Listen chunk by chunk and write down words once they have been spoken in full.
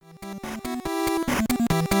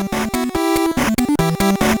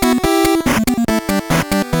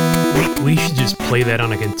play that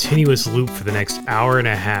on a continuous loop for the next hour and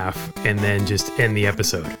a half and then just end the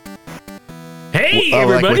episode. Hey,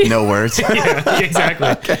 everybody. Like with no words. Yeah, exactly.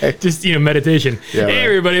 Okay. Just, meditation. Yeah, hey, right.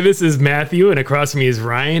 everybody. This is Matthew, and across from me is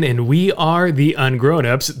Ryan, and we are the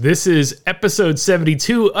Ungrownups. This is episode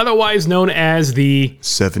 72, otherwise known as the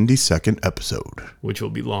 72nd episode. which will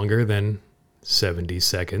be longer than 70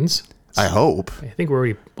 seconds. I hope. I think we're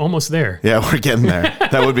already almost there. Yeah, we're getting there.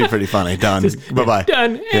 That would be pretty funny. Done. Bye-bye.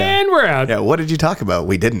 Done, Yeah. and we're out. Yeah, what did you talk about?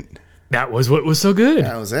 We didn't. That was what was so good.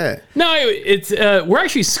 That was it. No, it's we're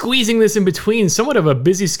actually squeezing this in between somewhat of a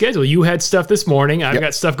busy schedule. You had stuff this morning. I've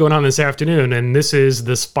got stuff going on this afternoon, and this is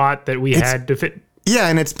the spot that we had to fit. Yeah,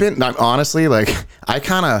 and it's been, honestly, I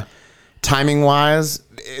kind of, timing-wise,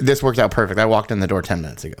 this worked out perfect. I walked in the door 10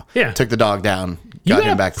 minutes ago. Yeah. Took the dog down, You got him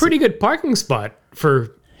got back a pretty good parking spot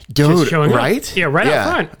for Dude, just showing right? up. Yeah, right out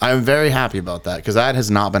front. I'm very happy about that because that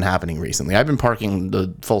has not been happening recently. I've been parking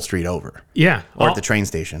the full street over Yeah. or at the train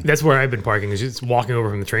station. That's where I've been parking, is just walking over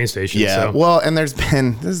from the train station. Yeah. So. Well, and this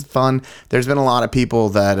is fun. There's been a lot of people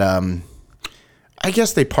that, I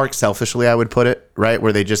guess they park selfishly, I would put it, right?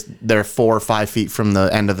 Where they're 4 or 5 feet from the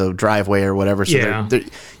end of the driveway or whatever. So Yeah.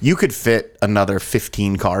 you could fit another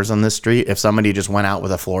 15 cars on this street if somebody just went out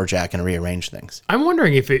with a floor jack and rearranged things. I'm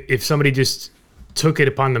wondering if somebody just took it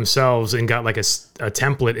upon themselves and got like a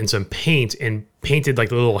template and some paint and painted like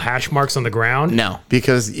the little hash marks on the ground. No,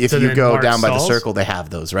 because if So you then go mark down by the stalls? circle, they have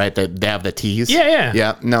those, right? They have the T's. Yeah.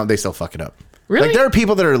 Yeah, no, they still fuck it up. Really? Like there are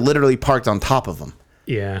people that are literally parked on top of them.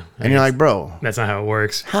 Yeah. And you're like, bro, That's not how it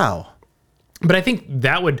works. how? But I think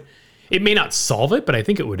it may not solve it, but I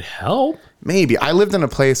think it would help. Maybe. I lived in a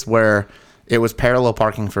place where it was parallel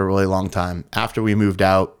parking for a really long time. After we moved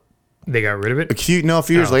out, They got rid of it. a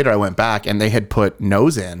few years later, I went back and they had put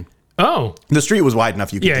nose in. Oh, The street was wide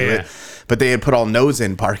enough you could do Yeah. it, but they had put all nose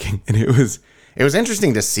in parking, and it was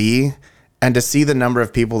interesting to see, and to see the number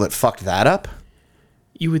of people that fucked that up.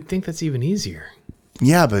 you would think that's even easier.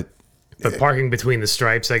 Yeah, but Parking between the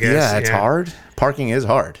stripes, I guess. yeah, it's hard. Parking is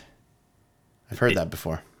hard. I've heard that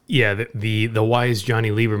before. Yeah, the wise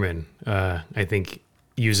Johnny Lieberman, I think,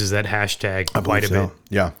 uses that hashtag quite a bit.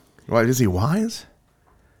 Yeah. Why is he wise?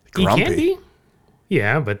 He Grumpy. can be.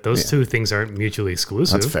 Yeah, but those two things aren't mutually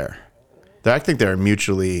exclusive. That's fair. I think they're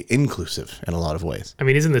mutually inclusive in a lot of ways. I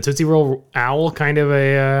mean, isn't the Tootsie Roll owl kind of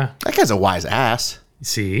a That guy's a wise ass.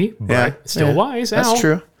 but still wise That's owl?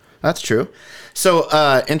 true. That's true. So,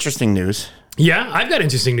 interesting news. Yeah, I've got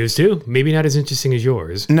interesting news too. Maybe not as interesting as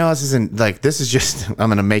yours. No, this isn't this is just, I'm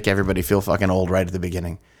going to make everybody feel fucking old right at the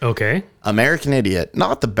beginning. Okay. American Idiot,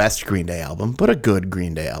 not the best Green Day album, but a good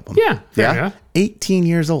Green Day album. Yeah. Fair enough. 18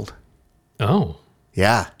 years old. Oh,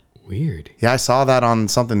 Yeah. weird. Yeah, I saw that on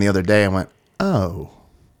something the other day and went, oh.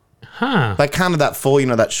 Huh. Like kind of that full,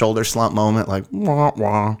 that shoulder slump moment, like, wah,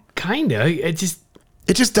 wah. Kinda. It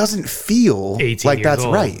It just doesn't feel 18 like years that's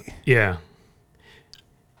old. right. Yeah.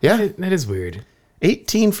 Yeah. That is weird.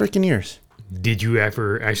 18 freaking years. Did you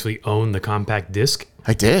ever actually own the compact disc?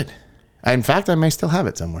 I did. In fact, I may still have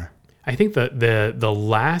it somewhere. I think the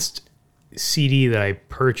last CD that I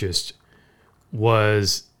purchased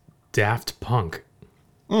was Daft Punk.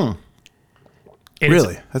 And it's-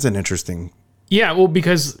 Really? That's an interesting, Yeah, well,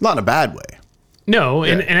 because not in a bad way. no,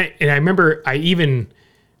 and I remember I even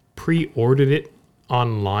pre-ordered it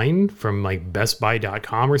online from like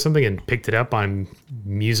bestbuy.com or something and picked it up on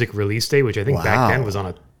music release day, which I think back then Wow. was on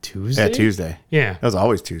a Tuesday. Yeah, Tuesday. Yeah. That was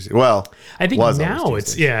always Tuesday. Well, I think was now always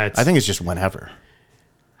it's Tuesdays. I think it's just whenever.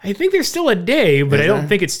 I think there's still a day, but Is I don't there?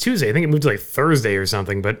 think it's Tuesday. I think it moved to like Thursday or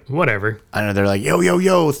something, but whatever. I know they're like,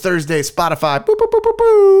 yo, Thursday, Spotify, boo, boo, boo, boo,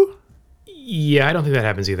 boo. Yeah, I don't think that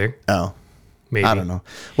happens either. Oh, Maybe. I don't know.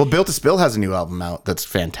 Well, Built to Spill has a new album out that's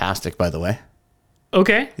fantastic, by the way.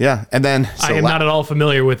 Okay. Yeah, and then I am not at all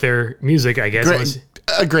familiar with their music, I guess.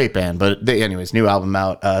 a great band, but anyways, new album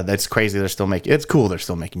out. That's crazy. They're still making. It's cool. They're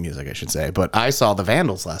still making music, I should say. But I saw the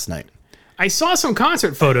Vandals last night. I saw some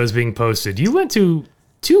concert photos being posted. You went to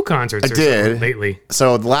 2 concerts or something lately.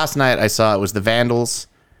 So the last night I saw it was the Vandals,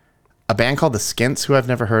 a band called the Skints, who I've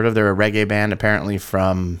never heard of. They're a reggae band, apparently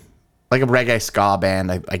from like a reggae ska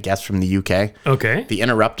band, I guess from the UK. Okay. The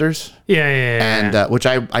Interrupters. Yeah. And which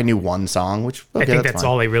I knew one song, which okay, I think that's fine.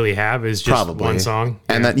 all they really have is just Probably one song.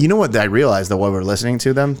 And Yeah. then you know what I realized though while we were listening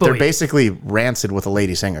to them, they're wait. basically Rancid with a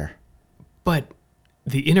lady singer. But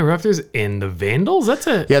the Interrupters and the Vandals, that's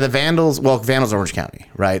a Yeah, the Vandals. Well, Vandals Orange County,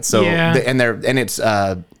 right? So Yeah. and it's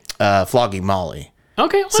Flogging Molly.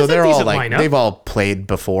 Okay, well, So that's a they're all decent like lineup. they've all played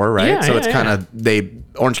before, right? Yeah, so yeah, it's kind of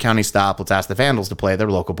Orange County stop. Let's ask the Vandals to play. They're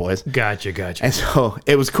local boys. Gotcha. And so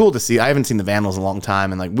it was cool to see. I haven't seen the Vandals in a long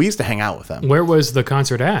time, and like we used to hang out with them. Where was the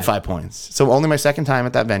concert at? 5 Points. So only my second time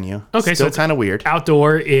at that venue. Okay, still so it's kind of weird.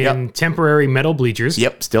 Outdoor in temporary metal bleachers.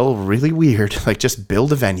 Yep, still really weird. Like just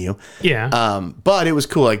build a venue. Yeah. But it was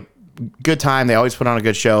cool. Like good time. They always put on a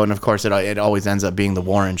good show, and of course it always ends up being the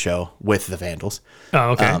Warren show with the Vandals.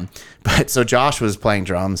 Oh, okay. But so Josh was playing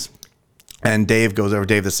drums. And Dave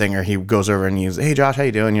the singer, he goes over and he's, hey, Josh, how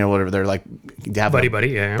you doing? You know, whatever. They're like, have buddy,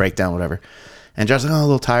 yeah. breakdown, whatever. And Josh's like, oh, a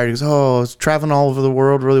little tired. He goes, oh, I was traveling all over the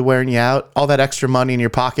world, really wearing you out. All that extra money in your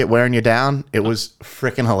pocket wearing you down. It was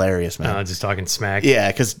freaking hilarious, man. Just talking smack.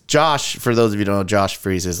 Yeah, because Josh, for those of you who don't know, Josh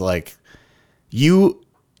Freeze is like,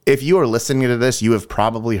 if you are listening to this, you have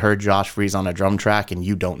probably heard Josh Freeze on a drum track and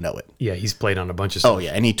you don't know it. Yeah, he's played on a bunch of stuff. Oh,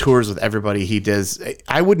 yeah. And he tours with everybody he does.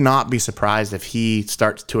 I would not be surprised if he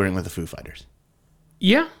starts touring with the Foo Fighters.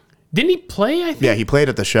 Yeah. Didn't he play, I think? Yeah, he played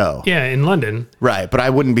at the show. Yeah, in London. Right, but I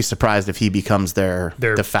wouldn't be surprised if he becomes their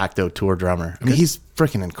Their- de facto tour drummer. I mean, he's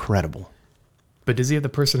freaking incredible. But does he have the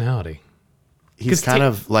personality? He's kind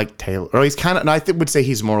of like Taylor. Or he's kind of, no, would say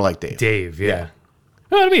he's more like Dave. Dave, yeah.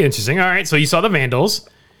 Oh, that'll be interesting. All right, so you saw the Vandals.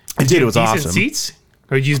 I did, it was Decent awesome. seats?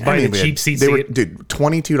 Or did you just buy the cheap seats? They to were, get- dude,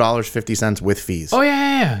 $22.50 with fees. Oh,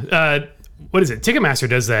 yeah. What is it? Ticketmaster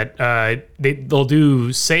does that. They'll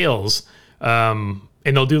do sales, and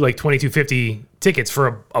they'll do like $22.50 tickets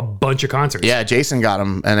for a bunch of concerts. Yeah, Jason got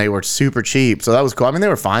them, and they were super cheap. So that was cool. I mean, they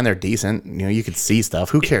were fine. They're decent. You know, you could see stuff.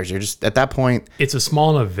 Who cares? You're just, at that point. It's a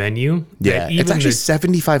small enough venue. Yeah, that it's even actually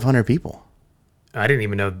 7,500 people. I didn't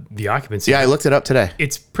even know the occupancy. Yeah, I looked it up today.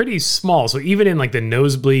 It's pretty small. So even in like the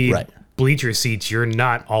nosebleed Right. bleacher seats, you're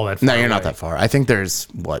not all that far No, you're not away. that far. I think there's,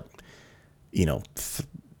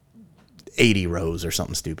 80 rows or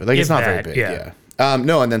something stupid. Like, If it's not that, very big. yeah.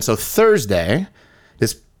 No, and then so Thursday,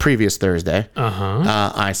 this previous Thursday,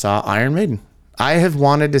 I saw Iron Maiden. I have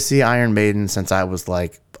wanted to see Iron Maiden since I was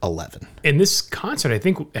like 11. And this concert, I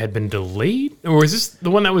think, had been delayed. Or was this the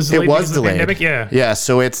one that was delayed? It was because of the delayed. pandemic? Yeah. Yeah,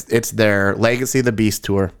 so it's their Legacy of the Beast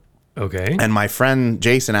tour. Okay. And my friend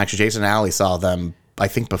Jason and Allie saw them, I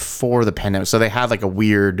think, before the pandemic. So they had like a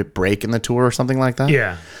weird break in the tour or something like that.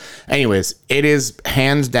 Yeah. Anyways, it is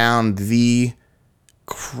hands down the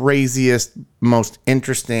craziest, most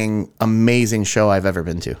interesting, amazing show I've ever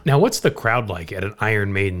been to. Now, what's the crowd like at an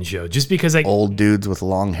Iron Maiden show? Just because Old dudes with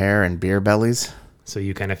long hair and beer bellies. so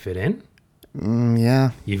you kind of fit in?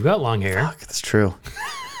 Yeah, You've got long hair. fuck, that's true.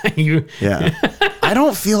 You Yeah. I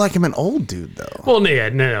don't feel like I'm an old dude, though. Well,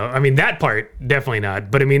 no. I mean, that part, definitely not.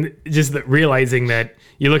 But I mean, just realizing that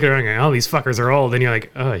you look around and go, oh, these fuckers are old. And you're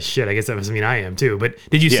like, oh, shit, I guess that must mean I am too. But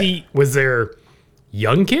did you see, was there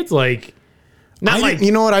young kids? Like,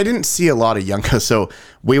 You know what? I didn't see a lot of young. So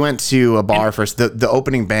we went to a bar first. The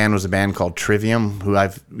opening band was a band called Trivium, who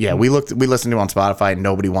we listened to on Spotify, and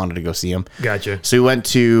nobody wanted to go see them. Gotcha. So we went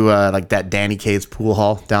to like that Danny Kaye's pool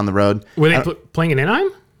hall down the road. Were they playing in Anaheim?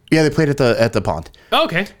 Yeah, they played at the pond. Oh,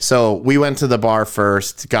 okay. So we went to the bar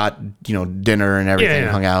first, got dinner and everything,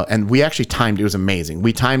 Yeah. hung out, and we actually timed it. It was amazing.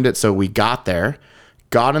 We timed it so we got there,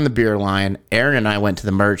 got in the beer line. Aaron and I went to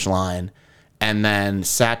the merch line, and then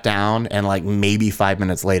sat down. And like maybe 5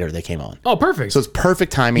 minutes later, they came on. Oh, perfect. So it's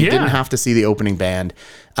perfect timing. Yeah. Didn't have to see the opening band.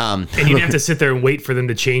 And you didn't have to sit there and wait for them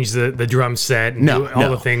to change the drum set and do all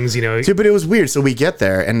the things, Dude, but it was weird. So we get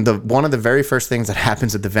there, and one of the very first things that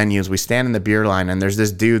happens at the venue is we stand in the beer line, and there's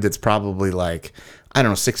this dude that's probably like, I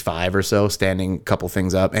don't know, 6'5" or so, standing a couple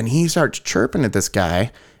things up, and he starts chirping at this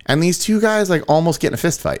guy, and these two guys like almost get in a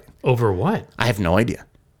fist fight. Over what? I have no idea.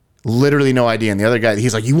 Literally no idea. And the other guy,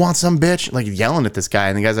 he's like, you want some, bitch? Like yelling at this guy.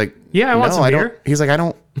 And the guy's like, Yeah, I want some beer." don't. He's like, I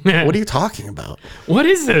don't. What are you talking about? What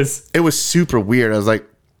is this? It was super weird. I was like,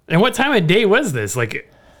 And what time of day was this? Like,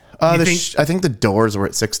 I think the doors were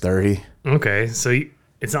at 6:30. okay, so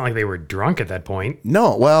it's not like they were drunk at that point.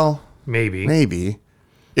 No, well, Maybe.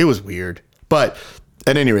 it was weird. But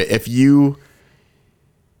at any rate,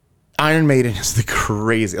 Iron Maiden is the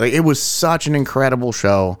crazy. Like, it was such an incredible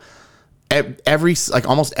show.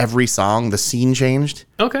 Almost every song, the scene changed.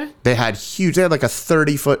 Okay. They had like a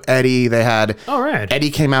 30-foot Eddie. They had All right.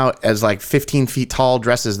 Eddie came out as like 15 feet tall,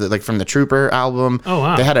 dresses that like from the Trooper album. Oh,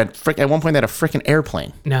 wow. They had at one point they had a freaking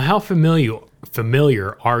airplane. Now, how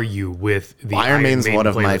familiar are you with the Iron Maiden's Maiden one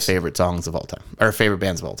of my playlist? favorite songs of all time, or favorite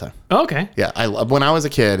bands of all time. Okay. Yeah, when I was a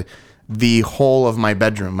kid, the whole of my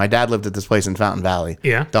bedroom. My dad lived at this place in Fountain Valley.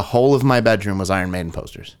 Yeah. The whole of my bedroom was Iron Maiden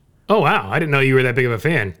posters. Oh, wow. I didn't know you were that big of a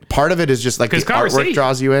fan. Part of it is just like the 'Cause artwork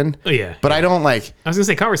draws you in. Oh, yeah. But I don't like I was going to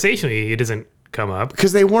say, conversationally, it doesn't come up.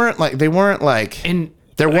 because they weren't like And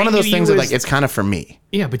They're one of knew those you things that was- like it's kind of for me.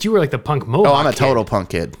 Yeah, but you were like the punk Mohawk. Oh, I'm a kid. total punk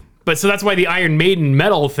kid. But so that's why the Iron Maiden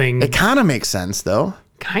metal thing. It kind of makes sense though.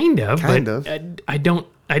 Kind of. I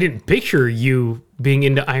didn't picture you being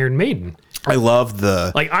into Iron Maiden. I love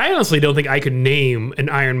the Like, I honestly don't think I could name an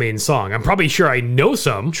Iron Maiden song. I'm probably sure I know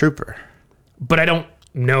some, Trooper. but I don't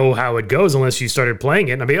know how it goes unless you started playing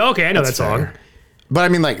it. And I'd be, okay, I know that song. Fair. But I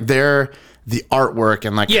mean, like the artwork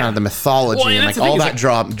and like Yeah. kind of the mythology Well, and and that's like the all thing is,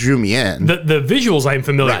 that drew me in. The visuals I'm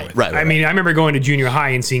familiar with. Right. I mean, I remember going to junior high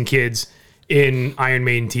and seeing kids in Iron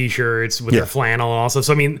Maiden t-shirts with their flannel and all stuff.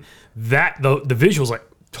 So I mean, the visuals, like,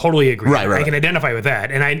 totally agree. Right. I can identify with that,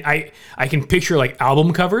 and I can picture like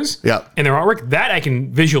album covers. Yeah. And their artwork that I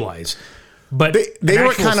can visualize. But they an were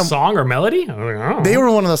actual kind of song or melody. I was like, oh. They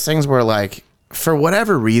were one of those things where like for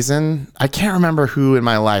whatever reason, I can't remember who in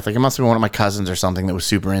my life, like it must have been one of my cousins or something that was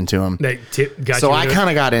super into them. So I kind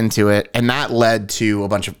of got into it, and that led to a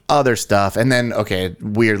bunch of other stuff. And then, okay,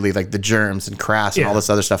 weirdly, like the Germs and Crass and all this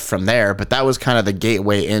other stuff from there. But that was kind of the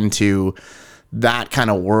gateway into that kind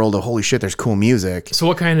of world of holy shit, there's cool music. So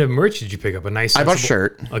what kind of merch did you pick up? A nice I bought a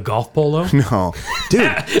shirt. A golf polo? No, dude.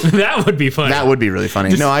 That would be funny. That would be really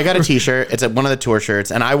funny. No, I got a t-shirt. It's one of the tour shirts,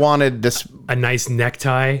 and I wanted this. A nice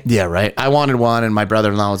necktie. Yeah, right. I wanted one, and my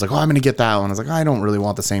brother-in-law was like, "Oh, I'm going to get that one." I was like, "I don't really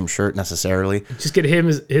want the same shirt necessarily." Just get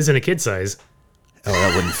his in a kid size. Oh,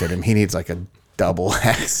 that wouldn't fit him. He needs like a double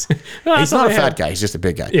X. No, He's not a fat guy. He's just a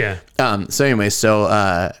big guy. Yeah. So anyway,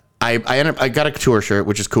 I got a tour shirt,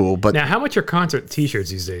 which is cool, but Now, how much are concert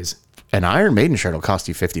t-shirts these days? an Iron Maiden shirt will cost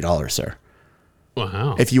you $50, sir.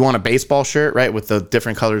 Wow. If you want a baseball shirt, right, with the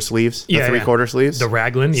different colored sleeves, the 3/4 sleeves, The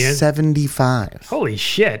raglan, yeah. $75. Holy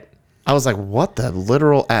shit. I was like, what the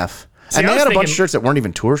literal F? And I they was had a bunch thinking- of shirts that weren't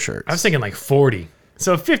even tour shirts. I was thinking like 40.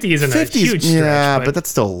 So 50 isn't a 50's huge stretch. yeah, but that's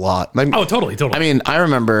still a lot. Oh, totally. I mean, I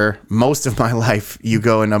remember most of my life, you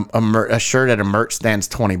go in a shirt at a merch stand's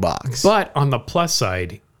 $20. But on the plus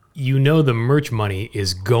side, you know the merch money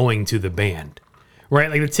is going to the band, right?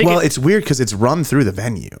 Like the ticket. Well, it's weird because it's run through the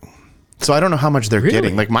venue. So I don't know how much they're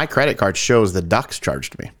getting. Like my credit card shows the Ducks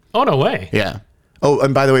charged me. Oh, no way. Yeah. Oh,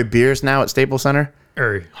 and by the way, beers now at Staples Center.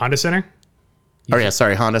 Or Honda Center?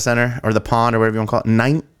 Honda Center or the Pond or whatever you want to call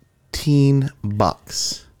it. $19.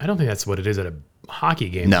 I don't think that's what it is at a hockey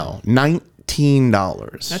game. No,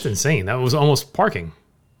 $19. That's insane. That was almost parking.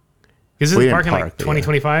 Isn't We it didn't parking like park, 20, yeah.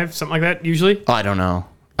 25, something like that usually? I don't know.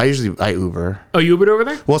 I Uber. Oh, you Ubered over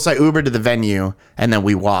there? Well, so I Ubered to the venue and then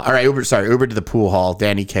we walked. Or I Ubered to the pool hall,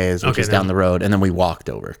 Danny K's, which is down the road, and then we walked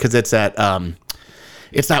over because it's at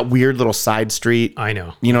it's that weird little side street. I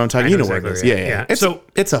know. You know what I'm talking? I You know know where exactly it is. where Yeah, it yeah. is. Yeah.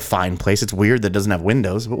 It's a fine place. It's weird that it doesn't have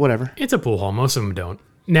windows, but whatever. It's a pool hall. Most of them don't.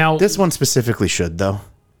 Now, This one specifically should though.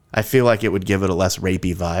 I feel like it would give it a less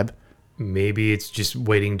rapey vibe. maybe it's just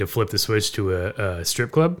waiting to flip the switch to a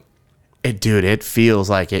strip club. It feels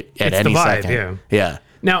like it at It's any the vibe, second. yeah. Yeah.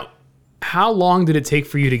 Now, how long did it take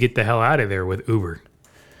for you to get the hell out of there with Uber?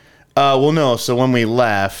 Well, no. So when we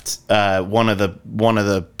left, one of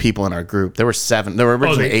the people in our group, there were 7. There were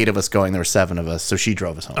originally 8 of us going. There were 7 of us. So she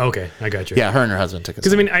drove us home. Okay, I got you. Yeah, her and her husband took us.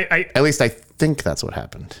 Because I home. mean, I At least I think that's what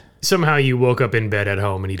happened. somehow you woke up in bed at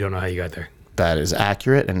home and you don't know how you got there. That is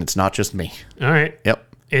accurate, and it's not just me. All right. Yep.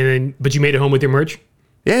 And then, but you made it home with your merch.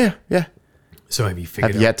 Yeah. So have you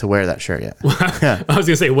figured I've out? yet to wear that shirt yet. I was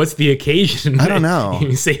gonna say, what's the occasion? I don't know.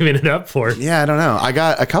 You're saving it up for. Yeah, I don't know. I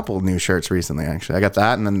got a couple new shirts recently, actually. I got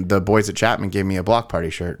that, and then the boys at Chapman gave me a block party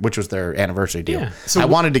shirt, which was their anniversary deal. Yeah. So I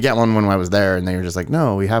wanted to get one when I was there, and they were just like,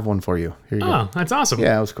 no, we have one for you. Here you go. Oh, that's awesome.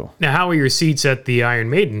 Yeah, it was cool. Now, how were your seats at the Iron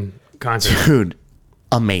Maiden concert? Dude,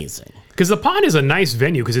 amazing. Because the Pond is a nice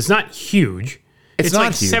venue because it's not huge. It's not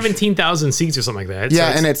like huge. 17,000 seats or something like that.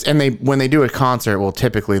 Yeah, So and they when they do a concert, well,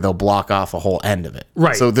 typically they'll block off a whole end of it.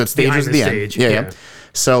 Right. So the stage Behind is the the stage, end. yeah.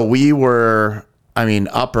 So we were,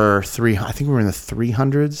 upper 3. I think we were in the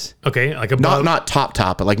 300s. Okay, like above. Not top,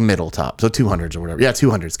 but like middle top. So 200s or whatever. Yeah,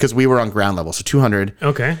 200s because we were on ground level. So 200.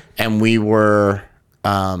 Okay. And we were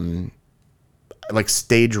like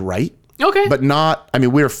stage right. Okay. But not. I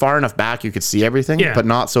mean, we were far enough back you could see everything. Yeah. But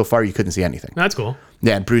not so far you couldn't see anything. That's cool.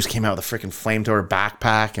 Yeah, and Bruce came out with a freaking flamethrower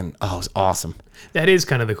backpack, and it was awesome. That is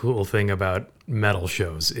kind of the cool thing about metal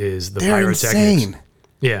shows is the They're pyrotechnics. insane.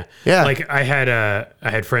 Yeah. Yeah. Like I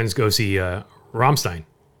had friends go see Rammstein.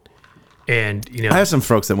 And I have some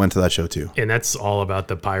folks that went to that show too. and that's all about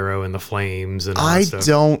the pyro and the flames and all I that stuff.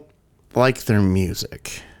 don't like their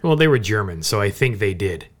music. Well, they were German, so I think they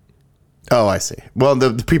did. Oh, I see. Well,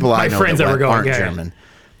 the people I know friends that were going, aren't yeah. German,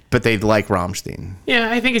 but they like Rammstein. Yeah,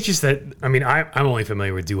 I think it's just that. I mean, I'm only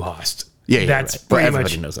familiar with Du Hast. Yeah, that's right. Well, pretty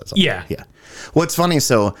everybody much. knows that song. Yeah, Yeah. Well, it's funny.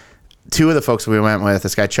 So 2 of the folks we went with,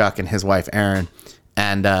 this guy Chuck and his wife Erin,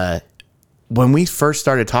 and when we first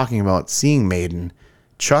started talking about seeing Maiden,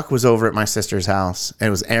 Chuck was over at my sister's house, and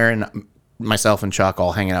it was Aaron, myself, and Chuck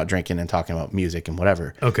all hanging out, drinking, and talking about music and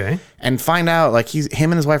whatever. Okay. And find out like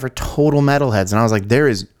him and his wife are total metalheads, and I was like, there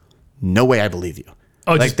is no way I believe you.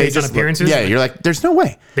 Oh, like just based on appearances? Yeah, you're like, there's no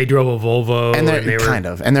way. They drove a Volvo. And they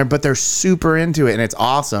were but they're super into it, and it's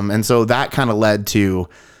awesome. And so that kind of led to,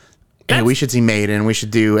 hey, we should see Maiden. We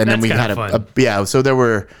should do, and then we had yeah. So there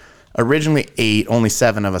were originally 8, only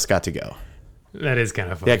 7 of us got to go. That is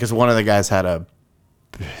kind of fun. Yeah, because one of the guys had a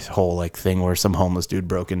whole like thing where some homeless dude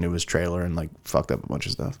broke into his trailer and like fucked up a bunch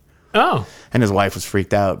of stuff. Oh. And his wife was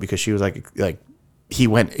freaked out because she was like he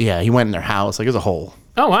went in their house. Like it was a whole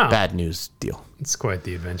bad news deal. It's quite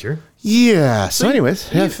the adventure. Yeah. So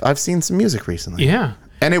anyways, I've seen some music recently. Yeah.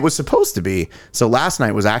 And it was supposed to be, so last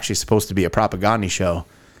night was actually supposed to be a Propaganda show.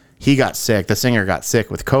 He got sick. The singer got sick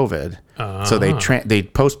with COVID. So they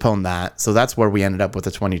postponed that. So that's where we ended up with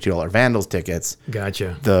the $22 Vandals tickets.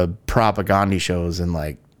 Gotcha. The Propaganda shows in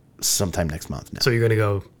like sometime next month now. So you're going to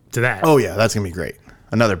go to that. Oh yeah, that's going to be great.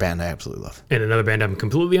 Another band I absolutely love. And another band I'm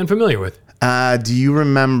completely unfamiliar with. Do you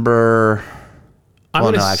remember... I'm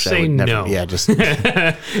going to say no. Yeah, just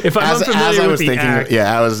if I'm unfamiliar with the act.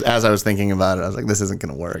 Yeah, as I was thinking about it, I was like, this isn't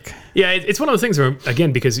going to work. Yeah, it's one of those things where,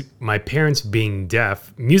 again, because my parents being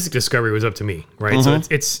deaf, music discovery was up to me, right? Mm-hmm.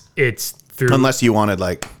 So it's through... Unless you wanted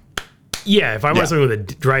like... Yeah, if I wanted something with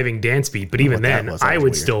a driving dance beat, but even then, I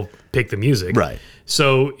would still pick the music. Right.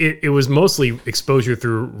 So it was mostly exposure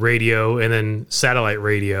through radio and then satellite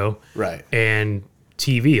radio. Right. And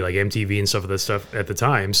TV, like MTV and stuff of this stuff at the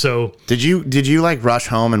time. So did you like rush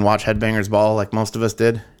home and watch Headbangers Ball like most of us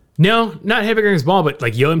did? No, not Headbangers Ball, but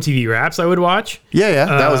like Yo MTV Raps I would watch. Yeah,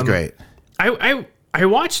 that was great. I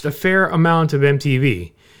watched a fair amount of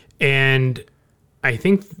MTV, and I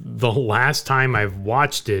think the last time I've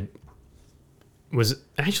watched it was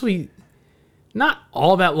actually not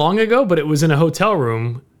all that long ago, but it was in a hotel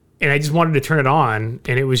room. And I just wanted to turn it on,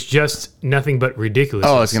 and it was just nothing but ridiculous.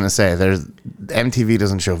 Oh, I was going to say, MTV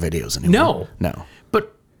doesn't show videos anymore. No.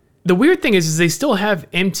 But the weird thing is they still have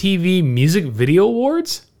MTV Music Video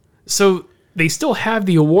Awards. So they still have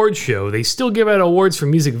the award show. They still give out awards for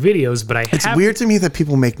music videos, but it's weird to me that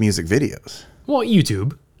people make music videos. Well,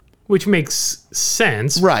 YouTube, which makes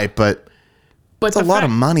sense. Right, but it's a lot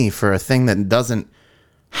of money for a thing that doesn't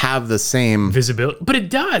have the same visibility, but it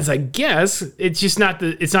does, I guess. It's just not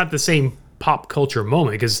the same pop culture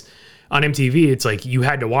moment, because on MTV it's like you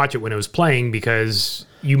had to watch it when it was playing because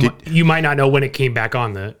you might not know when it came back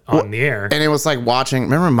on the air. And it was like watching,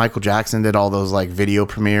 remember when Michael Jackson did all those like video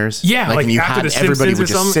premieres? Yeah, like and you after had the everybody Simpsons would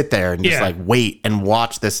just sit there and just like wait and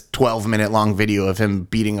watch this 12-minute long video of him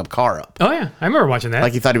beating a car up. Oh yeah, I remember watching that.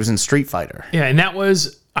 Like he thought he was in Street Fighter. Yeah, and that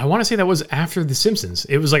was, I want to say that was after The Simpsons.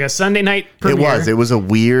 It was like a Sunday night premiere. It was a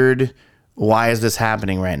weird, why is this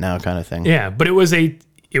happening right now kind of thing. Yeah, but it was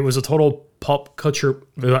a total pop culture,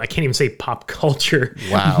 I can't even say pop culture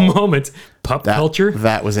moment. Culture?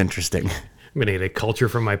 That was interesting. I'm going to get a culture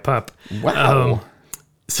from my pup. Wow.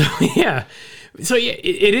 So yeah,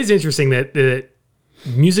 it is interesting that the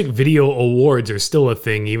music video awards are still a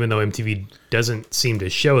thing, even though MTV doesn't seem to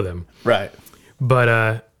show them. Right.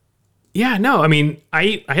 But yeah, no, I mean,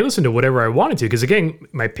 I listened to whatever I wanted to, because again,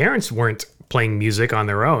 my parents weren't playing music on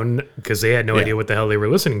their own because they had no idea what the hell they were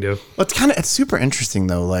listening to. Well, it's super interesting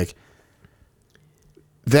though. Like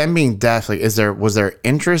them being deaf, like was there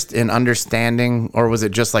interest in understanding, or was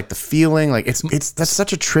it just like the feeling? Like that's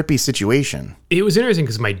such a trippy situation. It was interesting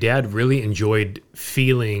because my dad really enjoyed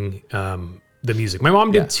feeling the music. My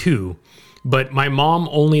mom did too, but my mom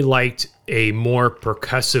only liked a more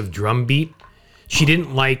percussive drum beat. She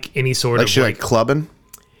didn't like any sort of like clubbing.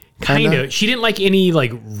 Kind of. She didn't like any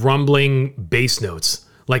like rumbling bass notes,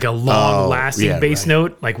 like a long lasting bass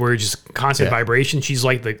note, like where just constant vibration. She's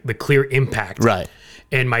like the clear impact. Right.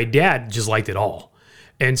 And my dad just liked it all.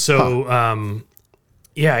 And so,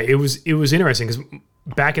 it was interesting because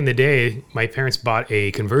back in the day, my parents bought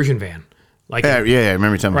a conversion van. Like I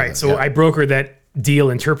remember you telling me. Right. So I brokered that deal,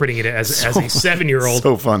 interpreting it as a 7-year-old.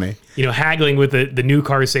 So funny. Haggling with the new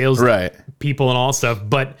car sales people and all stuff.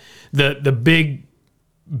 But the big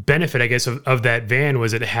benefit, I guess, of that van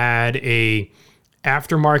was it had a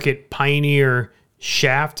aftermarket Pioneer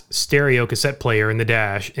shaft stereo cassette player in the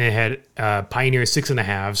dash, and it had Pioneer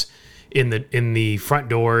 6.5s in the front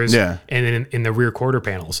doors, and then in the rear quarter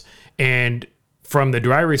panels. And from the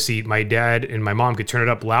driver's seat, my dad and my mom could turn it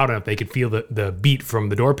up loud enough they could feel the beat from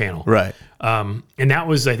the door panel. Right. And that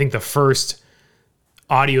was, I think, the first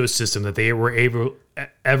audio system that they were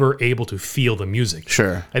ever able to feel the music.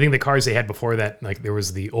 Sure. I think the cars they had before that, like there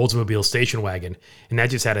was the Oldsmobile station wagon, and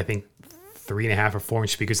that just had, I think, 3.5 or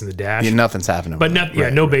 4-inch speakers in the dash. Yeah, nothing's happening. But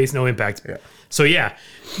no bass, no impact. Yeah. So yeah,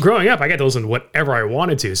 growing up, I got to listen to whatever I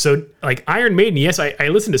wanted to. So like Iron Maiden, yes, I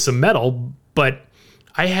listened to some metal, but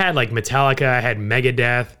I had like Metallica, I had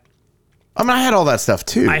Megadeth. I mean, I had all that stuff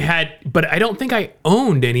too. But I don't think I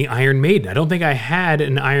owned any Iron Maiden. I don't think I had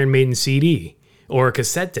an Iron Maiden CD or a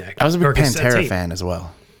cassette deck. I was a big Pantera fan as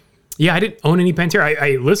well. Yeah, I didn't own any Pantera.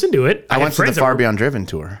 I listened to it. I went to the Far Beyond Driven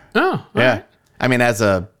tour. Oh, yeah. Right. I mean,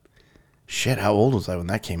 how old was I when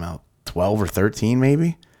that came out? 12 or 13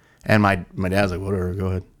 maybe? And my dad's like, whatever, go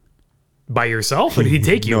ahead. By yourself? Or did he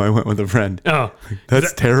take you? No, I went with a friend. Oh.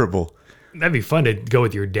 That's terrible. That'd be fun to go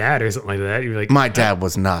with your dad or something like that. You're like, my dad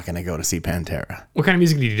was not going to go to see Pantera. What kind of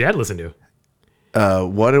music did your dad listen to?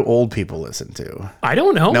 What do old people listen to? I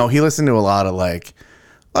don't know. No, he listened to a lot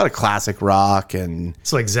of classic rock and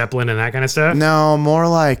it's like Zeppelin and that kind of stuff. No, more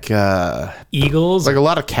like Eagles, like a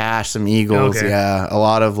lot of Cash, some Eagles. Okay. Yeah, a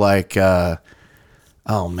lot of like.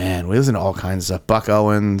 Oh man, we listen to all kinds of stuff. Buck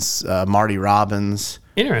Owens, Marty Robbins.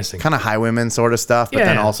 Interesting. Kind of Highwaymen sort of stuff, but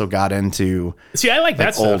then also got into. See, I like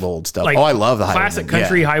that stuff. Old stuff. Like, I love the classic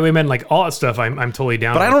country Highwaymen, like all that stuff. I'm totally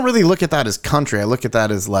down. But I don't really look at that as country. I look at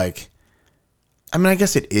that as like. I mean, I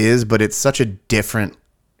guess it is, but it's such a different.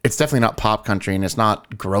 It's definitely not pop country, and it's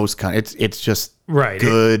not gross country. It's just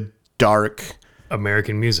good, dark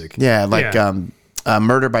American music. Yeah, like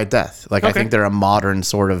Murder by Death. Like I think they're a modern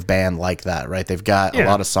sort of band like that, right? They've got a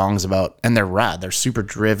lot of songs about, and they're rad. They're super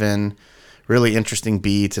driven, really interesting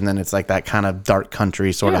beats, and then it's like that kind of dark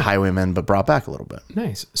country sort of Highwaymen, but brought back a little bit.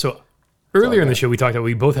 Nice. So earlier in the show, we talked about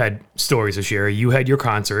we both had stories to share. You had your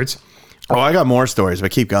concerts. Oh, I got more stories, but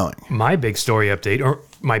keep going. My big story update, or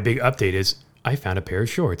my big update is I found a pair of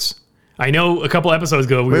shorts. I know a couple episodes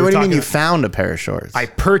ago we were what do talking. You mean you found a pair of shorts? I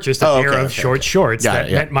purchased a pair of shorts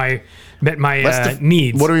that met my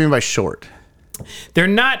needs. What do we mean by short? They're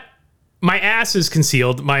not. My ass is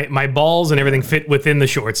concealed. My balls and everything fit within the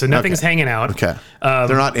shorts, so nothing's hanging out. Okay.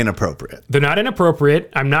 They're not inappropriate. They're not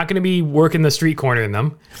inappropriate. I'm not going to be working the street corner in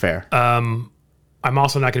them. Fair. I'm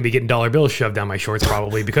also not going to be getting dollar bills shoved down my shorts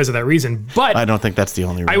probably because of that reason. But I don't think that's the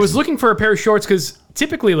only reason. I was looking for a pair of shorts because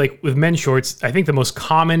typically, like with men's shorts, I think the most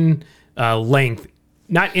common length,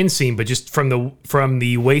 not inseam, but just from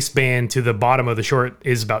the waistband to the bottom of the short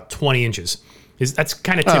is about 20 inches. That's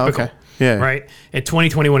kind of typical. Okay. Yeah. Right? At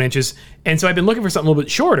 21 inches. And so I've been looking for something a little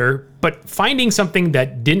bit shorter, but finding something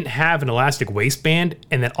that didn't have an elastic waistband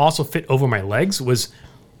and that also fit over my legs was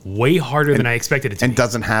way harder than I expected it to be. And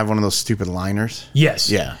doesn't have one of those stupid liners? Yes.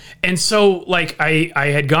 Yeah. And so, like, I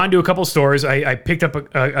had gone to a couple stores. I picked up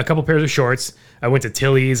a couple pairs of shorts. I went to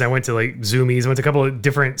Tilly's. I went to, like, Zoomies. I went to a couple of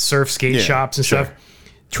different surf skate shops and stuff.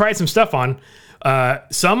 Tried some stuff on.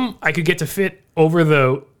 Some I could get to fit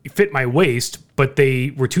my waist, but they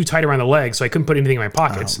were too tight around the legs, so I couldn't put anything in my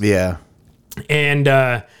pockets. Yeah.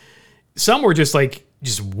 And some were just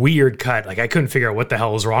weird cut. Like, I couldn't figure out what the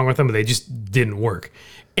hell was wrong with them, but they just didn't work.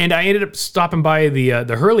 And I ended up stopping by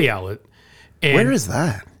the Hurley outlet. And where is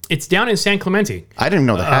that? It's down in San Clemente. I didn't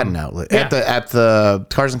know they had an outlet. Yeah. At the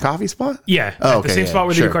Cars and Coffee spot? Yeah. At the same spot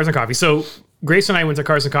where they do Cars and Coffee. So Grace and I went to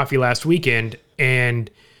Cars and Coffee last weekend, and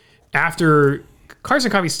after Cars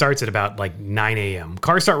and Coffee starts at about like 9 a.m.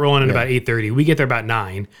 Cars start rolling at about 8:30. We get there about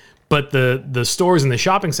 9. But the stores in the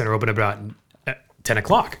shopping center open about 10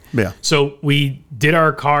 o'clock. Yeah. So we did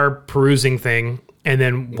our car perusing thing and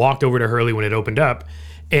then walked over to Hurley when it opened up.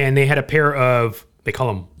 And they had a pair of, they call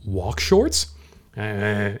them walk shorts.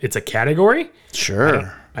 It's a category.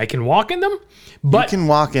 Sure. I can walk in them. But you can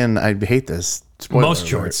walk in, I hate this. Spoiler most alert.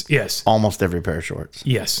 Shorts, yes. Almost every pair of shorts.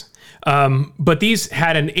 Yes. But these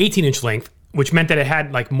had an 18-inch length, which meant that it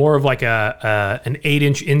had like more of like an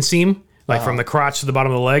 8-inch inseam, like from the crotch to the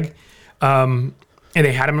bottom of the leg. And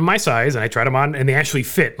they had them in my size, and I tried them on, and they actually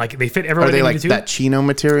fit. Like, they fit everywhere. Are they like that chino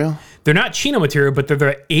material? They're not chino material, but they're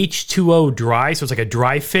the H2O dry, so it's like a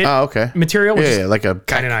dry fit material. Which is like a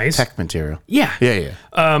kind of nice. Tech material. Yeah. Yeah.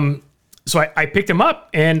 So I picked them up,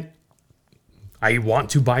 and I want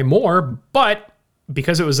to buy more, but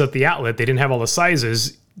because it was at the outlet, they didn't have all the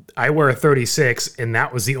sizes. I wear a 36, and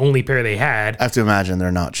that was the only pair they had. I have to imagine they're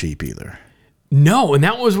not cheap either. No, and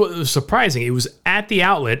that was what was surprising. It was at the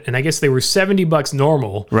outlet, and I guess they were $70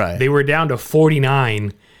 normal. Right. They were down to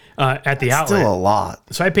 $49 at the outlet. Still a lot.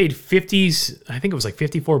 So I paid $50s. I think it was like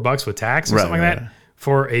 $54 with tax or something like that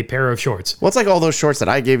for a pair of shorts. Well, it's like all those shorts that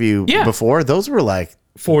I gave you before. Those were like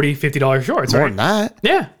 $40, $50 shorts. More than that.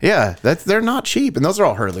 Yeah. Yeah. They're not cheap, and those are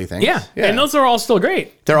all Hurley things. Yeah. And those are all still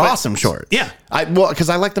great. They're awesome shorts. Yeah. Because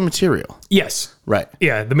I like the material. Yes. Right.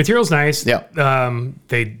 Yeah. The material's nice. Yeah.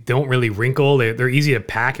 They don't really wrinkle. They're easy to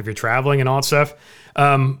pack if you're traveling and all that stuff.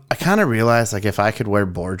 I kind of realized like if I could wear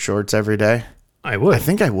board shorts every day, I would. I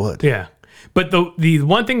think I would. Yeah. But the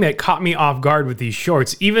one thing that caught me off guard with these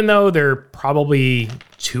shorts, even though they're probably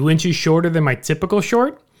 2 inches shorter than my typical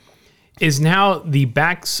short, is now the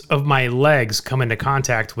backs of my legs come into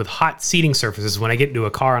contact with hot seating surfaces when I get into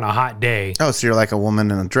a car on a hot day. Oh, so you're like a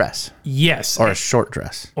woman in a dress. Yes. Or a short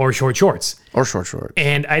dress. Or short shorts. Or short shorts.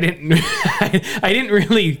 And I didn't I didn't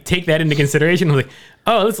really take that into consideration. I was like,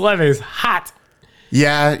 oh, this leather is hot.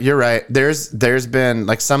 Yeah, you're right. There's been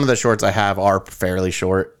like some of the shorts I have are fairly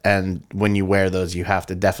short, and when you wear those, you have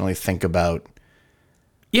to definitely think about.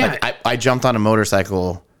 Yeah, like, I jumped on a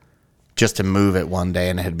motorcycle just to move it one day,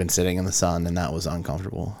 and it had been sitting in the sun, and that was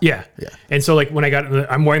uncomfortable. Yeah. And so like when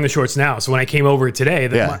I'm wearing the shorts now. So when I came over today,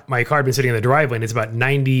 my car had been sitting in the driveway, and it's about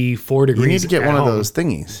 94 degrees. You need to get one of those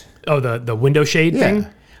thingies. Oh, the window shade thing.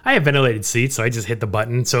 I have ventilated seats, so I just hit the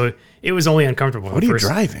button. So it was only uncomfortable. What are you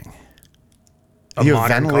driving? You have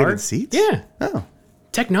ventilated car? seats? Yeah. Oh.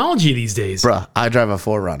 Technology these days. Bruh, I drive a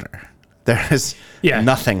 4Runner. There is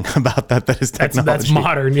nothing about that is technology. That's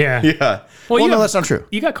modern, yeah. Yeah. Well, no, that's not true.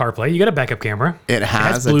 You got CarPlay. You got a backup camera. It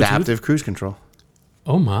has adaptive cruise control.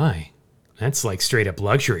 Oh, my. That's like straight up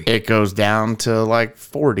luxury. It goes down to like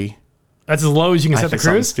 40. That's as low as you can set the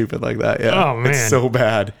cruise? Stupid like that, yeah. Oh, man. It's so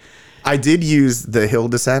bad. I did use the hill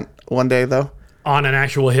descent one day, though. On an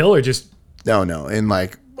actual hill or just... No, in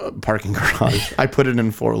like a parking garage. I put it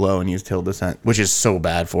in 4 low and used hill descent, which is so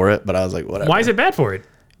bad for it, but I was like, whatever. Why is it bad for it?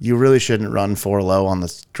 You really shouldn't run 4 low on the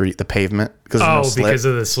street, the pavement. Because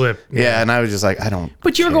of the slip. Yeah, and I was just like, I don't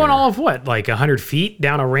But you were going all of what? Like 100 feet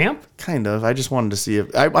down a ramp? Kind of. I just wanted to see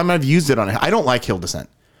if... I might have used it on it. I don't like hill descent.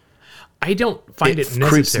 I don't find it necessary. It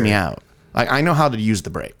creeps me out. Like, I know how to use the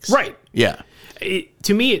brakes. Right. Yeah.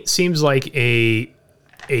 To me, it seems like a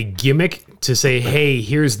gimmick to say, hey,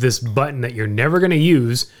 here's this button that you're never going to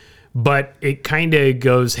use, but it kind of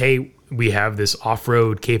goes, hey, we have this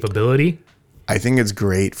off-road capability. I think it's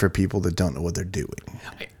great for people that don't know what they're doing.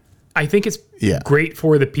 I think it's great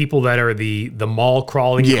for the people that are the mall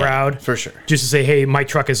crawling crowd. For sure. Just to say, hey, my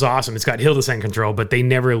truck is awesome. It's got hill descent control, but they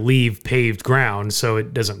never leave paved ground, so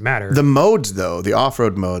it doesn't matter. The modes, though, the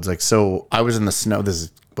off-road modes, like, so I was in the snow. This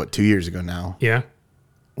is, 2 years ago now? Yeah.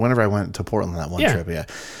 Whenever I went to Portland that one trip,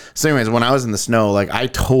 So anyways, when I was in the snow, like, I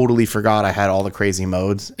totally forgot I had all the crazy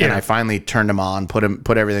modes, and I finally turned them on, put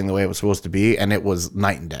everything the way it was supposed to be, and it was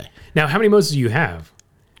night and day. Now, how many modes do you have?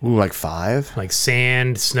 Ooh, like 5? Like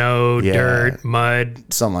sand, snow, dirt,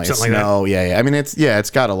 mud, something like snow. Like that. Yeah. I mean, it's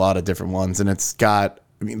got a lot of different ones, and it's got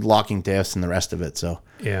locking diffs and the rest of it. So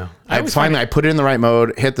yeah, I put it in the right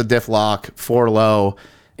mode, hit the diff lock 4 low,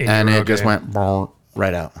 and it just went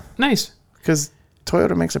right out. Nice, because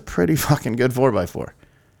Toyota makes a pretty fucking good 4x4.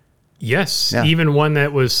 Yes, even one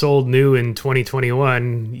that was sold new in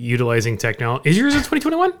 2021, utilizing technology. Is yours in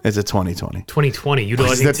 2021? It's a 2020. 2020,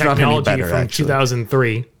 utilizing technology from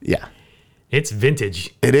 2003. Yeah, it's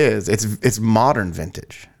vintage. It is. It's modern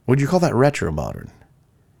vintage. Would you call that retro modern?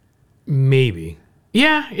 Maybe.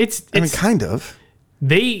 Yeah, it's. I mean, kind of.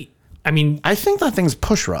 I think that thing's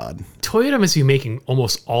push rod. Toyota must be making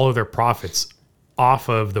almost all of their profits off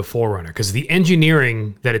of the 4Runner because the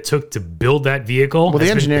engineering that it took to build that vehicle. Well,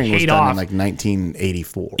 the engineering was done in like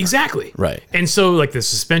 1984. Exactly. Right. And so like the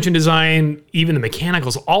suspension design, even the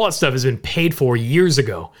mechanicals, all that stuff has been paid for years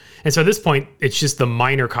ago. And so at this point, it's just the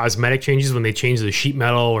minor cosmetic changes when they change the sheet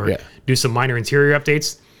metal or do some minor interior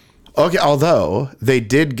updates. Okay, although they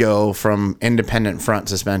did go from independent front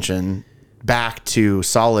suspension back to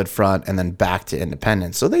solid front and then back to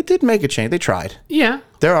independent. So they did make a change. They tried. Yeah.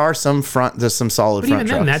 There's some solid but front even trucks.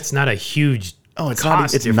 then, that's not a huge it's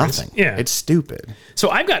cost it's difference. Nothing. Yeah. It's stupid. So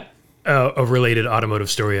I've got a related automotive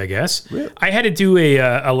story, I guess. Really? I had to do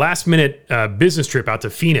a last minute business trip out to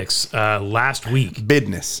Phoenix last week.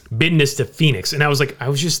 Business to Phoenix. And I was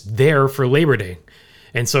just there for Labor Day.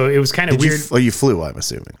 And so it was kind of weird. You flew, I'm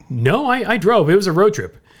assuming. No, I drove. It was a road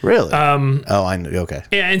trip. Really? I knew. Okay.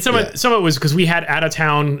 Yeah, and some of it was because we had out of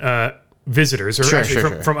town visitors,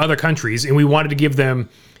 from other countries, and we wanted to give them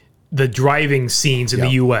the driving scenes in the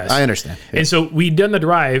U.S. I understand. Yeah. And so we'd done the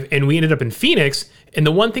drive, and we ended up in Phoenix. And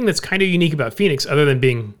the one thing that's kind of unique about Phoenix, other than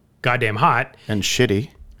being goddamn hot and shitty,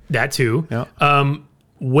 that too. Yeah.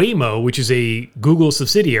 Waymo, which is a Google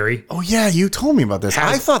subsidiary. Oh yeah, you told me about this.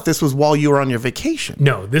 I thought this was while you were on your vacation.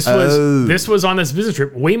 No, this was on this business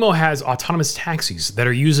trip. Waymo has autonomous taxis that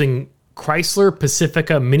are using Chrysler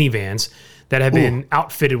Pacifica minivans that have been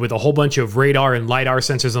outfitted with a whole bunch of radar and LiDAR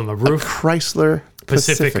sensors on the roof. Chrysler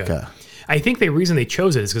Pacifica. I think the reason they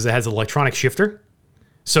chose it is because it has an electronic shifter.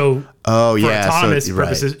 So for autonomous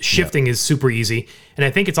purposes, shifting is super easy. And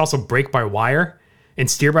I think it's also brake by wire. and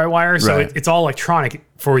steer by wire. So Right. it's all electronic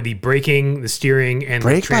for the braking, the steering, and the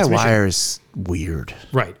Brake by transmission. wire is weird.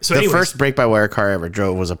 Right. So The anyways, first brake by wire car I ever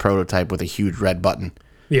drove was a prototype with a huge red button.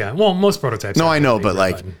 yeah. Well, most prototypes. No, have I a know, big but red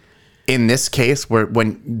like button. in this case,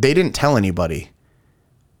 when they didn't tell anybody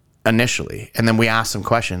initially, and then we asked some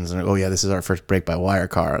questions, and this is our first brake by wire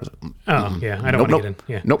car. I was, Oh, yeah. I don't want to get in.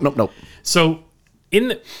 Yeah. Nope.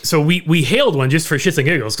 So we hailed one just for shits and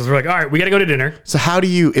giggles because we're like, all right, we got to go to dinner. So how do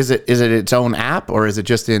you? Is it its own app or is it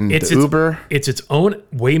just in the Uber? It's its own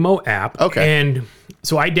Waymo app. Okay. And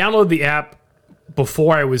so I downloaded the app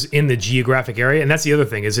before I was in the geographic area, and that's the other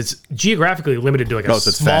thing is it's geographically limited to like a so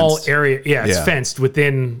it's small fenced. area. Yeah, it's Yeah. fenced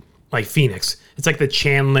within like Phoenix. It's like the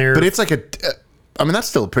Chandler. But it's like that's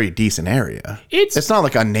still a pretty decent area. It's not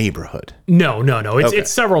like a neighborhood. No. It's Okay.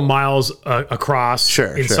 it's several miles across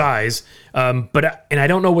in size. But I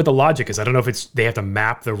don't know what the logic is. I don't know if it's they have to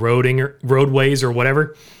map the roadways or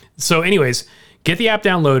whatever. So, anyways, get the app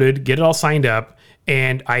downloaded, get it all signed up,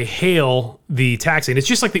 and I hail the taxi. And it's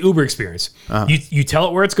just like the Uber experience. You tell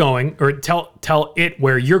it where it's going, or tell it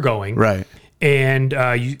where you're going, Right. and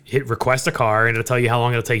you hit request a car, and it'll tell you how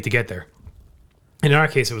long it'll take to get there. And in our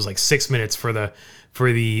case, it was like 6 minutes for the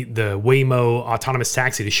Waymo autonomous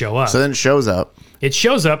taxi to show up. So then it shows up. It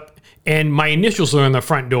shows up, and my initials are on the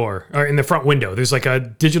front door or in the front window. There's like a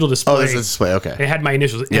digital display. Oh, there's a display. Okay. It had my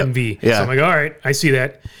initials, MV. Yeah. So I'm like, all right, I see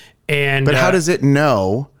that. And But how does it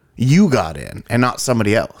know you got in and not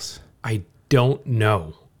somebody else? I don't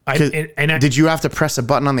know. Did you have to press a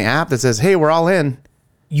button on the app that says, "Hey, we're all in"?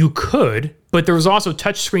 You could, but there was also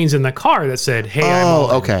touch screens in the car that said, "Hey, I'm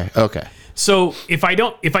all in." Okay. So if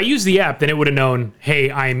I use the app, then it would have known, "Hey,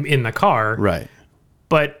 I'm in the car." Right.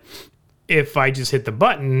 But if I just hit the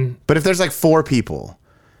button, But if there's like 4 people,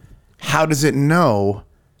 how does it know?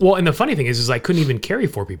 well, and the funny thing is I couldn't even carry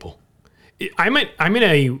 4 people. I'm in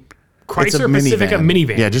a It's a Chrysler Pacifica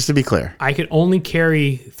minivan. Yeah, just to be clear. I could only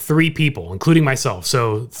carry 3 people, including myself.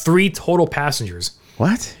 So 3 total passengers.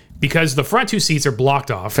 What? Because the front 2 seats are blocked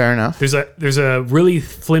off. Fair enough. There's a really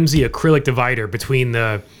flimsy acrylic divider between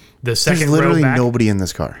the second There's row literally back. nobody in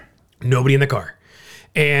this car. Nobody in the car.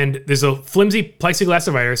 And there's a flimsy plexiglass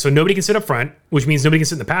divider, so nobody can sit up front, which means nobody can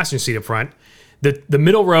sit in the passenger seat up front. The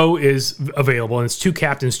middle row is available, and it's 2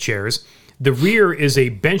 captain's chairs. The rear is a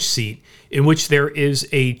bench seat in which there is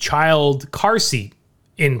a child car seat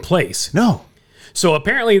in place. No. So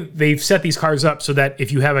apparently they've set these cars up so that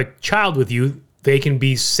if you have a child with you, they can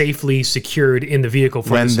be safely secured in the vehicle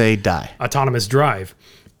for When this they die. autonomous drive.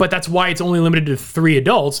 But that's why it's only limited to 3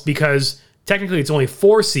 adults, because technically it's only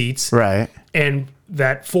 4 seats. Right. And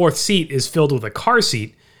that 4th seat is filled with a car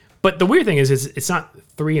seat. But the weird thing is it's not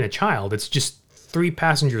 3 and a child. It's just 3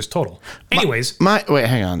 passengers total. Anyways. Wait,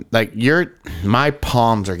 hang on. Like my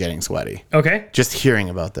palms are getting sweaty. Okay. Just hearing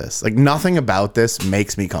about this. Like nothing about this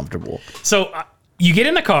makes me comfortable. So you get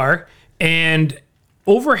in the car, and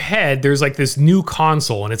overhead there's like this new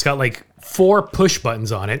console, and it's got like 4 push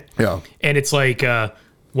buttons on it. Yeah. And it's like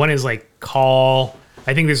one is like call.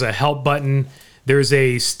 I think there's a help button. There's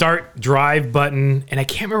a start drive button, and I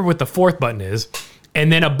can't remember what the 4th button is.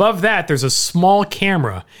 And then above that, there's a small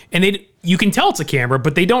camera, and you can tell it's a camera,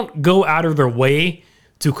 but they don't go out of their way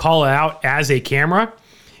to call it out as a camera.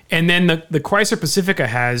 And then the Chrysler Pacifica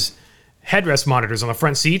has headrest monitors on the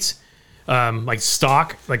front seats, like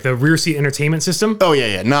stock, like the rear seat entertainment system. Oh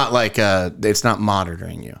yeah. Not like it's not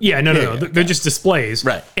monitoring you. Yeah, no. They're just displays.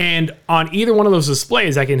 Right. And on either one of those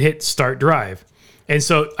displays, I can hit start drive. And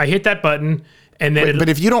so I hit that button, and then But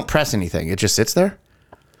if you don't press anything, it just sits there?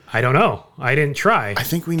 I don't know. I didn't try. I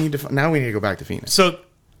think we need to now we need to go back to Phoenix. So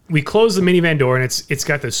we close the minivan door, and it's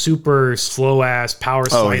got the super slow ass power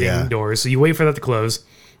sliding doors. So you wait for that to close,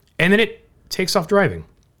 and then it takes off driving.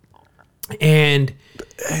 And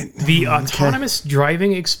the autonomous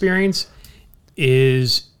driving experience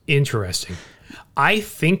is interesting. I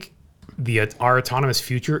think our autonomous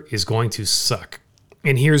future is going to suck,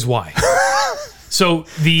 and here's why. So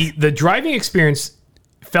the driving experience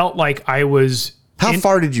felt like I was. How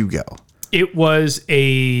far did you go? It was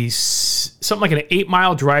something like an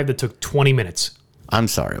 8-mile drive that took 20 minutes. I'm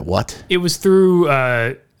sorry, what? It was through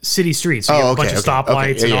city streets. So you have a bunch of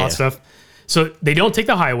stoplights and all that stuff. So they don't take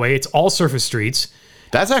the highway. It's all surface streets.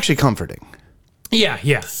 That's actually comforting. Yeah.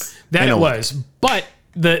 That it was. But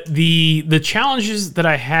the challenges that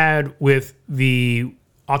I had with the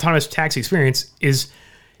autonomous taxi experience is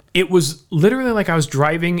it was literally like I was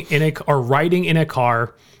riding in a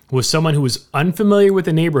car with someone who was unfamiliar with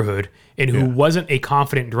the neighborhood and who wasn't a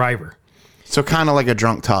confident driver. So kind of like a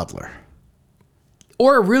drunk toddler.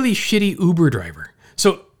 Or a really shitty Uber driver.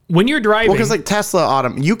 So when you're driving, Well, because like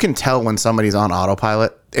Tesla you can tell when somebody's on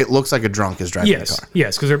autopilot. It looks like a drunk is driving the car.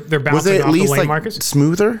 yes, because they're Was bouncing it at off the least lane like markers.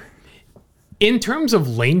 smoother? In terms of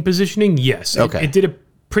lane positioning, yes, Okay. it did a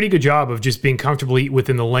pretty good job of just being comfortably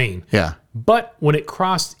within the lane. Yeah. But when it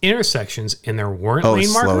crossed intersections and there weren't Oh, lane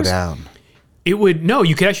slow markers, down. it would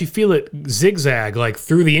you could actually feel it zigzag like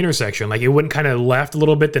through the intersection. Like it went kind of left a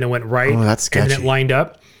little bit, then it went right, Oh, that's and then sketchy. it lined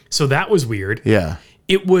up. So that was weird. Yeah.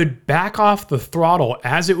 It would back off the throttle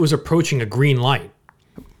as it was approaching a green light,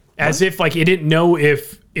 as if like it didn't know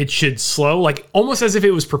if it should slow, like almost as if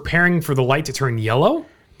it was preparing for the light to turn yellow.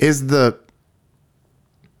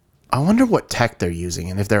 I wonder what tech they're using,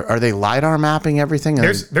 and if are they LiDAR mapping everything?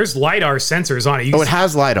 There's LiDAR sensors on it. It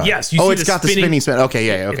has LiDAR. Yes. It's got the spinning spin. Okay,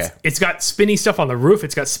 yeah, okay. It's got spinny stuff on the roof.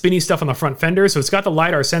 It's got spinny stuff on the front fender. So it's got the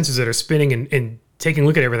LiDAR sensors that are spinning and taking a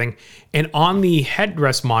look at everything. And on the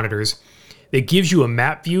headrest monitors, it gives you a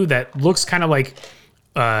map view that looks kind of like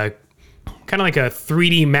a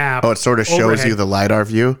 3D map. Oh, it sort of shows overhead. you the LiDAR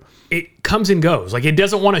view. It comes and goes. Like it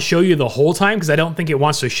doesn't want to show you the whole time because I don't think it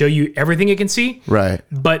wants to show you everything it can see. Right.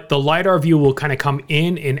 But the LiDAR view will kind of come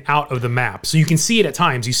in and out of the map. So you can see it at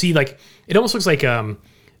times. You see like, it almost looks like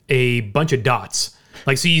a bunch of dots.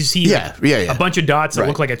 Like, so you see a bunch of dots that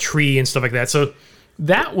look like a tree and stuff like that. So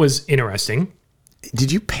that was interesting. Did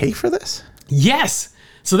you pay for this? Yes.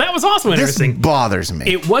 So that was also interesting. This bothers me.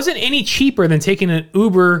 It wasn't any cheaper than taking an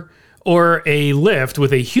Uber or a Lyft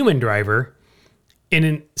with a human driver.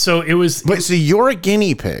 So it was. Wait, so you're a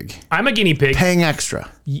guinea pig? I'm a guinea pig. Paying extra.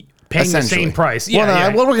 Paying the same price.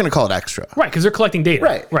 Yeah, well, we're going to call it extra. Right, because they're collecting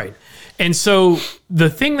data. Right. And so the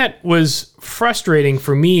thing that was frustrating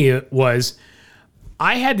for me was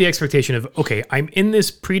I had the expectation of, okay, I'm in this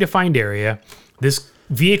predefined area. This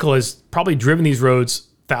vehicle has probably driven these roads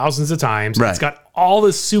thousands of times. Right. It's got all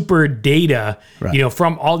the super data,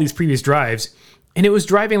 from all these previous drives. And it was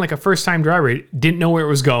driving like a first-time driver. It didn't know where it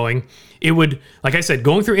was going. It would, like I said,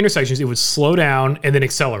 going through intersections, it would slow down and then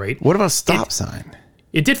accelerate. What about a stop sign?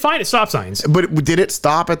 It did fine at stop signs. But did it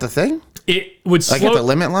stop at the thing? It would Like at the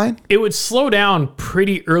limit line? It would slow down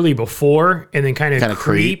pretty early before and then kind of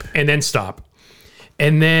creep and then stop.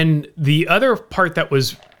 And then the other part that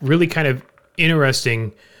was really kind of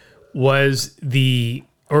interesting was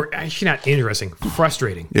or actually not interesting,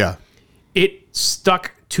 frustrating. Yeah. It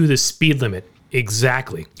stuck to the speed limit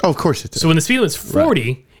exactly. Oh, of course it did. So when the speed limit's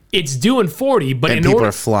 40, it's doing 40, but and people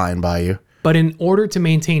are flying by you. But in order to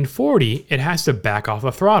maintain 40, it has to back off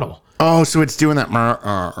the throttle. Oh, so it's doing that.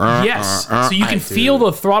 Yes. So you can feel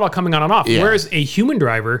the throttle coming on and off. Yeah. Whereas a human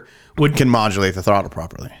driver can modulate the throttle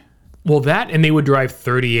properly. Well, and they would drive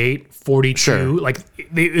 38, 42. Sure. Like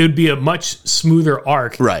it would be a much smoother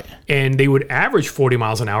arc. Right. And they would average 40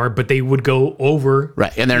 miles an hour, but they would go over.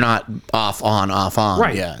 Right. And they're not off, on.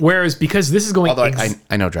 Right. Yeah. Whereas because this is going. Although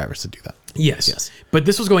I know drivers that do that. Yes. But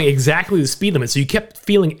this was going exactly the speed limit. So you kept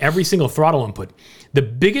feeling every single throttle input. The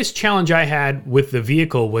biggest challenge I had with the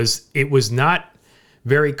vehicle was it was not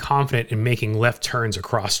very confident in making left turns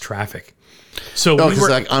across traffic. So because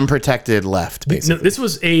like unprotected left, basically. No, this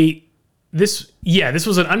was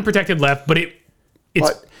an unprotected left, but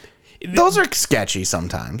those are sketchy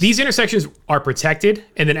sometimes. These intersections are protected,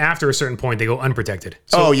 and then after a certain point, they go unprotected.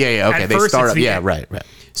 So okay. They start up. Right.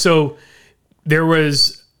 So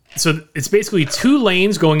it's basically 2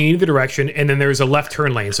 lanes going in either direction, and then there's a left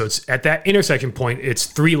turn lane. So it's at that intersection point, it's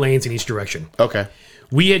 3 lanes in each direction. Okay.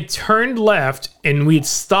 We had turned left, and we had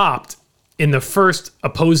stopped in the first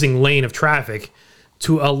opposing lane of traffic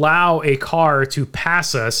to allow a car to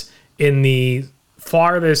pass us in the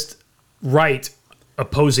farthest right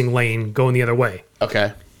opposing lane going the other way.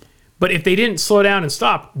 Okay. But if they didn't slow down and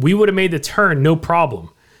stop, we would have made the turn no problem.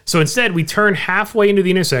 So instead, we turned halfway into the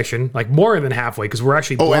intersection, like more than halfway, because we're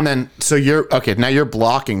actually and then, so now you're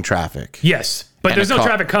blocking traffic. Yes, but there's no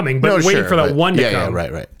traffic coming, but waiting for that one to come. Yeah,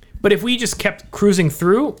 right. But if we just kept cruising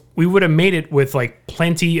through, we would have made it with like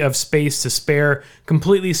plenty of space to spare,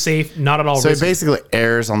 completely safe, not at all risky. So it basically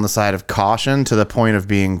errs on the side of caution to the point of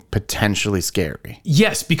being potentially scary.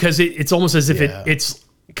 Yes, because it's almost as if it's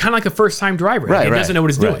kind of like a first-time driver. Right, it doesn't know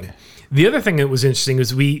what it's doing. The other thing that was interesting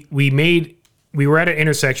is we were at an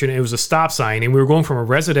intersection, it was a stop sign, and we were going from a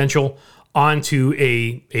residential onto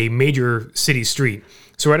a major city street.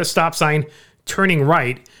 So we're at a stop sign, turning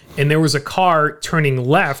right, and there was a car turning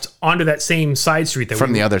left onto that same side street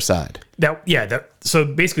from the other side. So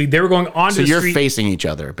basically, they were going onto the street. So you're facing each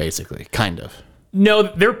other, basically, kind of. No,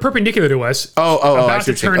 they're perpendicular to us. About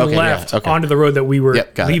to turn left onto the road that we were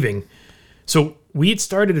leaving. So we had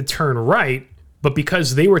started to turn right, but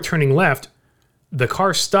because they were turning left, the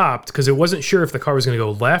car stopped because it wasn't sure if the car was going to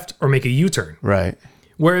go left or make a U-turn. Right.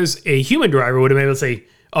 Whereas a human driver would have been able to say,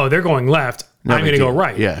 oh, they're going left. No I'm big going to go deal.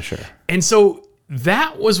 right. Yeah, sure. And so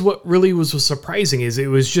that was what really was surprising is it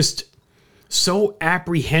was just so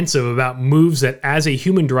apprehensive about moves that as a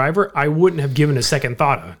human driver, I wouldn't have given a second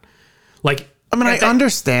thought on. Like, I mean, I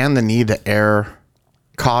understand the need to err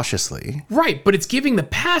cautiously. right, but it's giving the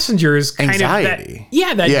passengers kind Anxiety.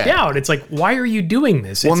 of that doubt. It's like, why are you doing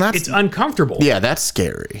this? It's uncomfortable. Yeah, that's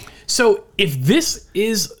scary. So if this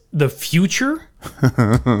is the future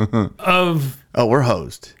of, Oh, we're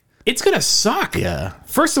hosed. it's going to suck. Yeah.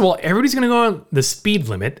 First of all, everybody's going to go on the speed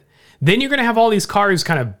limit. Then you're going to have all these cars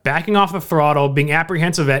kind of backing off the throttle, being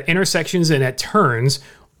apprehensive at intersections and at turns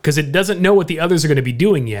because it doesn't know what the others are going to be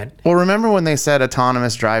doing yet. Well, remember when they said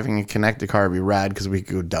autonomous driving and connected car would be rad because we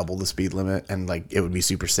could go double the speed limit and like it would be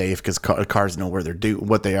super safe because cars know where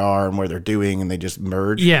what they are and where they're doing and they just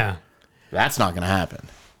merge. Yeah. That's not going to happen.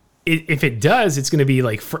 If it does, it's going to be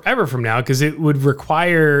like forever from now because it would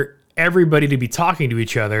require everybody to be talking to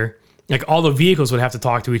each other. Like all the vehicles would have to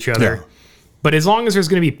talk to each other. Yeah. But as long as there's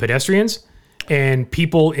going to be pedestrians and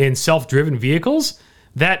people in self-driven vehicles,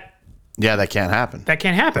 that can't happen. That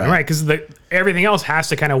can't happen, right? Because everything else has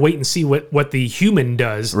to kind of wait and see what the human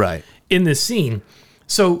does in this scene.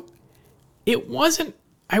 So I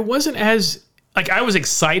wasn't as, like, I was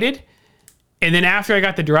excited. And then after I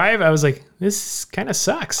got the drive, I was like, this kind of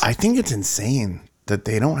sucks. I think it's insane that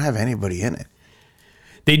they don't have anybody in it.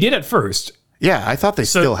 They did at first. Yeah, I thought they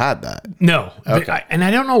still had that. No. Okay. And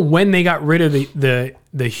I don't know when they got rid of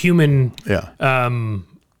the human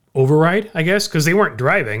override, I guess, because they weren't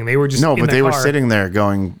driving. They were just No, in but the they were car. sitting there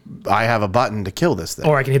going, I have a button to kill this thing.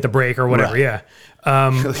 Or I can hit the brake or whatever, Right. yeah.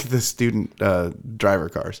 Like the student driver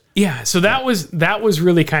cars. Yeah, so that was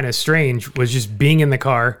really kind of strange, was just being in the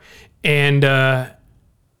car. And I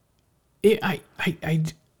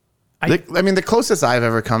mean, the closest I've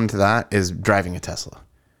ever come to that is driving a Tesla.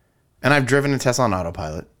 And I've driven a Tesla on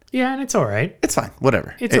autopilot. yeah, and it's all right. It's fine.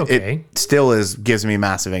 Whatever. It's okay. It still gives me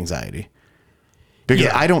massive anxiety. Because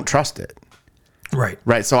I don't trust it. Right.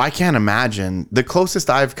 Right. So I can't imagine. The closest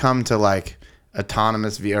I've come to like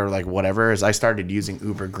autonomous or like whatever is I started using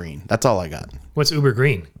Uber Green. That's all I got. What's Uber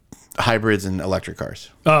Green? Hybrids and electric cars.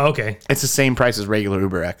 Oh, okay. It's the same price as regular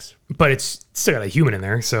Uber X. But it's still got a human in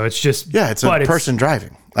there, so it's just It's a person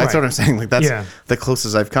driving. That's what I'm saying. Like that's the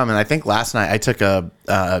closest I've come. And I think last night I took a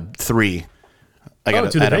 3. I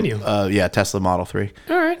got to the venue. Tesla Model 3.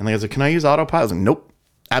 All right. And they was like, "Can I use autopilot?" I was like, "Nope,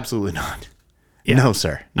 absolutely not. No,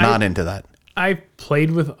 sir, not into that." I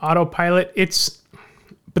played with autopilot.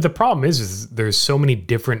 But the problem is there's so many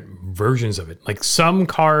different versions of it. Like some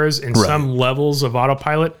cars and some levels of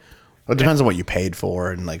autopilot. Well, it depends on what you paid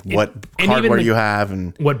for and like what hardware you have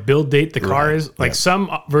and what build date the car is. Like some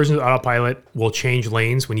versions of autopilot will change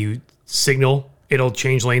lanes when you signal. It'll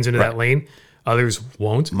change lanes into that lane. Others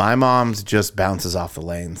won't. My mom's just bounces off the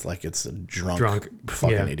lanes like it's a drunk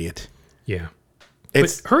fucking idiot. Yeah.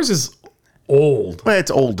 But hers is old. Well,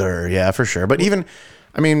 it's older, yeah, for sure. But even,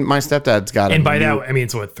 I mean, my stepdad's got and by that, I mean,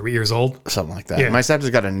 it's 3 years old? Something like that. Yeah. My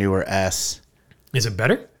stepdad's got a newer S. Is it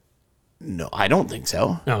better? No, I don't think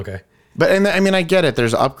so. Oh, okay. But, and I mean, I get it.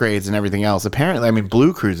 There's upgrades and everything else. Apparently, I mean,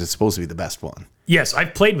 Blue Cruise is supposed to be the best one. Yes,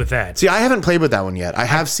 I've played with that. See, I haven't played with that one yet. I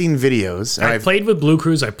have seen videos. I've played with Blue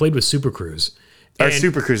Cruise. I played with Super Cruise. Or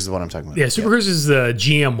Super Cruise is what I'm talking about. Yeah, Super Cruise is the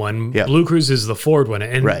GM one. Yeah. Blue Cruise is the Ford one.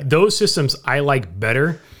 And those systems I like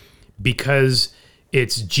better because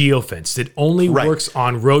it's geofenced. It only works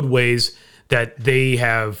on roadways that they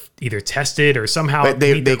have either tested or somehow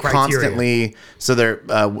meet the criteria. Constantly, so they're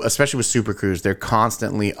especially with Super Cruise, they're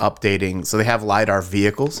constantly updating. So they have LiDAR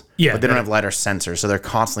vehicles, but they don't have LiDAR sensors. So they're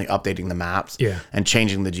constantly updating the maps and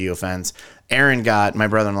changing the geofence. Aaron got, my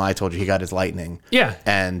brother-in-law, I told you, he got his Lightning. Yeah.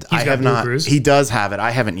 And I have not, he does have it.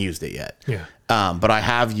 I haven't used it yet. Yeah. But I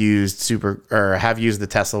have used the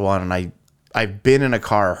Tesla one, and I've been in a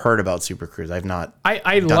car, heard about Super Cruise. I've not done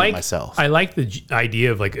it myself. I like the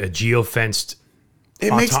idea of like a geofenced.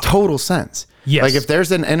 It makes total sense. Yes. Like if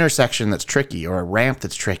there's an intersection that's tricky or a ramp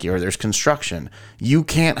that's tricky or there's construction, you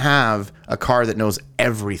can't have a car that knows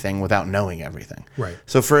everything without knowing everything. Right.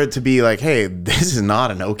 So for it to be like, hey, this is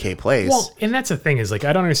not an okay place. Well, and that's the thing is like,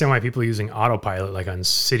 I don't understand why people are using autopilot like on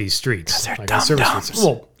city streets. They're like dumb on service dumbs. streets.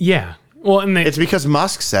 Well, yeah. Well, and it's because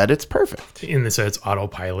Musk said it's perfect. In this, it's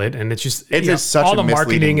autopilut, and it's just such all a the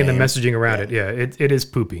marketing and the name. messaging around it. Yeah, it is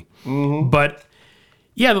poopy. Mm-hmm. But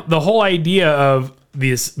yeah, the whole idea of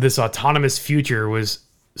this autonomous future was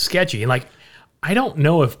sketchy, and like I don't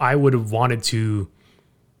know if I would have wanted to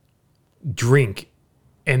drink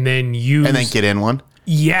and then get in one.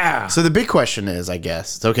 Yeah. So the big question is, I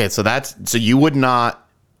guess, okay. So you would not,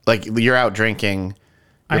 like, you're out drinking.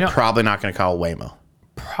 You're probably not going to call Waymo.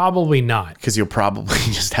 Probably not. Because you'll probably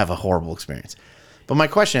just have a horrible experience. But my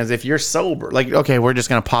question is, if you're sober, like, okay, we're just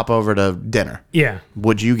going to pop over to dinner. Yeah.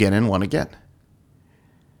 Would you get in one again?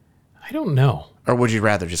 I don't know. Or would you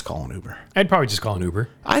rather just call an Uber? I'd probably just call an Uber.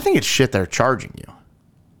 I think it's shit they're charging you.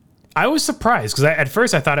 I was surprised because at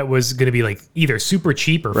first I thought it was going to be like either super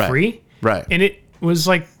cheap or free. Right. And it was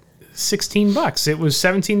like $16. It was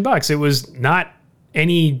 $17. It was not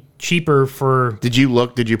any cheaper for... Did you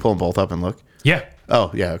look? Did you pull them both up and look? Yeah.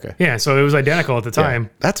 Oh, yeah, okay. Yeah, so it was identical at the time. Yeah,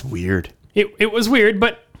 that's weird. It was weird,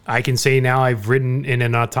 but I can say now I've ridden in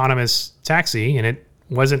an autonomous taxi and it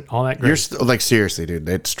wasn't all that great. You're like, seriously, dude,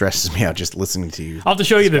 it stresses me out just listening to you. I'll have to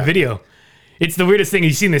show you the video. It's the weirdest thing.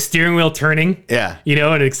 You've seen the steering wheel turning. Yeah. You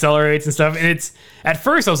know, and it accelerates and stuff. And it's, at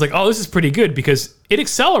first I was like, oh, this is pretty good because it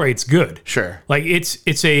accelerates good. Sure. Like it's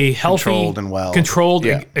a healthy, controlled and well. Controlled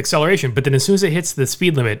acceleration. But then as soon as it hits the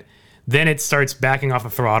speed limit, then it starts backing off the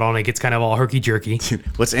throttle and it gets kind of all herky-jerky.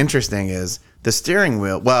 What's interesting is the steering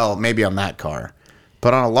wheel, well, maybe on that car,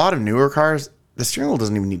 but on a lot of newer cars, the steering wheel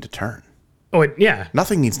doesn't even need to turn. Oh, yeah.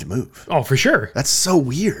 Nothing needs to move. Oh, for sure. That's so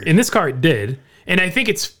weird. In this car, it did. And I think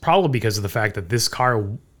it's probably because of the fact that this car...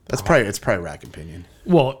 It's probably rack opinion.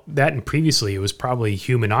 Well, that and previously it was probably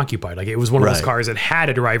human occupied. Like it was one of those cars that had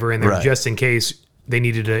a driver in there just in case they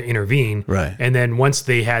needed to intervene. Right. And then once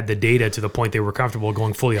they had the data to the point they were comfortable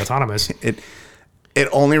going fully autonomous. It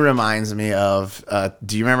only reminds me of,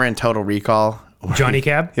 do you remember in Total Recall? Johnny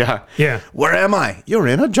Cab? Yeah. Yeah. Where am I? You're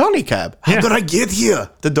in a Johnny Cab. How did I get here?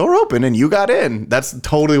 The door opened and you got in. That's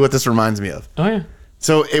totally what this reminds me of. Oh, yeah.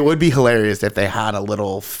 So it would be hilarious if they had a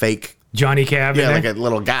little fake Johnny Cab. Yeah, like a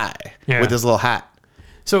little guy with his little hat.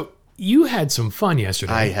 So you had some fun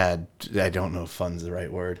yesterday. I don't know if fun's the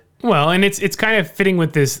right word. Well, and it's kind of fitting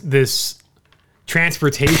with this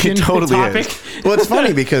transportation topic. Is. Well, it's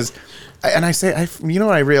funny because, and I say, you know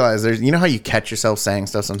what I realize? You know how you catch yourself saying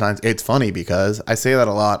stuff sometimes? It's funny because I say that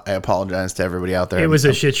a lot. I apologize to everybody out there. It was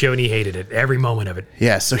a shit show and he hated it. Every moment of it.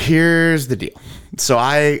 Yeah, so here's the deal. So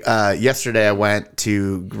yesterday I went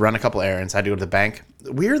to run a couple errands. I had to go to the bank.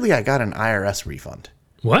 Weirdly, I got an IRS refund.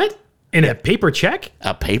 What? In a paper check?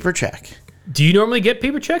 A paper check. Do you normally get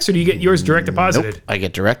paper checks or do you get yours direct deposited? Nope. I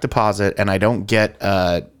get direct deposit and I don't get,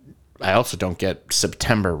 I also don't get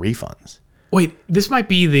September refunds. Wait, this might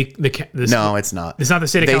be No, it's not. It's not the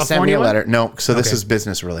state of California. They sent me a letter. No, so this is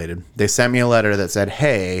business related. They sent me a letter that said,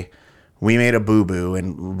 hey, we made a boo-boo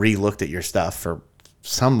and re-looked at your stuff for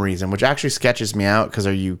some reason, which actually sketches me out because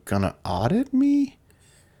are you going to audit me?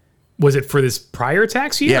 Was it for this prior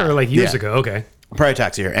tax year or like years ago? Okay. Prior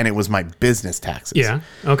tax year, and it was my business taxes. Yeah.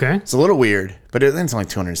 Okay. It's a little weird, but it's only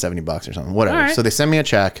 $270 or something. Whatever. Right. So they send me a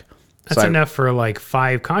check. That's enough for like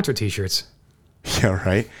 5 concert t-shirts. Yeah,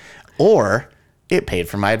 right. Or it paid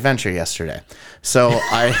for my adventure yesterday. So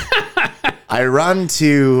I run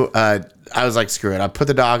to I was like, screw it. I put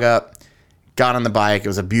the dog up, got on the bike. It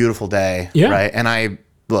was a beautiful day. Yeah. Right. And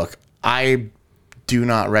I do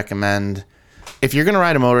not recommend. If you're going to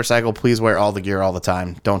ride a motorcycle, please wear all the gear all the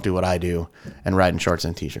time. Don't do what I do and ride in shorts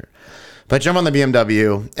and a t-shirt. But jump on the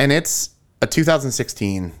BMW, and it's a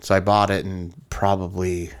 2016, so I bought it in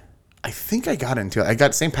probably, I think I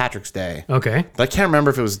got St. Patrick's Day. Okay. But I can't remember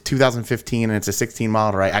if it was 2015 and it's a 16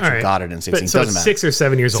 model, or I actually got it in 16. So it's 6 or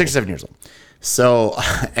 7 years old. 6 or 7 years old. So,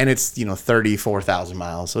 and it's, 34,000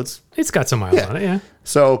 miles. So it's got some miles on it, yeah.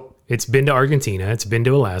 So it's been to Argentina. It's been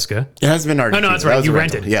to Alaska. It has been to Argentina. Oh, no, that's right. You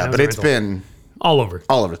rented. Yeah, but it's been all over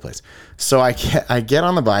the place. So I get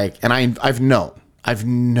on the bike, and I've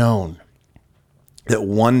known that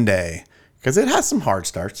one day, because it has some hard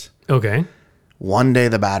starts. Okay. One day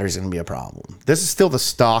the battery's going to be a problem. This is still the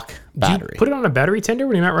stock battery. Do you put it on a battery tender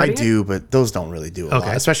when you're not riding I do, but those don't really do a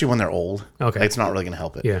lot, especially when they're old. Okay. Like, it's not really going to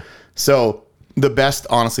help it. Yeah. So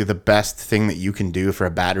honestly, the best thing that you can do for a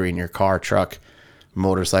battery in your car, truck,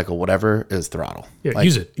 motorcycle, whatever, is throttle. Yeah,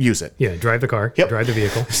 use it. Use it. Yeah, drive the car. Yep. Drive the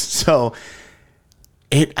vehicle. So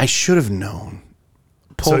I should have known.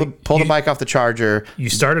 Pull the bike off the charger. You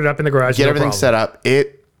start it up in the garage. Get everything set up.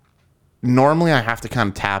 Normally I have to kind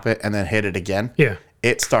of tap it and then hit it again. Yeah.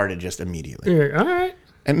 It started just immediately. You're like, all right.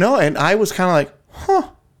 And I was kind of like,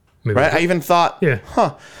 huh. Maybe right? I even thought,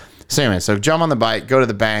 huh. So anyway, so jump on the bike, go to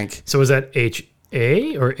the bank. So was that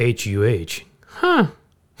H-A or H-U-H? Huh.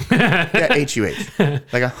 Yeah, H-U-H.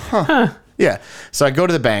 Like a huh. Yeah. So I go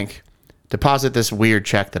to the bank, deposit this weird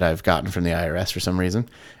check that I've gotten from the IRS for some reason,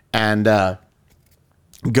 and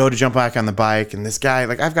go to jump back on the bike. And this guy,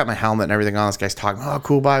 like, I've got my helmet and everything on. This guy's talking, oh,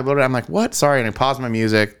 cool bike. I'm like, what? Sorry. And I pause my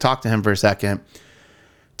music, talk to him for a second,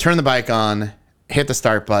 turn the bike on, hit the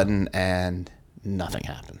start button, and nothing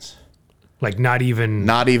happens. Like not even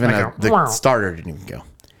the starter didn't even go.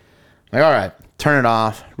 Like, all right, turn it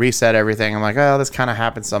off, reset everything. I'm like, oh, this kind of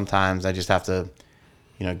happens sometimes. I just have to,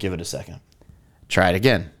 give it a second. Try it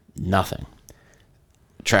again. Nothing.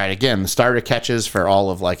 Try it again. The starter catches for all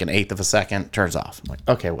of like an eighth of a second, turns off. I'm like,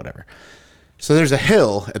 okay, whatever. So there's a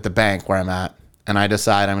hill at the bank where I'm at, and I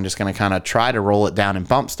decide I'm just going to kind of try to roll it down and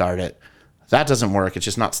bump start it. That doesn't work. It's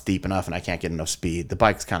just not steep enough, and I can't get enough speed. The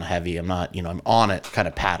bike's kind of heavy. I'm not, I'm on it kind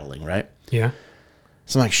of paddling, right? Yeah.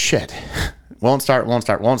 So I'm like, shit. Won't start.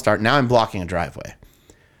 Now I'm blocking a driveway.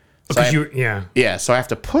 So Yeah, so I have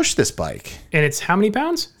to push this bike. And it's how many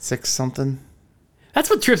pounds? 6 something. That's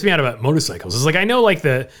what trips me out about motorcycles. Is like, I know like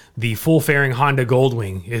the full fairing Honda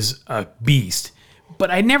Goldwing is a beast,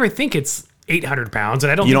 but I never think it's 800 pounds.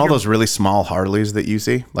 And I don't all those really small Harleys that you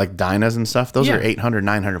see, like Dynas and stuff, those are 800,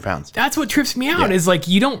 900 pounds. That's what trips me out is like,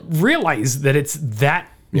 you don't realize that it's that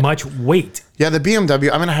much weight. Yeah, the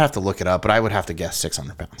BMW, I'm going to have to look it up, but I would have to guess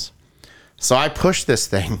 600 pounds. So I push this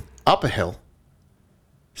thing up a hill,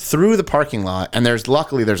 through the parking lot, and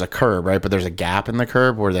luckily there's a curb, right? But there's a gap in the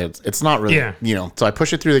curb where it's not really, so I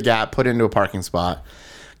push it through the gap, put it into a parking spot,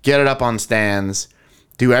 get it up on stands,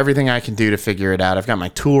 do everything I can do to figure it out. I've got my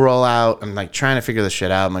tool roll out. I'm like trying to figure this shit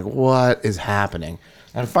out. I'm like, what is happening?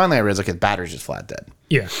 And finally I realized, like, the battery's just flat dead.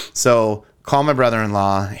 Yeah. So call my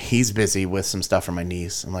brother-in-law. He's busy with some stuff for my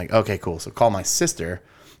niece. I'm like, okay, cool. So call my sister.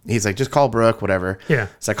 He's like, just call Brooke, whatever. Yeah.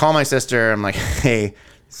 So I call my sister. I'm like, hey,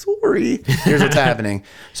 sorry, here's what's happening.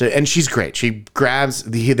 So, and she's great. She grabs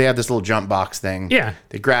they have this little jump box thing. Yeah.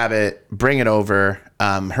 They grab it, bring it over.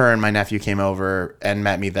 Her and my nephew came over and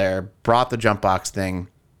met me there, brought the jump box thing.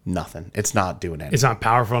 Nothing. It's not doing anything. It's not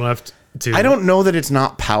powerful enough to. I don't know that it's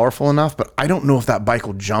not powerful enough, but I don't know if that bike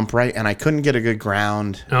will jump right. And I couldn't get a good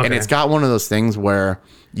ground. Okay. And it's got one of those things where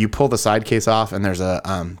you pull the side case off and there's a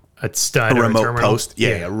stud, a remote terminal. post.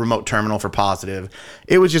 Yeah, a remote terminal for positive.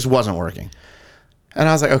 It just wasn't working. And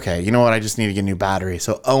I was like, okay, you know what? I just need to get a new battery.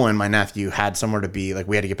 So Owen, my nephew, had somewhere to be. Like,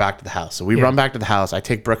 we had to get back to the house. So we run back to the house. I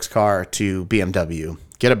take Brooke's car to BMW,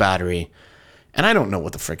 get a battery. And I don't know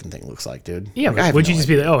what the freaking thing looks like, dude. Yeah, like, would you just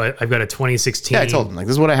be like, oh, I've got a 2016. Yeah, I told him, like,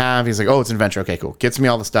 this is what I have. He's like, oh, it's an adventure. Okay, cool. Gets me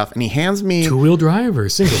all the stuff. And he hands me... Two-wheel drive or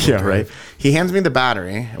single-wheel drive? Right. He hands me the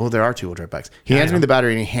battery. Well, there are two-wheel drive bikes. He hands me the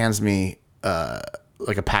battery, and he hands me,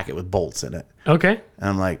 like, a packet with bolts in it. Okay. And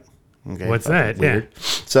I'm like, okay. What's that? Weird. Yeah.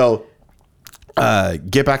 So...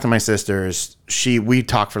 get back to my sister's. We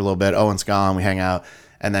talk for a little bit. Owen's gone. We hang out,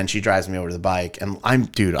 and then she drives me over to the bike. And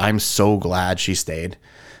I'm so glad she stayed,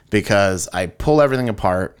 because I pull everything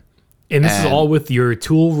apart. And this is all with your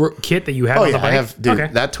tool kit that you have on the bike? I have, dude.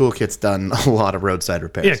 Okay. That tool kit's done a lot of roadside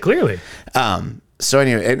repairs. Yeah, clearly. So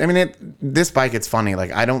anyway, I mean, this bike, it's funny.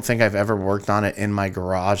 Like, I don't think I've ever worked on it in my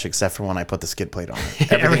garage except for when I put the skid plate on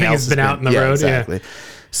it. Everything else has been out in the road. Exactly. Yeah.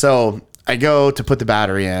 So I go to put the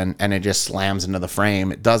battery in, and it just slams into the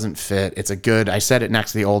frame. It doesn't fit. It's a good, I set it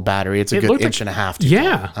next to the old battery. It's a good inch and a half.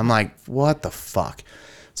 Yeah. I'm like, what the fuck?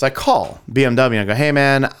 So I call BMW and I go, hey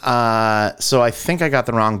man, so I think I got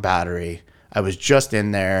the wrong battery. I was just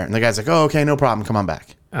in there. And the guy's like, oh, okay, no problem. Come on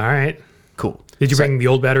back. All right. Cool. Did you bring the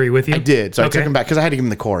old battery with you? I did. So I took him back because I had to give him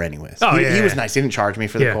the core anyways. Oh, he was nice. He didn't charge me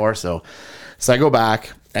for the core. So I go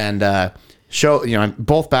back and show,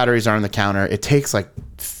 both batteries are on the counter. It takes like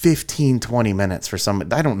 15, 20 minutes for some,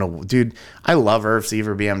 I don't know, dude. I love Irv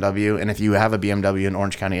Seaver BMW. And if you have a BMW in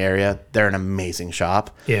Orange County area, they're an amazing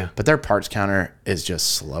shop. Yeah. But their parts counter is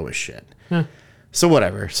just slow as shit. So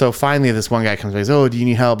whatever. So finally this one guy comes and goes, oh, do you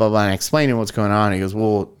need help? Blah, blah. And I explain to him what's going on. He goes,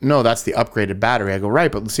 well, no, that's the upgraded battery. I go,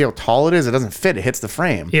 right, but see how tall it is? It doesn't fit. It hits the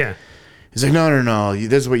frame. Yeah. He's like, no.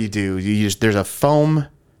 This is what you do. There's a foam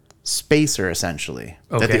spacer essentially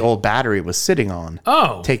that the old battery was sitting on.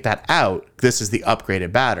 Oh. Take that out. This is the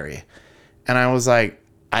upgraded battery. And I was like,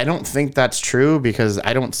 I don't think that's true because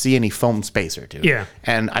I don't see any foam spacer, dude. Yeah.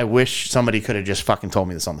 And I wish somebody could have just fucking told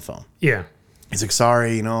me this on the phone. Yeah. He's like,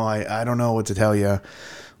 sorry, I don't know what to tell you.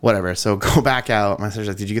 Whatever. So go back out. My sister's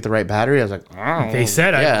like, did you get the right battery? I was like, oh. They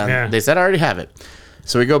said They said I already have it.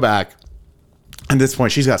 So we go back. At this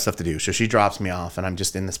point, she's got stuff to do. So she drops me off, and I'm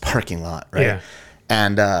just in this parking lot, right? Yeah.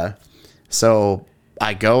 And so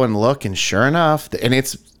I go and look, and sure enough, and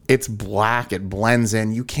it's black. It blends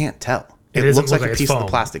in. You can't tell. It looks like a piece of the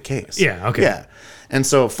plastic case. Yeah, okay. Yeah. And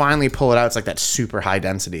so finally pull it out. It's like that super high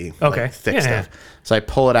density, like, thick stuff. Yeah. So I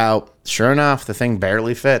pull it out. Sure enough, the thing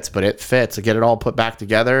barely fits, but it fits. I get it all put back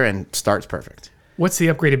together and starts perfect. What's the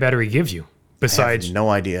upgraded battery give you? Besides, I have no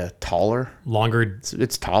idea. Taller? Longer?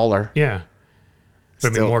 It's taller. Yeah.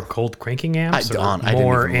 But still, more cold cranking amps? I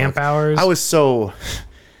more amp hours? I was so...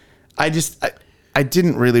 I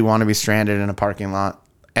didn't really want to be stranded in a parking lot.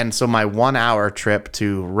 And so my 1 hour trip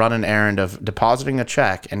to run an errand of depositing a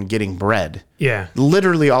check and getting bread, Yeah.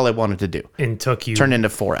 literally all I wanted to do, And took you. turned into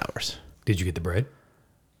 4 hours. Did you get the bread?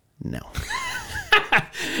 No.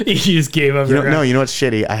 You just gave up. You know what's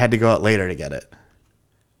shitty? I had to go out later to get it.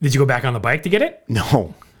 Did you go back on the bike to get it?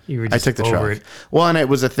 No. You were I just took the over truck. it. Well, and it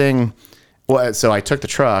was a thing. Well, so I took the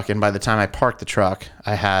truck, and by the time I parked the truck,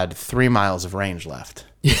 I had 3 miles of range left.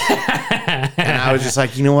 And I was just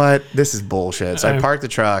like, you know what? This is bullshit. So I parked the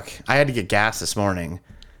truck. I had to get gas this morning.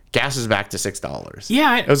 Gas is back to $6.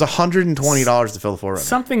 Yeah. It was $120 to fill the 4Runner.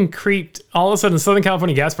 Something creeped. All of a sudden, Southern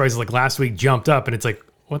California gas prices like last week jumped up, and it's like,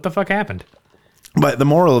 what the fuck happened? But the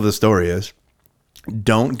moral of the story is,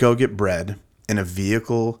 don't go get bread in a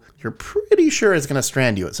vehicle you're pretty sure is going to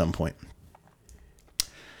strand you at some point.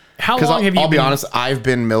 How long have you I'll be been- honest, I've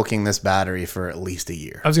been milking this battery for at least a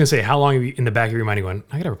year. I was going to say, how long have you in the back of your mind going,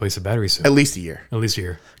 I got to replace the battery soon? At least a year. At least a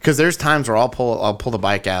year. Because there's times where I'll pull the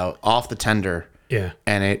bike out off the tender, Yeah.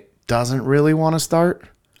 and it doesn't really want to start.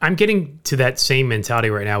 I'm getting to that same mentality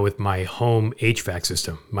right now with my home HVAC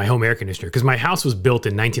system, my home air conditioner, because my house was built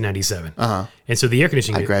in 1997. And so the air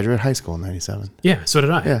conditioning I graduated high school in 97. yeah, so did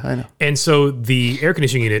I. Yeah, I know. And so the air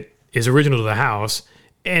conditioning unit is original to the house,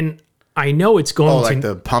 and I know it's going Oh, to like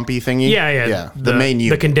the pumpy thingy? yeah. The main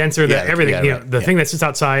unit. the condenser, Yeah, everything, yeah, you know, right. the thing that sits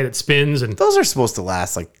outside that spins and Those are supposed to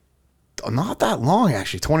last like not that long,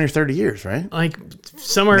 actually, 20 or 30 years, right? like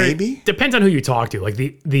somewhere Maybe? depends on who you talk to. Like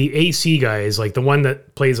the AC guy is like the one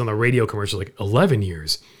that plays on the radio commercial, like 11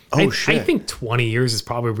 years. Oh, I shit. think 20 years is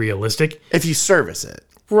probably realistic. If you service it.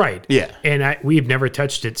 Right. Yeah. And we've never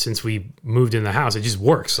touched it since we moved in the house. It just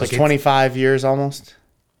works. Like Like 25 years almost?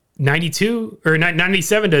 92 or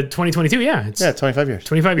 97 to 2022. Yeah. It's Yeah, 25 years.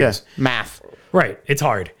 25 years. Yeah. Math. Right. It's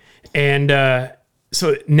hard. And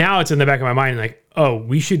so now it's in the back of my mind, like, oh,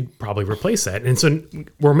 we should probably replace that. And so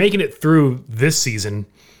we're making it through this season.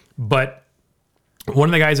 But one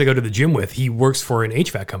of the guys I go to the gym with, he works for an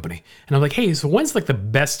HVAC company. And I'm like, hey, so when's like the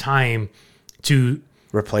best time to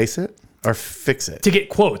Replace it or fix it? get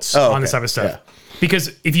quotes Oh, on this okay. type of stuff? Yeah.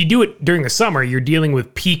 Because if you do it during the summer, you're dealing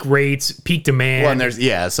with peak rates, peak demand. Well,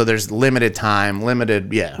 and so there's limited time,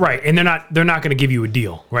 right, and they're not going to give you a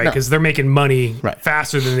deal, right? Because they're making money Right.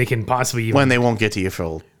 faster than they can possibly even. when they won't get to you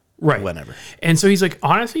for right. whenever. And so he's like,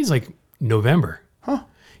 honestly, he's like November. Huh.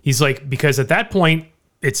 He's like, because at that point,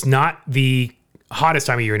 it's not the hottest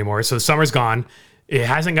time of year anymore. So summer's gone. It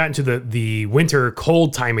hasn't gotten to the winter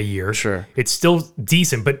cold time of year. Sure. It's still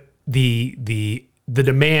decent, but the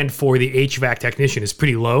demand for the HVAC technician is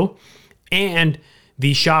pretty low. And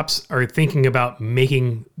the shops are thinking about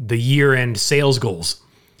making the year-end sales goals.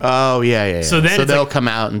 Oh, yeah. So then it's they'll like- come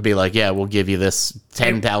out and be like, yeah, we'll give you this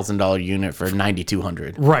 $10,000 unit for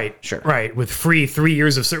 $9,200. Right. Sure. Right. With free 3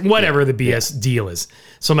 years of certain, whatever the BS deal is.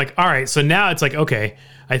 So I'm like, all right. So now it's like, okay,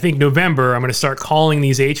 I think November, I'm going to start calling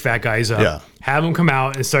these HVAC guys up, Yeah. have them come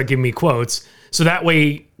out and start giving me quotes. So that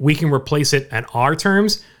way we can replace it at our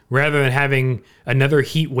terms rather than having another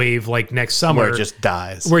heat wave like next summer. Where it just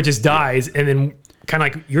dies. Where it just dies. And then kind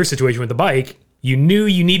of like your situation with the bike, you knew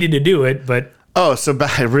you needed to do it, but Oh, so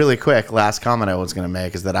really quick, last comment I was going to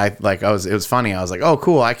make is that it was funny. I was like, oh,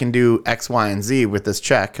 cool. I can do X, Y, and Z with this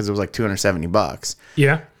check because it was like $270.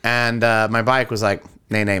 yeah. And my bike was like,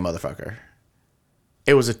 nay, motherfucker.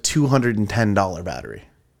 It was a $210 battery.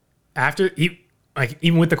 After, like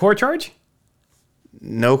even with the core charge?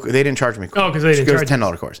 No, they didn't charge me. Oh, 'cause they didn't It was charge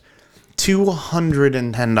 $10 course.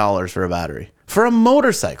 $210 for a battery for a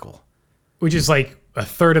motorcycle. Which is like a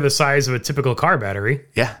third of the size of a typical car battery.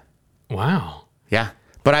 Yeah, Wow. yeah.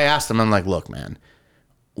 But I asked him, I'm like, look, man,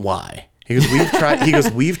 why? He goes, we've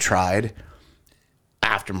tried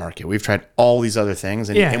aftermarket. We've tried all these other things,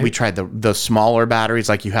 and we tried the smaller batteries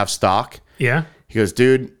like you have stock. Yeah. He goes,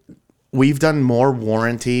 dude, we've done more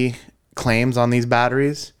warranty claims on these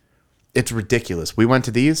batteries. It's ridiculous. We went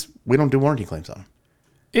to these. We don't do warranty claims on them.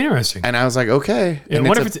 Interesting. And I was like, okay. And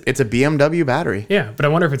what it's a BMW battery. Yeah, but I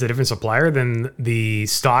wonder if it's a different supplier than the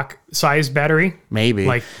stock size battery. Maybe.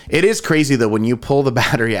 Like- it is crazy though when you pull the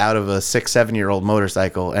battery out of a 6-7-year-old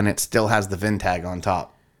motorcycle and it still has the VIN tag on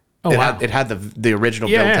top. Oh, wow. It had the original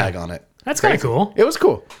Yeah, build yeah. tag on it. That's kind of cool. It was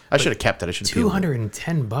cool. I should have kept it. I should have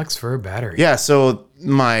 $210 for a battery. Yeah, so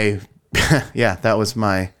that was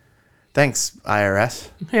my thanks, IRS.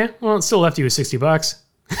 Yeah. Well, it still left you with $60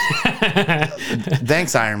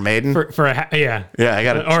 Thanks, Iron Maiden. for yeah. Yeah, I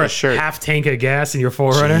got a shirt. Half tank of gas in your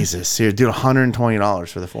 4Runner. Jesus, dude, $120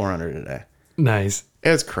 for the 400 today. Nice.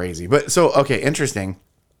 It's crazy. But so, okay, interesting.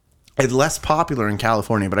 It's less popular in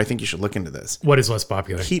California, but I think you should look into this. What is less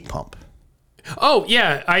popular? Heat pump. Oh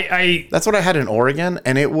yeah, I That's what I had in Oregon,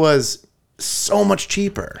 and it was so much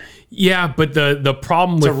cheaper. Yeah, but the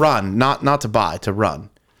problem To with run, not to buy, to run.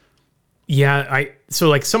 so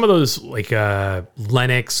like some of those like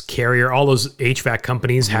Lennox, Carrier, all those HVAC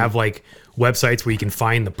companies have like websites where you can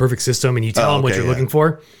find the perfect system and you tell them what you're looking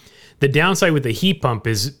for. The downside with the heat pump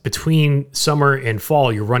is between summer and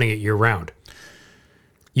fall, you're running it year round.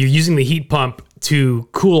 You're using the heat pump to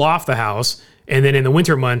cool off the house, and then in the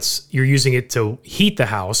winter months, you're using it to heat the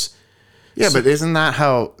house. Yeah, but isn't that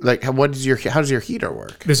how how does your heater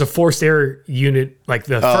work? There's a forced air unit, like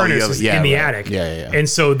the furnace is in the attic. Yeah. And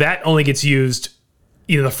so that only gets used,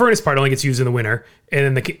 the furnace part only gets used in the winter.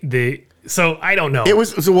 And then so I don't know. It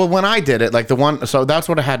was, when I did it, like so that's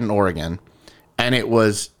what I had in Oregon. And it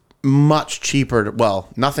was much cheaper.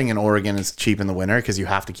 Nothing in Oregon is cheap in the winter because you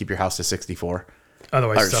have to keep your house to 64.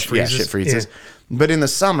 Otherwise stuff freezes. Yeah, shit freezes. Yeah. But in the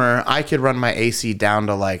summer, I could run my AC down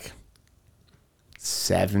to like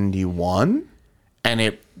 71, and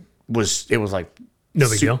it was like no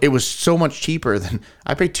big deal. It was so much cheaper than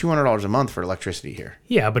I paid $200 a month for electricity here.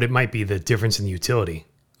 Yeah, but it might be the difference in the utility.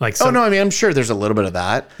 Like I mean, I'm sure there's a little bit of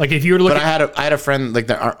that. Like if you were to look, I had a friend like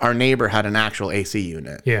our neighbor had an actual AC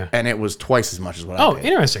unit. Yeah, and it was twice as much as what I paid.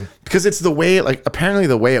 Interesting. Because it's the way apparently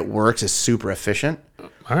the way it works is super efficient.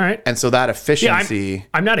 All right. And so that efficiency... Yeah,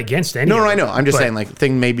 I'm not against any No, I know. I'm just saying,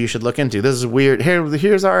 thing maybe you should look into. This is weird.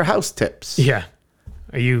 Here's our house tips. Yeah.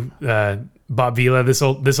 Are you Bob Vila, this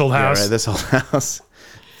old house? Yeah, right, this old house.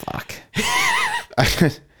 Fuck.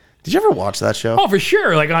 Did you ever watch that show? Oh, for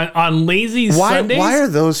sure. Like on lazy Sundays. Why are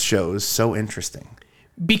those shows so interesting?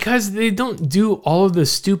 Because they don't do all of the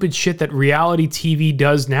stupid shit that reality TV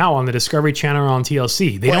does now on the Discovery Channel or on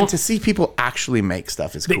TLC. They don't. To see people actually make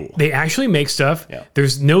stuff is cool. They actually make stuff. Yeah.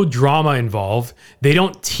 There's no drama involved. They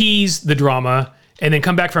don't tease the drama and then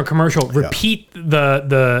come back from a commercial, repeat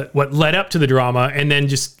the what led up to the drama, and then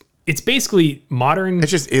just it's basically modern. It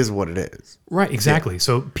just is what it is. Right. Exactly. Yeah.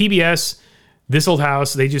 So PBS, This Old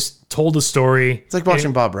House, they just told a story. It's like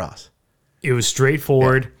watching Bob Ross. It was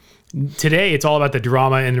straightforward. Yeah. Today, it's all about the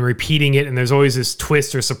drama and repeating it, and there's always this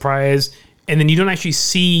twist or surprise, and then you don't actually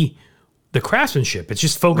see the craftsmanship. It's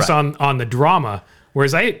just focused on the drama,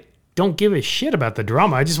 whereas I don't give a shit about the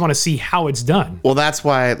drama. I just want to see how it's done. Well, that's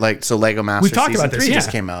why, Lego Masters We've talked about this, just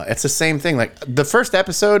came out. It's the same thing. Like, the first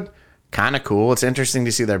episode, kind of cool. It's interesting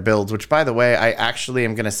to see their builds, which, by the way, I actually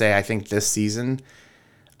am going to say I think this season...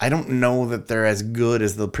 I don't know that they're as good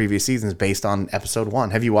as the previous seasons based on episode 1.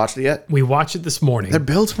 Have you watched it yet? We watched it this morning. Their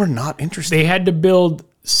builds were not interesting. They had to build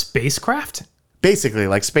spacecraft? Basically,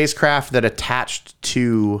 like spacecraft that attached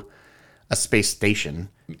to a space station.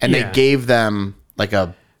 And they gave them like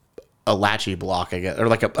a latchy block, I guess. Or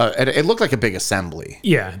like it looked like a big assembly.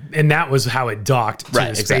 Yeah, and that was how it docked to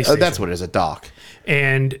the space station. That's what it is, a dock.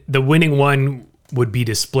 And the winning one would be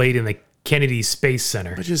displayed in the Kennedy Space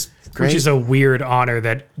Center. Which is great. Which is a weird honor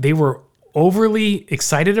that they were overly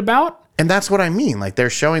excited about. And that's what I mean. Like,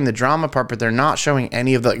 they're showing the drama part, but they're not showing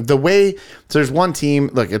any of the way. So there's one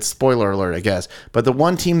team, look, it's spoiler alert, I guess, but the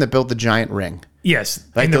one team that built the giant ring. Yes.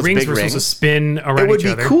 Like, and the rings were supposed to spin around each other. It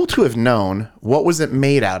would be cool to have known, what was it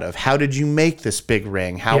made out of? How did you make this big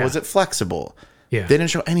ring? How was it flexible? Yeah. They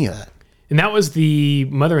didn't show any of that. And that was the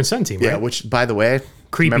mother and son team, right? Yeah, which, by the way...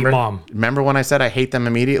 Creepy mom. Remember when I said I hate them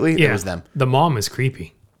immediately? Yeah, it was them. The mom is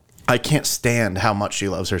creepy. I can't stand how much she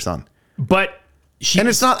loves her son. But and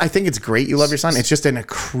it's not, I think it's great you love your son. It's just in a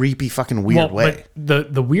creepy fucking weird way.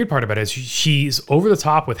 But the weird part about it is she's over the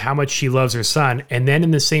top with how much she loves her son. And then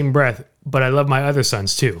in the same breath, but I love my other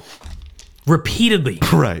sons too. Repeatedly.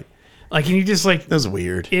 Right. Like, and you just like... That's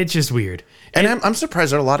weird. It's just weird. And I'm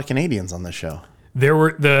surprised there are a lot of Canadians on this show. There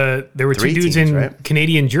were two dudes in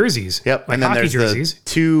Canadian jerseys. Yep. Like and then hockey there's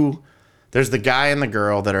jerseys. There's the guy and the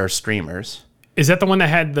girl that are streamers. Is that the one that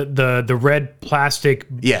had the red plastic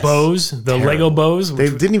bows, the terrible Lego bows? They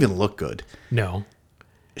didn't even look good. No.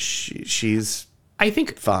 She's I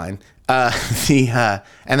think fine. And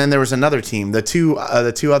then there was another team. The two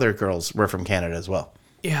other girls were from Canada as well.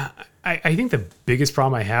 Yeah. I think the biggest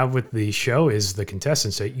problem I have with the show is the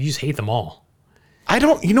contestants. You just hate them all.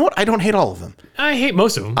 You know what? I don't hate all of them. I hate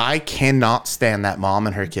most of them. I cannot stand that mom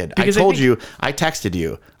and her kid. I texted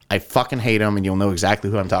you, I fucking hate them, and you'll know exactly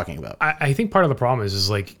who I'm talking about. I think part of the problem is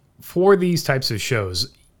like, for these types of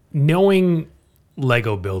shows, knowing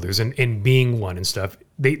Lego builders and being one and stuff,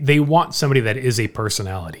 they want somebody that is a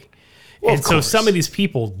personality. Well, and so some of these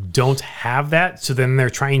people don't have that, so then they're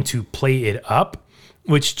trying to play it up,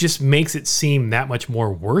 which just makes it seem that much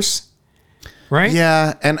more worse. Right?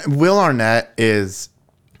 Yeah, and Will Arnett is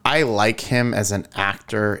I like him as an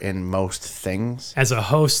actor in most things. As a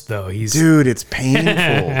host, though, he's... Dude, it's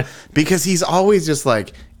painful. Because he's always just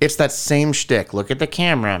like, it's that same shtick. Look at the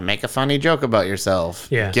camera, make a funny joke about yourself.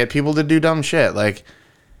 Yeah. Get people to do dumb shit. Like,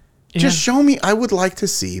 just show me. I would like to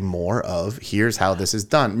see more of, here's how this is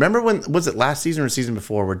done. Remember when, was it last season or season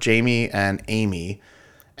before, where Jamie and Amy,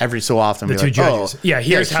 every so often, the be two like, judges.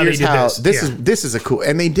 Here's how they did this. This is a cool...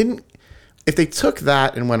 And they didn't... If they took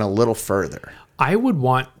that and went a little further... I would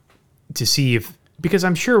want to see if, because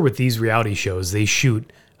I'm sure with these reality shows, they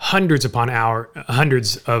shoot hundreds of hours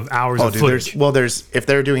of footage. If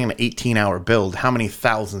they're doing an 18-hour build, how many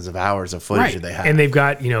thousands of hours of footage do they have? And they've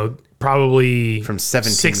got, probably from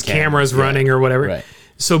 17 6 cameras running or whatever. Right.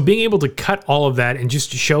 So being able to cut all of that and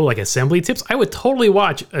just show like assembly tips, I would totally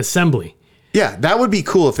watch assembly. Yeah, that would be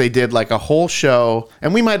cool if they did like a whole show,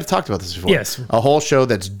 and we might have talked about this before. Yes. A whole show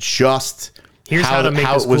that's just here's how to make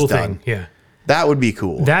this cool thing. Yeah. That would be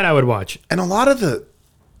cool. That I would watch. And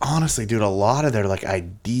honestly, dude, a lot of their like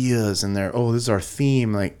ideas and their, this is our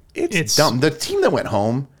theme. Like, it's dumb. The team that went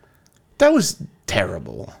home, that was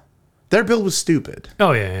terrible. Their build was stupid.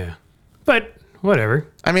 Oh, yeah. But whatever.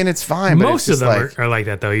 I mean, it's fine. But most of them are like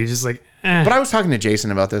that, though. You're just like, eh. But I was talking to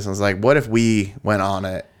Jason about this. And I was like, what if we went on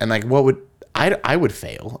it? And like, what would... I would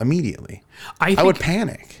fail immediately. I would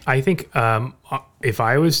panic. I think if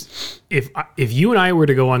you and I were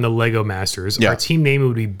to go on the Lego Masters, our team name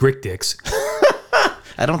would be Brick Dicks.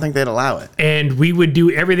 I don't think they'd allow it. And we would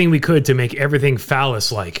do everything we could to make everything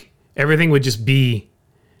phallus-like. Everything would just be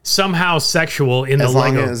somehow sexual in the Lego. As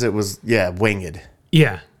long as it was, winged.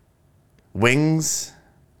 Yeah. Wings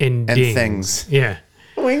and things. Yeah.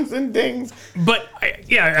 Wings and dings. But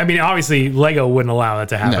I mean, obviously Lego wouldn't allow that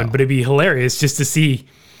to happen, but it'd be hilarious just to see,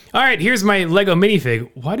 all right, here's my Lego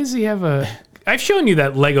minifig. Why does he have I've shown you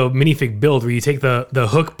that Lego minifig build where you take the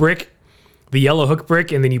hook brick, the yellow hook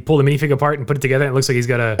brick, and then you pull the minifig apart and put it together. And it looks like he's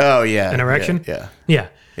got an erection. Yeah.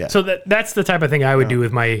 So that's the type of thing I would do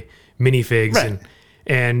with my minifigs. Right.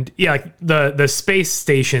 And like the space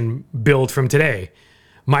station build from today.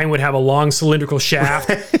 Mine would have a long cylindrical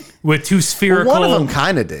shaft with 2 spherical. One of them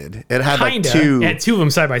kind of did. It had like 2. It had 2 of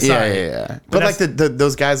them side by side. Yeah. But like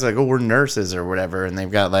those guys are like, we're nurses or whatever, and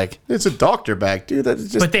they've got like, it's a doctor bag, dude. That's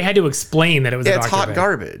just. But they had to explain that it was a doctor it's hot bag.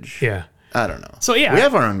 Garbage. Yeah. I don't know. So yeah, we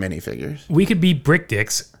have our own minifigures. We could be Brick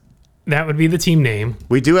Dicks. That would be the team name.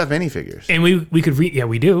 We do have minifigures. And we could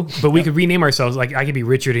we do, but we could rename ourselves. Like I could be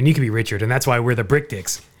Richard and you could be Richard, and that's why we're the Brick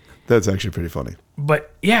Dicks. That's actually pretty funny.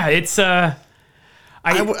 But yeah, it's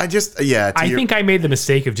I think I made the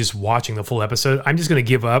mistake of just watching the full episode. I'm just going to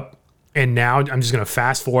give up, and now I'm just going to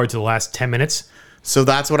fast forward to the last 10 minutes. So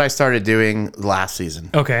that's what I started doing last season.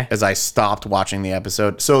 Okay. As I stopped watching the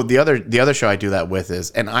episode. So the other show I do that with is,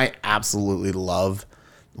 and I absolutely love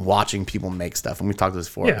watching people make stuff. And we've talked about this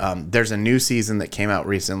before. Yeah. There's a new season that came out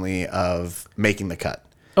recently of Making the Cut.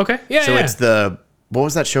 Okay. Yeah. So it's what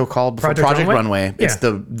was that show called before? Project Runway. Yeah. It's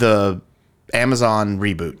the Amazon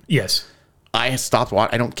reboot. Yes. I stopped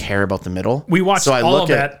watching. I don't care about the middle. We watched all of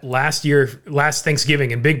that last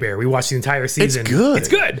Thanksgiving in Big Bear. We watched the entire season. It's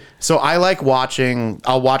good. So I like watching.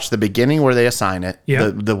 I'll watch the beginning where they assign it,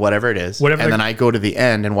 the whatever it is, and then I go to the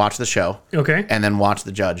end and watch the show. Okay. And then watch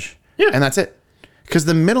the judge. Yeah. And that's it. Because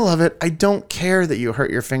the middle of it, I don't care that you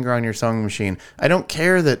hurt your finger on your sewing machine. I don't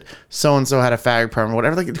care that so and so had a fag problem or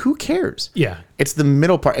whatever. Like, who cares? Yeah. It's the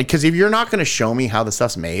middle part. Because if you're not going to show me how the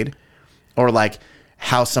stuff's made, or like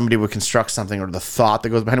how somebody would construct something or the thought that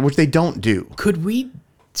goes behind it, which they don't do. Could we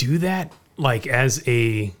do that like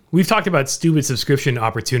we've talked about stupid subscription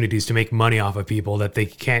opportunities to make money off of people that they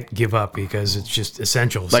can't give up because it's just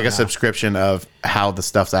essential. Like a subscription of how the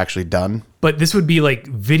stuff's actually done. But this would be like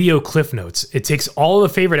video cliff notes. It takes all the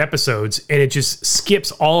favorite episodes and it just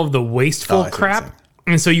skips all of the wasteful crap.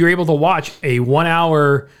 And so you're able to watch a 1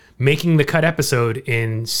 hour Making the Cut episode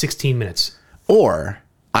in 16 minutes. Or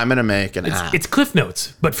I'm going to make an app. It's Cliff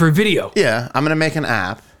Notes, but for video. Yeah, I'm going to make an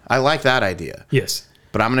app. I like that idea. Yes.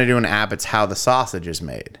 But I'm going to do an app. It's how the sausage is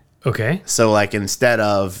made. Okay. So like instead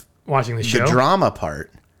of watching the show, the drama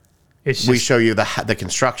part, it's we show you the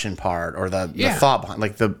construction part or the thought behind,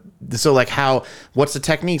 like what's the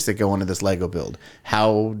techniques that go into this Lego build?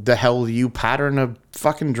 How the hell do you pattern a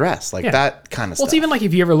fucking dress? Like that kind of stuff. Well, it's even like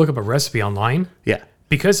if you ever look up a recipe online. Yeah.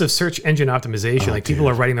 Because of search engine optimization, people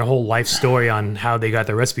are writing their whole life story on how they got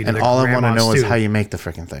the recipe. And all I want to know is how you make the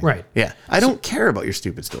freaking thing. Right. Yeah. I don't care about your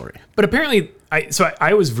stupid story. But apparently,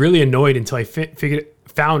 I was really annoyed until I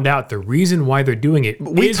found out the reason why they're doing it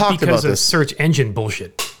is because of search engine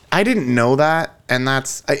bullshit. I didn't know that, and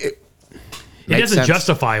that's It doesn't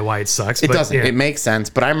justify why it sucks. It doesn't. Yeah. It makes sense.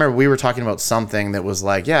 But I remember we were talking about something that was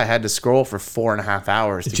like, I had to scroll for 4.5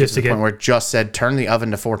 hours to get to the point where it just said, turn the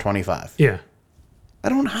oven to 425. Yeah. I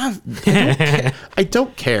don't care. I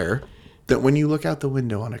don't care that when you look out the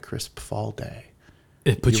window on a crisp fall day,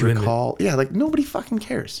 it puts you in Yeah, like nobody fucking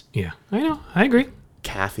cares. Yeah, I know. I agree.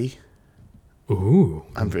 Kathy. Ooh.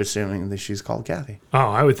 I'm assuming that she's called Kathy. Oh,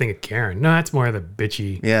 I would think of Karen. No, that's more of the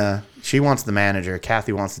bitchy. Yeah. She wants the manager.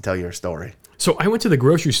 Kathy wants to tell you her story. So I went to the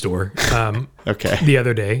grocery store okay. the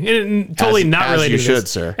other day. And totally not related to this. As you should,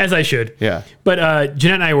 sir. As I should. Yeah. But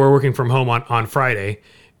Jeanette and I were working from home on Friday.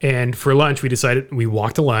 And for lunch, we decided we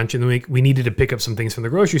walked to lunch. And then we needed to pick up some things from the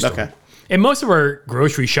grocery store. Okay. And most of our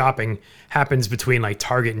grocery shopping happens between like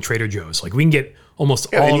Target and Trader Joe's. Like we can get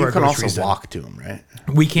almost all of our groceries done. You can also walk to them, right?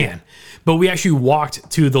 We can. Yeah. But we actually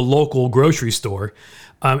walked to the local grocery store.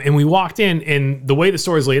 And we walked in, and the way the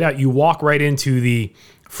store is laid out, you walk right into the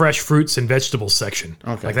fresh fruits and vegetables section.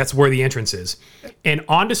 Okay. Like that's where the entrance is. And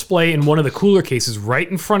on display in one of the cooler cases right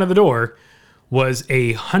in front of the door was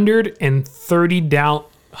a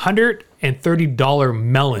 $130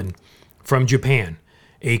 melon from Japan.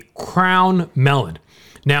 A Crown melon.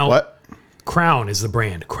 Now, what? Crown is the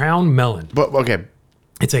brand. Crown melon. But okay.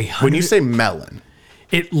 It's when you say melon,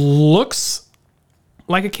 it looks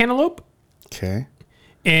like a cantaloupe. Okay.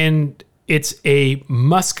 And it's a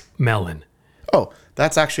musk melon. Oh,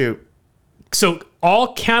 that's actually... So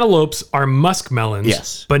all cantaloupes are musk melons.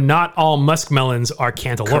 Yes. But not all musk melons are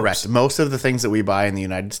cantaloupes. Correct. Most of the things that we buy in the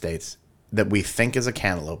United States that we think is a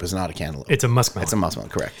cantaloupe is not a cantaloupe. It's a musk melon. It's a musk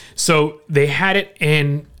melon, correct. So they had it,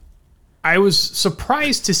 and I was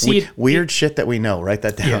surprised to see it. Weird shit that we know. Write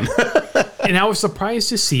that down. Yeah. And I was surprised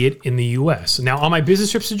to see it in the U.S. Now, on my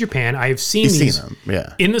business trips to Japan, I have seen these them.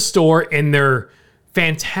 Yeah. in the store, and they're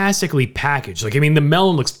fantastically packaged. Like, I mean, the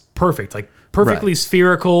melon looks perfect. Like, perfectly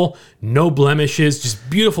spherical, no blemishes, just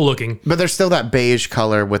beautiful looking. But there's still that beige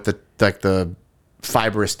color with the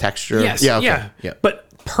fibrous texture. Yes. Yeah. Okay. Yeah. But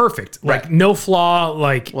perfect. Like, no flaw.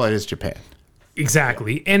 Like, well, it is Japan.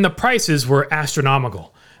 Exactly. And the prices were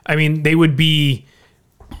astronomical. I mean, they would be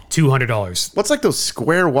 $200. What's like those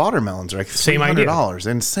square watermelons? Like Same idea. $300.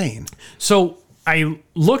 Insane. So I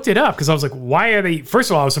looked it up because I was like, why are they? First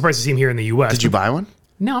of all, I was surprised to see them here in the U.S. Did you buy one?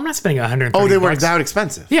 No, I'm not spending $130. Oh, they were that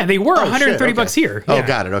expensive. Yeah, they were $130 here. Oh, yeah.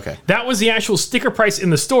 got it. Okay. That was the actual sticker price in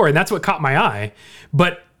the store, and that's what caught my eye.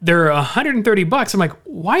 But they're $130. I'm like,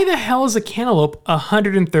 why the hell is a cantaloupe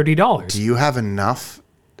 $130? Do you have enough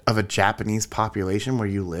of a Japanese population where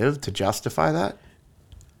you live to justify that?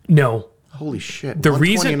 No. Holy shit. The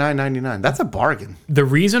reason $129.99. That's a bargain. The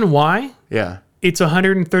reason why it's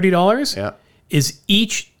 $130 is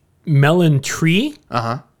each melon tree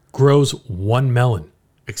grows one melon.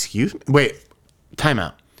 Excuse me? Wait, time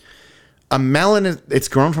out. A melon, it's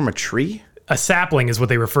grown from a tree? A sapling is what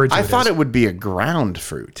they referred to I thought it would be a ground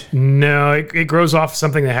fruit. No, it grows off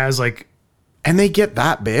something that has like... And they get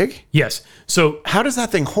that big? Yes. So... How does that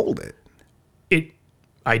thing hold it?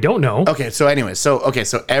 I don't know. Okay, so anyway, so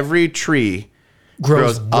every tree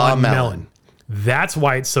grows one melon. That's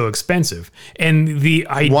why it's so expensive. And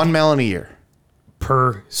one melon a year.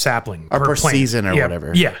 Per sapling. Or per plant. Season or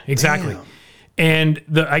whatever. Yeah, exactly. Damn.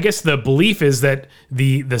 And I guess the belief is that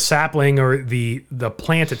the sapling or the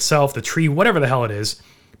plant itself, the tree, whatever the hell it is,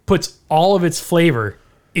 puts all of its flavor,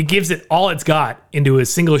 it gives it all it's got into a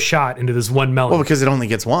single shot into this one melon. Well, because it only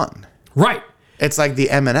gets one. Right. It's like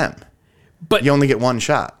the M&M. But you only get one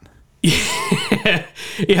shot.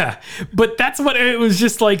 Yeah. But that's what it was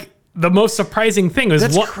just like the most surprising thing was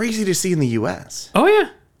that's crazy to see in the US. Oh yeah.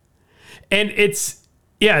 And it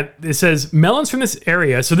says melons from this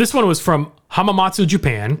area. So this one was from Hamamatsu,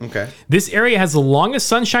 Japan. Okay. This area has the longest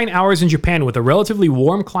sunshine hours in Japan with a relatively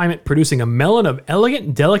warm climate producing a melon of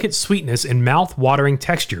elegant, delicate sweetness and mouth-watering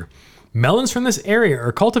texture. Melons from this area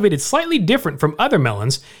are cultivated slightly different from other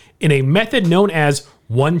melons in a method known as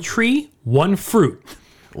one tree, one fruit.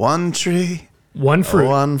 One tree, one fruit.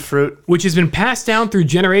 One fruit. Which has been passed down through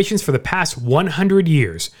generations for the past 100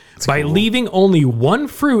 years. By leaving only one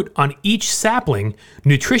fruit on each sapling,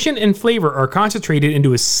 nutrition and flavor are concentrated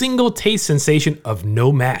into a single taste sensation of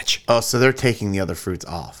no match. Oh, so they're taking the other fruits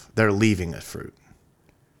off. They're leaving a fruit.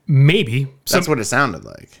 Maybe. That's what it sounded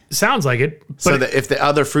like. Sounds like it. But so that if the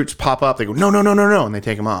other fruits pop up, they go, no, and they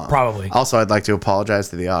take them off. Probably. Also, I'd like to apologize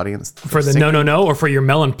to the audience. For the singing. No, or for your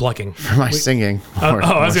melon plucking? For my singing.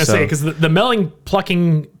 I was going to say, because the melon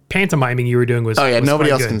plucking pantomiming you were doing was nobody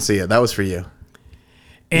else good. can see it. That was for you.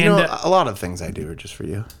 And a lot of things I do are just for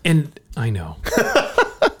you. And I know.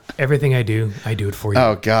 Everything I do it for you.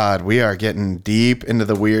 Oh God, we are getting deep into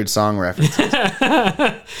the weird song references.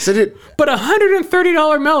 But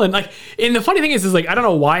 $130 melon, like, and the funny thing is like, I don't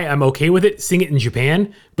know why I'm okay with it seeing it in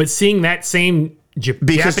Japan, but seeing that same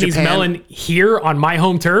Japanese melon here on my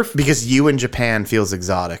home turf. Because you in Japan feels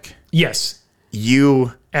exotic. Yes.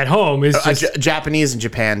 You at home is just Japanese in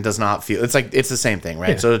Japan does not feel. It's like it's the same thing,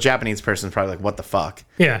 right? Yeah. So a Japanese person is probably like, "What the fuck?"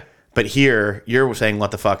 Yeah. But here, you're saying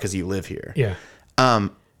 "What the fuck" because you live here. Yeah.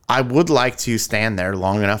 I would like to stand there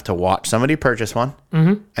long enough to watch somebody purchase one,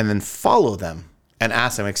 and then follow them and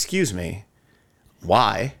ask them, "Excuse me,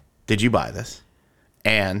 why did you buy this?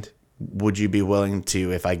 And would you be willing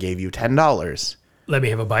to, if I gave you $10, Let me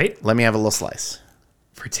have a bite let me have a little slice?"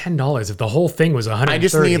 for $10. If the whole thing was $130, I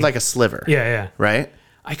just need like a sliver. yeah. Right?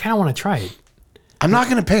 I kind of want to try it. I'm not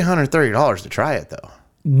going to pay $130 to try it, though.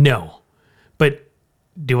 No, but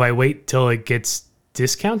do I wait till it gets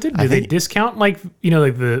discounted? Do they discount like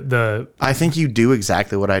like the? I think you do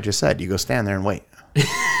exactly what I just said. You go stand there and wait.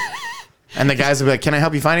 And the guys will be like, "Can I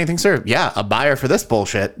help you find anything, sir?" "Yeah, a buyer for this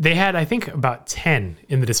bullshit." They had, I think, about 10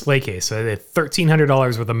 in the display case, so they had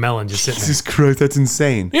 $1,300 worth of melon just sitting there. Jesus Christ, that's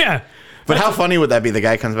insane. Yeah. But how funny would that be? The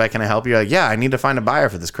guy comes back, "Can I help you?" You're like, "Yeah, I need to find a buyer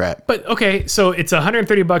for this crap." But okay, so it's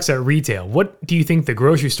 $130 at retail. What do you think the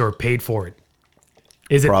grocery store paid for it?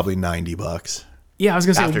 Is it Probably $90 Yeah, I was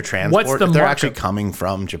gonna say after transport. What's the if they're markup? actually coming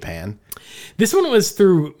from Japan. This one was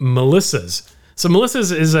through Melissa's. So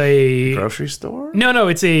Melissa's is a Grocery store? no,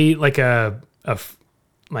 it's a like a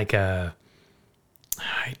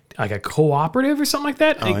cooperative or something like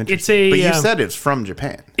that. Oh, It's a. But you said it's from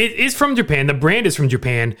Japan. It is from Japan. The brand is from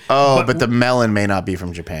Japan. Oh, but the melon may not be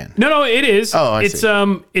from Japan. No, it is. Oh, I it's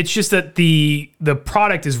see. It's just that the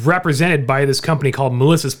product is represented by this company called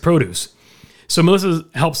Melissa's Produce. So Melissa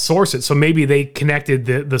helps source it. So maybe they connected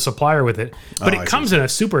the supplier with it. But it comes in a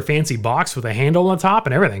super fancy box with a handle on the top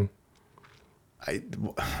and everything.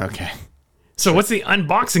 Okay. So what's the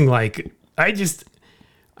unboxing like? I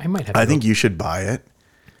might have to I think you should buy it.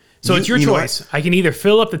 So it's your choice. I can either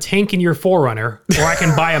fill up the tank in your 4Runner or I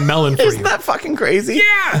can buy a melon for you. Isn't that fucking crazy?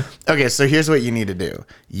 Yeah. Okay, so here's what you need to do.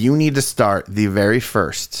 You need to start the very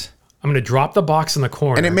first. I'm going to drop the box in the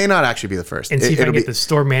corner. And it may not actually be the first. And see if I can get the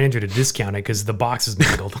store manager to discount it because the box is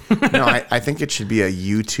mangled. No, I think it should be a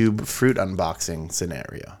YouTube fruit unboxing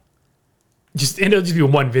scenario. It'll just be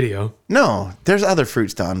one video. No, there's other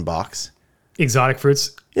fruits to unbox. Exotic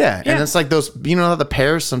fruits. Yeah, and it's like those, the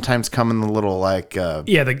pears sometimes come in the little like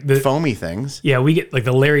the foamy things. Yeah, we get like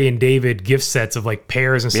the Larry and David gift sets of like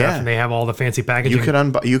pears and stuff, Yeah. and they have all the fancy packaging.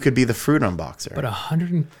 You could be the fruit unboxer. But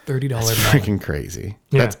 $130 melon. Freaking crazy.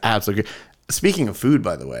 Yeah. That's absolutely good. Speaking of food,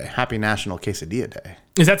 by the way, happy National Quesadilla Day.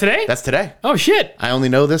 Is that today? That's today. Oh shit! I only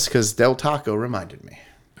know this because Del Taco reminded me.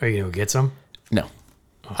 Are you gonna go get some? No.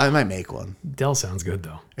 I might make one. Del sounds good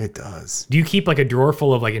though. It does. Do you keep like a drawer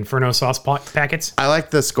full of like Inferno sauce packets? I like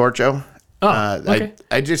the Scorcho. Oh, okay.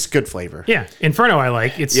 I just good flavor. Yeah, Inferno I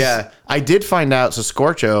like. It's Yeah, I did find out. So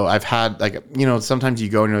Scorcho, I've had like sometimes you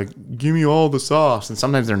go and you're like, "Give me all the sauce," and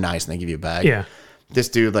sometimes they're nice and they give you a bag. Yeah. This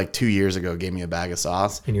dude like 2 years ago gave me a bag of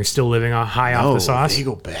sauce. And you're still living high off the sauce? They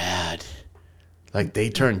go bad. Like they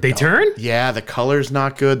turn. They turn? Yeah, the color's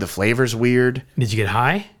not good. The flavor's weird. Did you get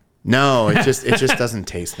high? No, it just doesn't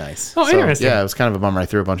taste nice. Oh, interesting. Yeah, it was kind of a bummer. I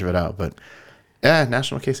threw a bunch of it out, but yeah,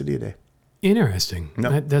 National Quesadilla Day. Interesting.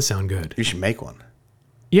 That does sound good. You should make one.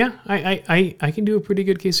 Yeah, I can do a pretty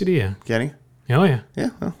good quesadilla. Kenny? Oh yeah.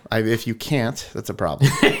 Yeah. Well, if you can't, that's a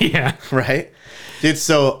problem. Yeah. Right? Dude,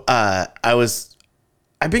 so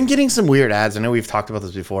I've been getting some weird ads. I know we've talked about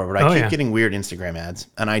this before, but I keep getting weird Instagram ads.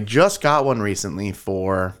 And I just got one recently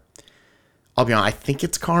for, I'll be honest, I think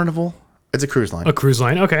it's Carnival. It's a cruise line. A cruise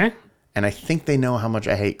line, okay. And I think they know how much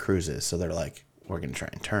I hate cruises. So they're like, "We're going to try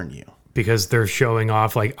and turn you." Because they're showing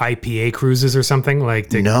off like IPA cruises or something like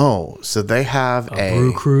to No. So they have a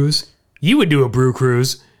brew cruise. You would do a brew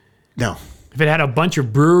cruise No. if it had a bunch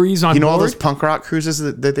of breweries on board. All those punk rock cruises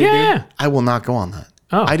that they do? Yeah. I will not go on that.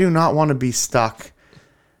 Oh. I do not want to be stuck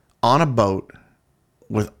on a boat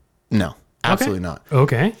with, no, absolutely not.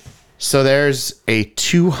 Okay. So there's a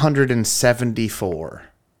 274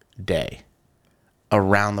 day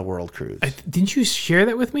around the world cruise. Didn't you share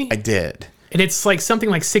that with me? I did. And it's like something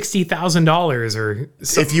like $60,000 or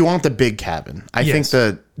something. If you want the big cabin, I think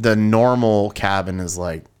the normal cabin is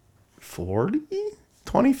like 40,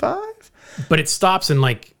 25. But it stops in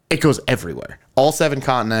like It goes everywhere. All 7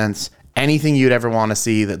 continents, anything you'd ever want to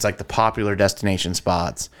see that's like the popular destination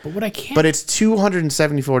spots. But what I can't But it's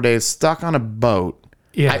 274 days stuck on a boat.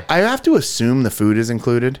 Yeah. I have to assume the food is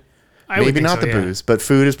included. I would Maybe think not so, the yeah. booze, but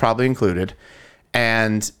food is probably included.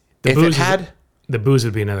 And if it booze had... the booze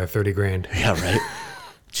would be another 30 grand. Yeah, right.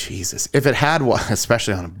 Jesus. If it had one,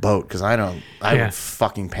 especially on a boat, because I would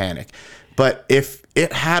fucking panic. But if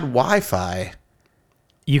it had Wi-Fi,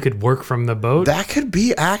 you could work from the boat. That could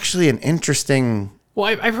be actually an interesting. Well,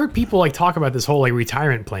 I've heard people like talk about this whole like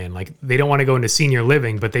retirement plan. Like they don't want to go into senior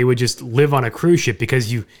living, but they would just live on a cruise ship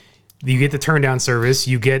because you get the turn down service,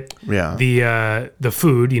 you get the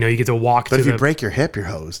food, you get to walk. But if you break your hip, you're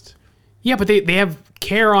hosed. Yeah, but they have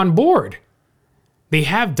care on board. They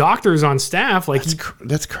have doctors on staff. Like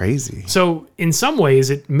that's crazy. So in some ways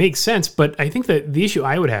it makes sense, but I think that the issue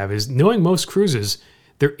I would have is knowing most cruises,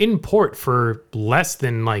 they're in port for less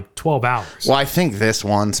than like 12 hours. Well, I think this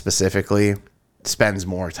one specifically spends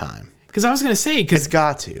more time. Because I was going to say, because it's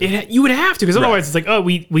got to. You would have to, because otherwise it's like, oh,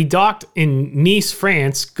 we docked in Nice,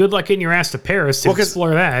 France. Good luck getting your ass to Paris to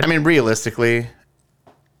explore that. I mean, realistically,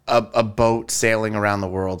 a boat sailing around the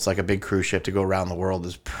world, it's like a big cruise ship to go around the world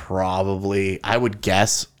is probably, I would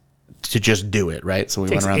guess, to just do it, right? So we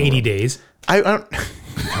went around 80 days. I don't.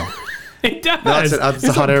 No. It does. No, it's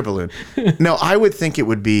a hot air balloon. No, I would think it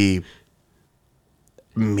would be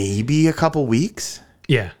maybe a couple weeks.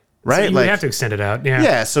 Yeah. Right? So you would have to extend it out. Yeah.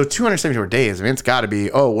 Yeah. So 274 days. I mean, it's got to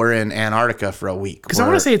be, we're in Antarctica for a week. Because I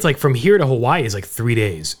want to say it's like from here to Hawaii is like 3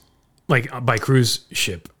 days, like by cruise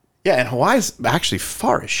ship. Yeah. And Hawaii's actually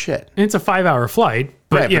far as shit. And it's a 5-hour flight.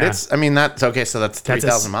 But right. But it's, I mean, that's okay. So that's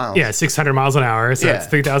 3,000 miles. Yeah. 600 miles an hour. So that's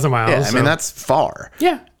 3,000 miles. Yeah. I mean, that's far.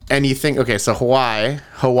 Yeah. And you think, okay, so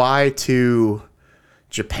Hawaii to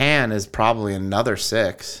Japan is probably another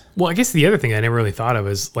 6. Well, I guess the other thing I never really thought of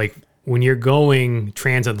is like when you're going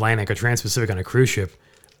transatlantic or trans-Pacific on a cruise ship,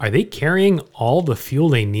 are they carrying all the fuel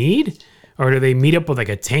they need? Or do they meet up with like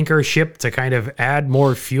a tanker ship to kind of add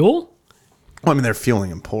more fuel? Well, I mean, they're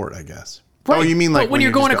fueling in port, I guess. Right. Oh, you mean like when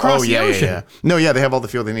you're going across the ocean? Yeah. No, yeah, they have all the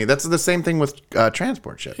fuel they need. That's the same thing with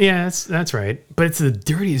transport ships. Yeah, that's right. But it's the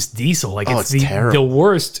dirtiest diesel. Like it's terrible. The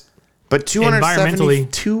worst. But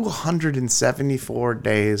 274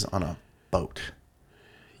 days on a boat.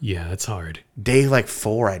 Yeah, that's hard. Day like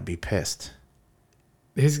 4, I'd be pissed.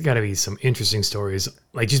 There's got to be some interesting stories,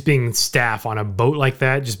 like just being staff on a boat like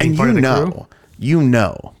that, just being part of the crew. You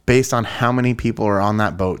know, based on how many people are on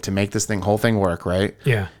that boat to make this whole thing work, right?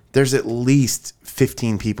 Yeah. There's at least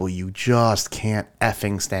 15 people you just can't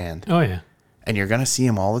effing stand. Oh, yeah. And you're going to see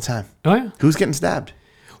them all the time. Oh, yeah. Who's getting stabbed?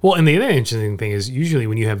 Well, and the other interesting thing is usually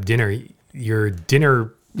when you have dinner, your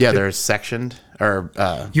dinner... Yeah, they're sectioned or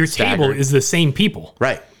your staggered. table is the same people.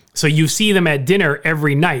 Right. So you see them at dinner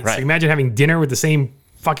every night. Right. So imagine having dinner with the same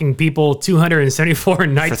fucking people 274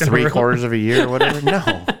 nights for 3/4 of a year or whatever.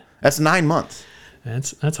 No. That's 9 months.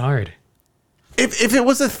 That's hard. If it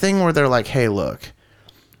was a thing where they're like, hey, look,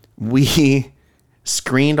 we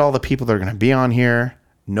screened all the people that are going to be on here.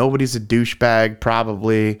 Nobody's a douchebag,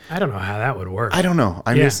 probably. I don't know how that would work. I don't know.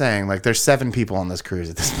 I'm just saying, like, there's 7 people on this cruise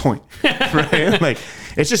at this point. Right? Like,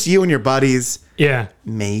 it's just you and your buddies. Yeah.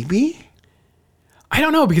 Maybe? I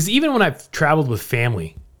don't know, because even when I've traveled with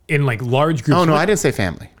family in, like, large groups. Oh, no, I didn't say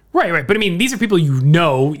family. Right. But, I mean, these are people you've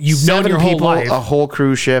known your whole life. A whole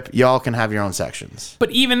cruise ship. Y'all can have your own sections.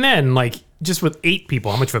 But even then, like, just with 8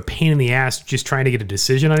 people, how much of a pain in the ass just trying to get a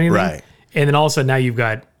decision on anything? Right. And then all of a sudden now you've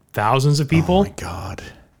got thousands of people. Oh, my God.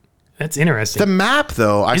 That's interesting. The map,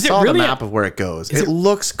 though, I saw really the map of where it goes. It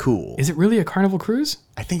looks cool. Is it really a Carnival cruise?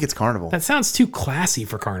 I think it's Carnival. That sounds too classy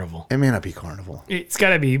for Carnival. It may not be Carnival. It's got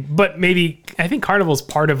to be, but maybe, I think Carnival's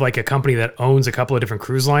part of like a company that owns a couple of different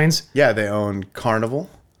cruise lines. Yeah, they own Carnival.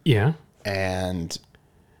 Yeah. And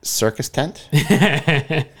Circus Tent.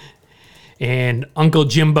 And Uncle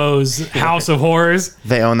Jimbo's House of Horrors.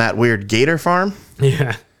 They own that weird gator farm.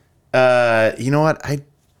 Yeah. You know what?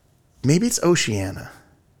 Maybe it's Oceania.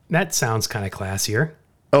 That sounds kind of classier.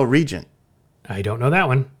 Oh, Regent. I don't know that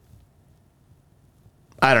one.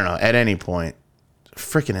 I don't know. At any point.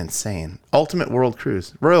 Freaking insane. Ultimate World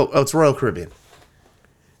Cruise. It's Royal Caribbean.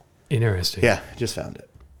 Interesting. Yeah, just found it.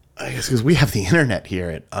 I guess because we have the internet here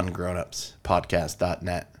at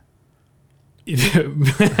ungrownupspodcast.net.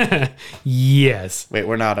 Yes. Wait,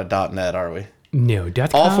 we're not a .net, are we? No.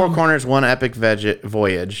 All 4 corners, one epic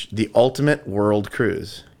voyage. The Ultimate World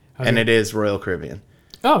Cruise. Okay. And it is Royal Caribbean.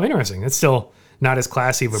 Oh, interesting. That's still not as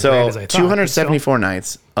classy of a brand as I thought. 274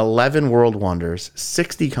 nights, 11 world wonders,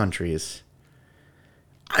 60 countries.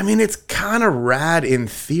 I mean, it's kind of rad in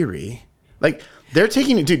theory. Like, they're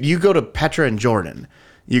taking you, dude, you go to Petra in Jordan.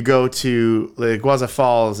 You go to the Guaza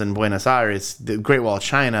Falls in Buenos Aires, the Great Wall of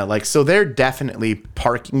China. Like, so they're definitely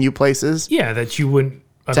parking you places. Yeah, that you wouldn't.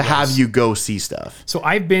 To have you go see stuff. So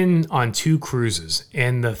I've been on 2 cruises,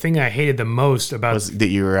 and the thing I hated the most about was that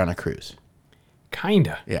you were on a cruise.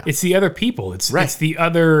 Kinda. Yeah. It's the other people. It's the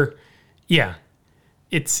other. Yeah.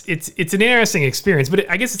 it's an interesting experience, but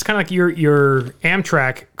I guess it's kind of like your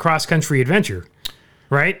Amtrak cross country adventure,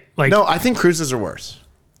 right? Like No, I think cruises are worse.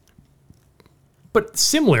 but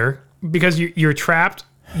similar because you're trapped.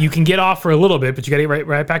 You can get off for a little bit, but you got to get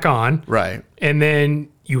right back on. Right. And then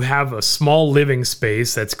you have a small living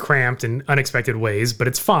space that's cramped in unexpected ways, but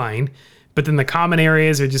it's fine. But then the common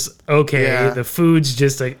areas are just okay. Yeah. The food's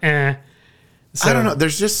just like So, I don't know.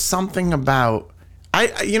 There's just something about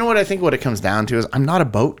you know what I think what it comes down to is I'm not a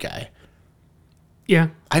boat guy. Yeah.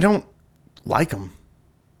 I don't like them.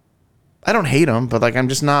 I don't hate them, but like I'm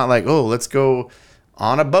just not like, oh, let's go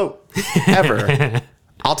on a boat ever.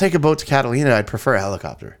 I'll take a boat to Catalina. I'd prefer a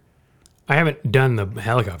helicopter. I haven't done the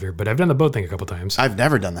helicopter, but I've done the boat thing a couple times. I've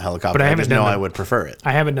never done the helicopter. But I I haven't just done know the- I would prefer it.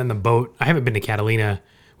 I haven't done the boat. I haven't been to Catalina,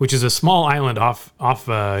 which is a small island off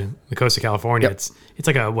the coast of California. Yep. It's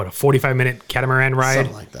like a 45-minute catamaran ride.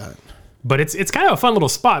 Something like that. But it's kind of a fun little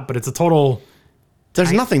spot, but it's a total.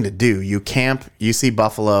 There's nothing to do. You camp, you see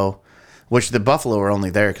buffalo, which the buffalo are only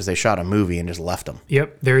there because they shot a movie and just left them.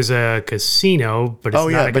 Yep, there's a casino, but it's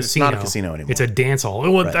not a but it's casino. not a casino anymore. It's a dance hall.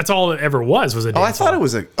 Well, that's all it ever was a dance hall. Oh, I thought it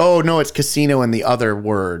was no, it's casino and the other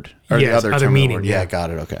word. Or Yes, the other other terminal meaning, word. yeah. Yeah, got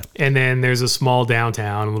it. Okay. And then there's a small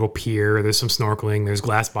downtown, a little pier. There's some snorkeling. There's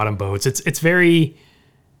glass bottom boats. It's very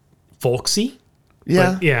folksy.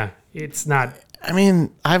 Yeah. But yeah, it's not. I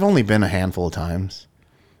mean, I've only been a handful of times.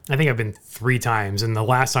 I think I've been 3 times, and the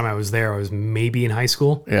last time I was there, I was maybe in high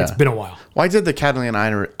school. Yeah. It's been a while. Why did the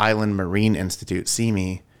Catalina Island Marine Institute see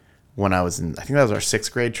me when I was in, I think that was our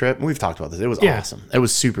 6th grade trip. We've talked about this. It was awesome. It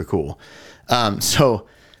was super cool. So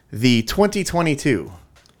the 2022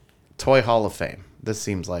 Toy Hall of Fame. This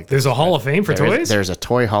seems like There's a Hall of Fame for toys? There's a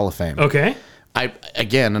Toy Hall of Fame. Okay.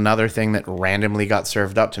 Again, another thing that randomly got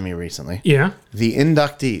served up to me recently. Yeah. The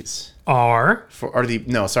inductees. Are. Not the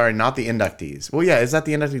inductees. Well, yeah, is that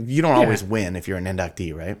the inductee? You don't always win if you're an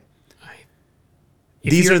inductee, right?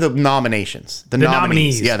 These are the nominations. The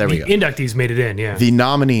nominees. Yeah, there we go. The inductees made it in, yeah. The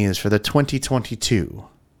nominees for the 2022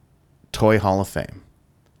 Toy Hall of Fame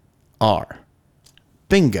are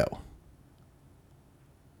Bingo.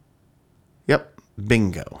 Yep,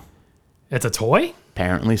 Bingo. That's a toy?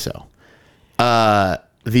 Apparently so.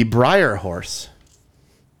 The Briar Horse.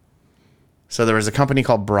 So there was a company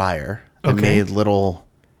called Briar that Okay. made little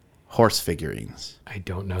horse figurines. I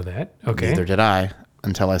don't know that. Okay. Neither did I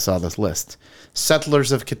until I saw this list.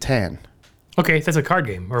 Settlers of Catan. Okay, that's a card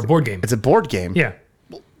game or a board game. It's a board game. Yeah.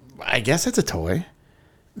 I guess it's a toy.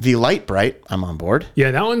 The Light Bright. I'm on board.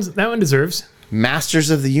 Yeah, that one deserves. Masters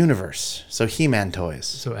of the Universe. So He-Man toys.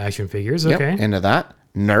 So action figures, Yep, okay. into that.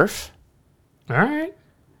 Nerf. All right.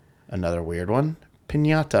 Another weird one.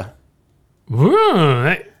 Pinata.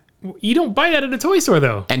 Whoa, you don't buy that at a toy store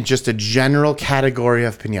though. And just a general category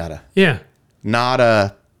of pinata. Yeah. Not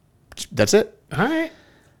a... That's it. All right.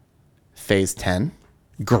 Phase 10.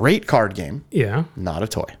 Great card game. Yeah. Not a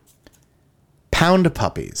toy. Pound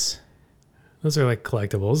Puppies. Those are like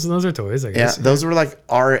collectibles. Those are toys, I Yeah, guess. those were like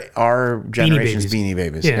our generation's Babies. Beanie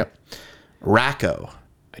Babies. Yeah. Yep. Racco.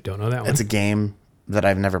 I don't know that one. It's a game that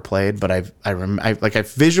I've never played, but I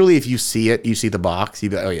visually, if you see it, you see the box,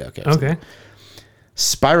 you be like, oh yeah, okay. Okay.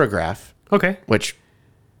 Spirograph, Okay. which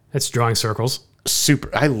That's drawing circles.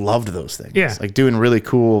 I loved those things. Yeah. Like doing really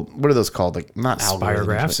cool, what are those called? Like not algorithms,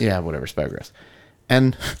 Spirographs? but yeah, whatever, spirographs.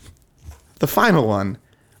 And the final one,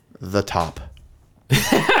 the top.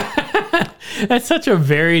 That's such a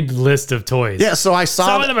varied list of toys. Yeah, so I saw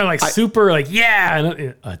Some of them are like super, like, yeah,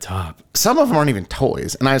 and a top. some of them aren't even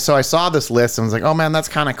toys. And I saw this list and was like, oh man, that's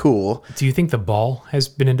kind of cool. Do you think the ball has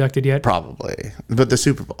been inducted yet? Probably. But the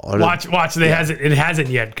Super Bowl. Watch. It hasn't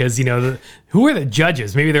yet because who are the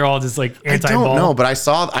judges? Maybe they're all just like I anti-ball. don't know, but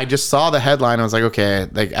I just saw the headline. And I was like, okay,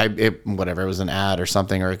 like whatever, it was an ad or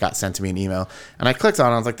something, or it got sent to me an email, and I clicked on it.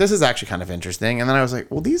 And I was like, this is actually kind of interesting. And then I was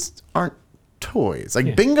like, well, these aren't toys.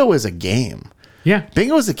 Like bingo is a game. Yeah.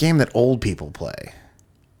 Bingo is a game that old people play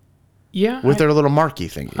Yeah. with their little marquee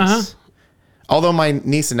thingies. Uh-huh. Although my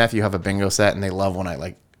niece and nephew have a bingo set, and they love when I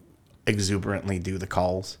like exuberantly do the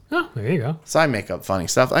calls. Oh, there you go. So I make up funny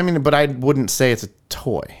stuff. I mean, but I wouldn't say it's a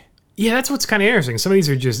toy. Yeah, that's what's kind of interesting. Some of these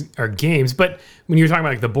are games, but when you're talking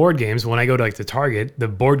about like the board games, when I go to like the Target, the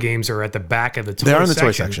board games are at the back of the toy section. They are in the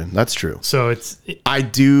toy section. That's true. So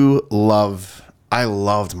I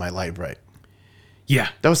loved my Light Bright. yeah.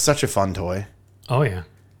 That was such a fun toy. Oh yeah.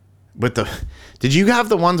 Did you have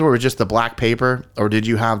the ones where it was just the black paper, or did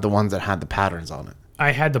you have the ones that had the patterns on it?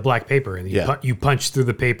 I had the black paper, and you punch through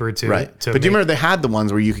the paper to Right. To But do you remember they had the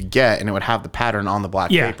ones where you could get, and it would have the pattern on the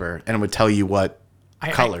black Yeah. paper, and it would tell you what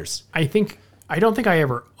colors. I think I don't think I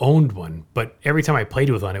ever owned one, but every time I played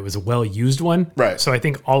with one, it was a well-used one. Right. So I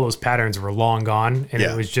think all those patterns were long gone, and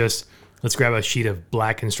Yeah. it was just, let's grab a sheet of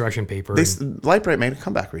black construction paper. Lightbright made a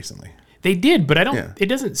comeback recently. They did, but I don't. Yeah. It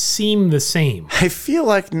doesn't seem the same. I feel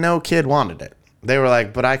like no kid wanted it. They were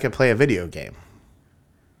like, but I could play a video game.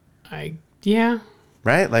 Yeah.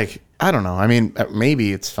 Right? Like, I don't know. I mean,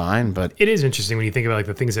 maybe it's fine, but It is interesting when you think about like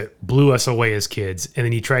the things that blew us away as kids, and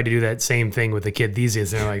then you try to do that same thing with the kid these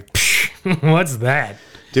days, and they're like, Psh, "What's that?"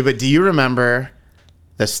 dude. But do you remember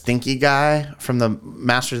the stinky guy from the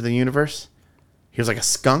Masters of the Universe? He was like a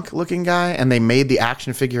skunk-looking guy, and they made the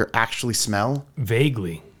action figure actually smell.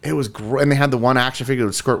 Vaguely. It was great, and they had the one action figure that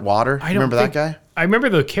would squirt water. I don't Remember think- that guy? I remember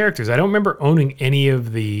the characters. I don't remember owning any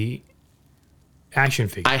of the action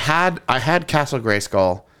figures. I had Castle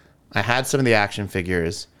Grayskull. I had some of the action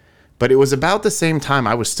figures, but it was about the same time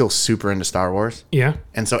I was still super into Star Wars. Yeah.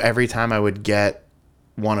 And so every time I would get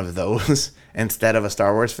one of those instead of a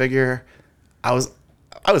Star Wars figure, I was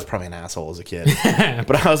probably an asshole as a kid.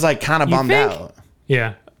 But I was like kind of bummed think? out.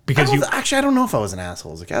 Yeah. Because Actually, I don't know if I was an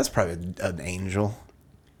asshole as a kid. I was probably an angel.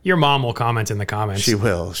 your mom will comment in the comments. She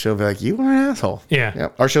will. She'll be like, "You were an asshole." Yeah.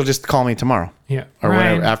 Yep. Or she'll just call me tomorrow. Yeah. Or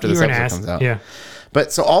whenever after you this were an episode ass. comes out. Yeah.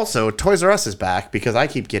 But so also Toys R Us is back because I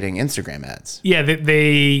keep getting Instagram ads. Yeah. They're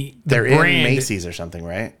brand, in Macy's or something,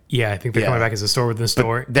 right? Yeah. I think they're Yeah. coming back as a store within a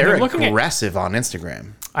store. And They're looking at, aggressive on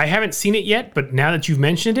Instagram. I haven't seen it yet, but now that you've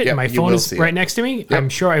mentioned it, Yep, and my you phone will is see right it. next to me, I'm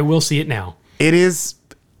sure I will see it now. It is.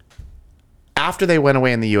 After they went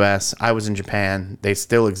away in the U.S., I was in Japan. They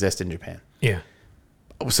still exist in Japan. Yeah.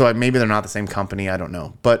 So maybe they're not the same company. I don't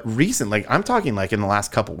know. But recent, like I'm talking like in the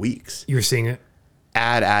last couple weeks, You're seeing it.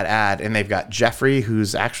 ad, and they've got Jeffrey,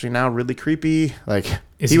 who's actually now really creepy. Like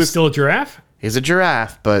Is he still a giraffe? he's a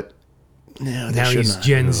giraffe, but no, they Now should he's not.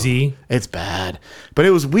 Gen Z. It's I but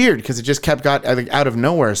it was weird because it just kept I think out of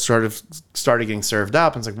nowhere sort of started getting served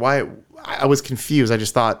up. And it's like, why? I was confused. I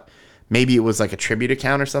just thought maybe it was like a tribute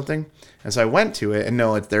account or something. And so I went to it, and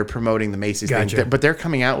no, they're promoting the Macy's Gotcha. thing. But they're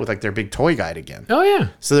coming out with like their big toy guide again. Oh yeah.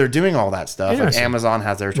 So they're doing all that stuff. Like Interesting. Amazon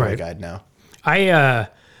has their toy Right. guide now.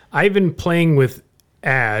 I've been playing with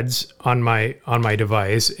ads on my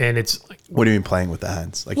device, and it's like What do you mean playing with the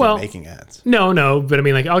ads? Like Well, you're making ads? no, but I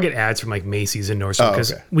mean like I'll get ads from like Macy's and Nordstrom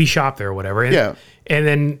because okay. we shop there or whatever. And, Yeah. And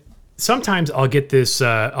then sometimes I'll get this.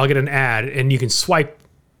 I'll get an ad, and you can swipe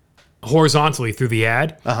horizontally through the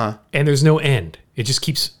ad, and there's no end. It just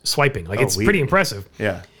keeps swiping. Like it's weird. pretty impressive.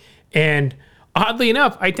 Yeah. And oddly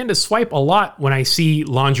enough, I tend to swipe a lot when I see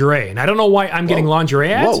lingerie, and I don't know why I'm getting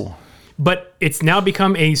lingerie ads. Whoa. But it's now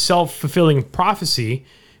become a self-fulfilling prophecy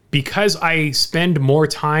because I spend more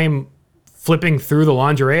time flipping through the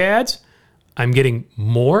lingerie ads. I'm getting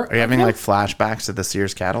more. Are you having like flashbacks to the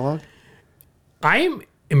Sears catalog? I am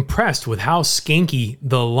impressed with how skanky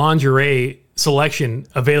the lingerie selection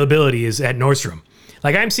availability is at Nordstrom.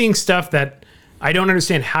 Like I'm seeing stuff that I don't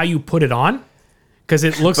understand how you put it on because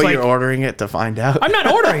it looks But like you're ordering it to find out. I'm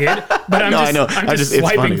not ordering it, but I'm No, just, I know. I'm just it's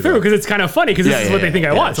funny, swiping through though. because it's kind of funny because this is what they think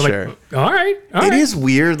I want. So sure. like, all right. It is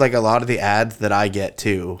weird, like a lot of the ads that I get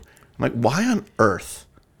too. I'm like, why on earth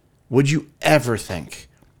would you ever think?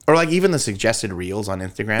 Or like even the suggested reels on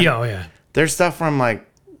Instagram. Yeah, oh yeah. There's stuff where I'm like,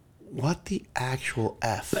 what the actual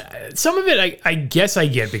F? Some of it I guess I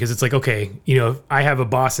get because it's like, okay, you know, I have a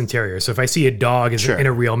Boston Terrier. So if I see a dog is Sure. in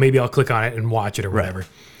a reel, maybe I'll click on it and watch it or whatever.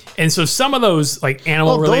 And so some of those like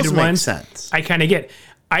animal related those make ones, sense. I kind of get.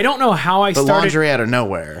 I don't know how I The started. lingerie out of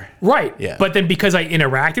nowhere. Right. Yeah. But then because I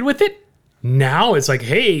interacted with it, now it's like,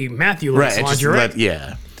 hey, Matthew likes Right. lingerie.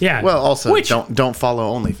 Yeah. Yeah. Well, also Which- don't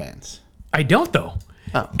follow OnlyFans. I don't though.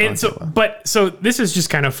 Oh, And so, so this is just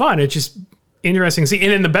kind of fun. It's just interesting to see.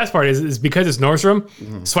 And then the best part is because it's Nordstrom,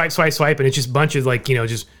 swipe, swipe, swipe, and it's just bunches like, you know,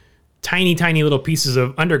 just tiny, tiny little pieces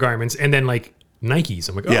of undergarments and then like Nikes.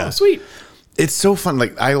 I'm like, oh, Yeah. sweet. It's so fun.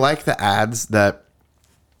 Like I like the ads that,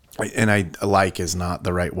 and I like is not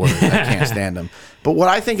the right word. I can't stand them. But what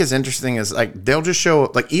I think is interesting is like they'll just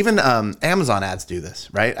show like even Amazon ads do this,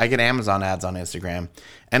 right? I get Amazon ads on Instagram,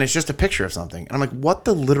 and it's just a picture of something, and I'm like, what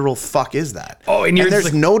the literal fuck is that? Oh, and you're there's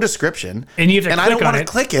like- no description, And you have to I click don't on want to it.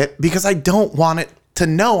 click it because I don't want it to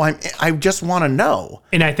know. I just want to know.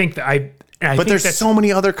 And I think that But think there's that's, so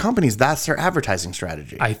many other companies. That's their advertising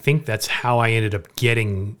strategy. I think that's how I ended up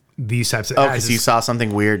getting these types of Oh, ads. because you saw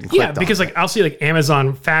something weird and clicked Yeah, because on like I'll see like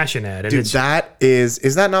Amazon fashion ad, and Dude, it's that is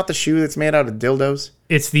that not the shoe that's made out of dildos?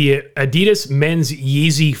 it's the Adidas men's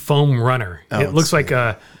Yeezy foam runner. Oh, It looks like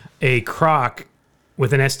a croc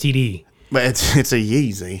with an STD. But it's a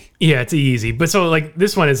Yeezy. Yeah, it's a Yeezy. But so like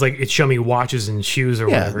this one is like it's show me watches and shoes or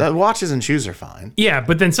Yeah, whatever. the watches and shoes are fine. Yeah,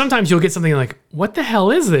 but then sometimes you'll get something like, what the hell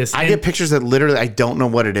is this? I get pictures that literally I don't know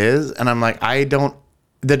what it is, and I'm like,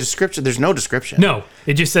 the description, there's no description. No,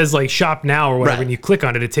 it just says like shop now or whatever. Right. And you click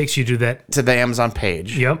on it, it takes you to that. To the Amazon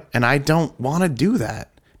page. Yep. And I don't want to do that.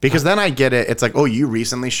 Because then I get it. It's like, oh, you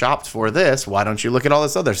recently shopped for this. Why don't you look at all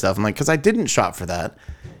this other stuff? I'm like, because I didn't shop for that.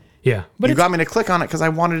 Yeah. But You got me to click on it because I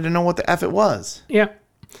wanted to know what the F it was. Yeah.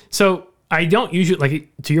 So I don't usually, like,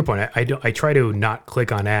 to your point, I try to not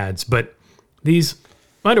click on ads, but these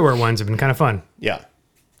underwear ones have been kind of fun. Yeah.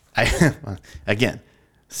 Again,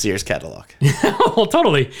 Sears catalog. Well,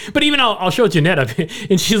 totally. But even I'll show Jeanette up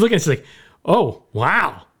and she's looking, she's like, oh,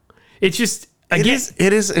 wow. It's just, again.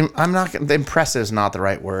 It is, I'm not, impressive is not the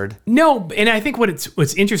right word. No. And I think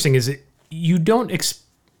what's interesting is you don't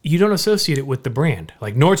associate it with the brand,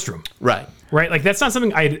 like Nordstrom. Right. Right? Like that's not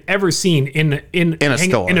something I'd ever seen in a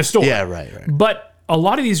store. In a store. Yeah, right. But a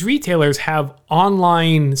lot of these retailers have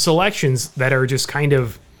online selections that are just kind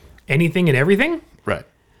of anything and everything. Right.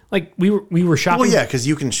 Like we were shopping. Well, yeah, because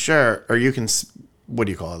you can share, or you can, what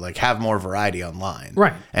do you call it? Like have more variety online.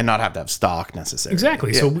 Right. And not have to have stock necessarily.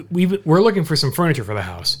 Exactly. Yeah. So we're looking for some furniture for the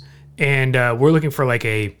house. And we're looking for like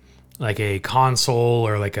a console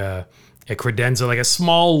or like a credenza, like a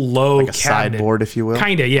small low like a cabinet. sideboard, if you will.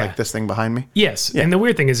 Kinda, yeah. Like this thing behind me. Yes. Yeah. And the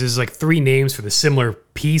weird thing is there's like 3 names for the similar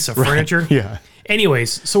piece of furniture. Yeah.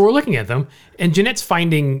 Anyways, so we're looking at them, and Jeanette's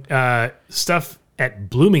finding stuff at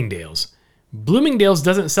Bloomingdale's. Bloomingdale's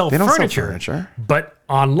doesn't sell They don't sell furniture, furniture. but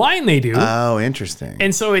online they do. Oh, interesting.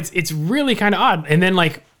 And so it's really kind of odd. And then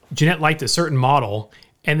like Jeanette liked a certain model,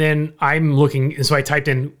 and then I'm looking, and so I typed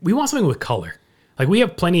in, we want something with color. Like we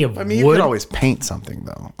have plenty of I mean, you wood. could always paint something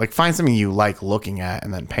though. Like find something you like looking at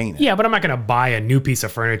and then paint it. Yeah, but I'm not going to buy a new piece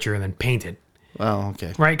of furniture and then paint it. Well,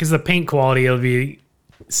 okay. Right? Because the paint quality will be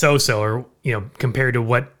so-so, or compared to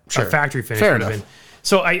what a factory finish Fair would have enough. been.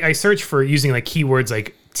 So I search for using like keywords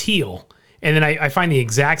like teal, and then I find the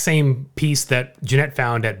exact same piece that Jeanette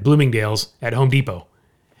found at Bloomingdale's at Home Depot,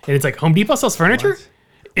 and it's like Home Depot sells furniture.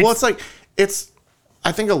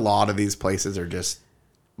 I think a lot of these places are just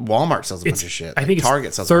Walmart sells a bunch of shit. I think it's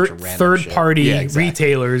Target sells a bunch of random third shit. party Yeah, exactly.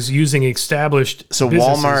 retailers using established. So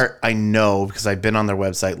businesses. Walmart, I know because I've been on their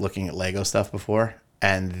website looking at Lego stuff before,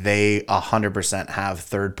 and they 100% have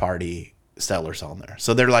third party sellers on there.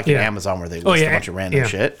 So they're like an Amazon where they list a bunch of random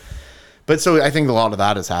shit. But so I think a lot of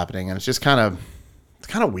that is happening, and it's just kind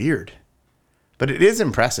of weird. But it is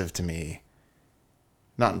impressive to me.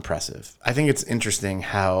 Not impressive. I think it's interesting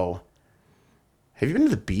how. Have you been to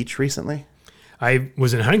the beach recently? I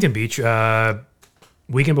was in Huntington Beach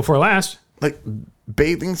weekend before last. Like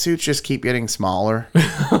bathing suits just keep getting smaller.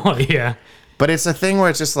 Yeah. But it's a thing where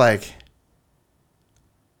it's just like,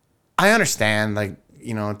 I understand, like,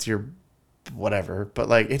 it's your whatever, but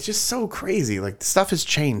like, it's just so crazy. Like, the stuff has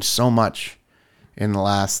changed so much in the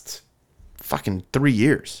last fucking 3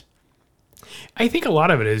 years. I think a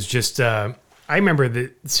lot of it is just, I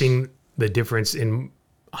remember seeing the difference in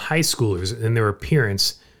high schoolers and their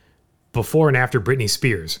appearance before and after Britney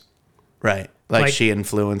Spears. Right. Like she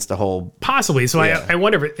influenced the whole. Possibly. So Yeah. I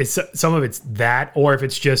wonder if it's some of it's that, or if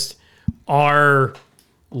it's just our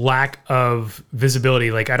lack of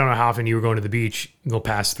visibility. Like, I don't know how often you were going to the beach in the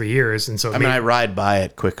past 3 years. And so, I ride by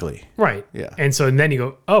it quickly. right. Yeah. And so, and then you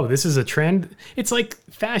go, oh, this is a trend. It's like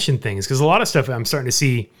fashion things. Cause a lot of stuff I'm starting to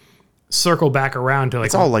see circle back around to like,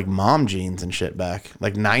 It's all like mom jeans and shit back.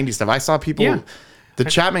 Like 90s stuff. I saw people. Yeah. The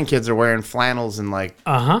Chapman kids are wearing flannels and like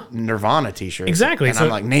Nirvana t-shirts. Exactly. And So- I'm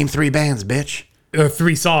like, name 3 bands, bitch.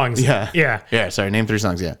 3 songs. Yeah. Yeah. Yeah. Sorry. Name 3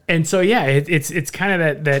 songs. Yeah. And so, yeah, it's kind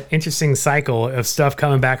of that interesting cycle of stuff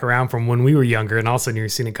coming back around from when we were younger, and all of a sudden you're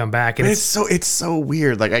seeing it come back. And It's so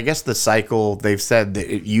weird. Like, I guess the cycle, they've said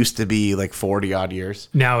that it used to be like 40 odd years,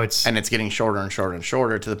 now it's and it's getting shorter and shorter and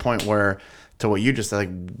shorter to the point where, to what you just said, like,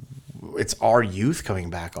 it's our youth coming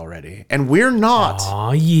back already. And we're not,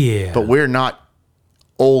 oh yeah. but we're not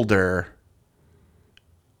older.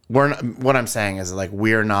 What I'm saying is, like,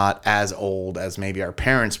 we're not as old as maybe our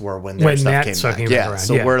parents were when their stuff came back. Yeah. around,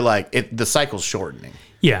 So yeah. we're like, the cycle's shortening.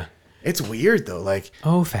 Yeah. It's weird though. Like,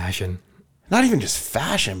 Oh, fashion. not even just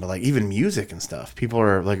fashion, but like even music and stuff. People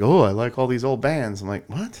are like, "Oh, I like all these old bands." I'm like,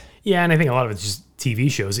 "What?" Yeah, and I think a lot of it's just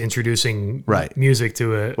TV shows introducing music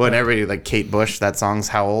to a. Well, and everybody, like Kate Bush, that song's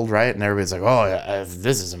how old, right? And everybody's like, "Oh,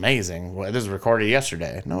 this is amazing. Well, this was recorded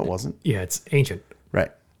yesterday." No, it wasn't. Yeah, it's ancient.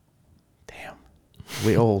 Right. Damn.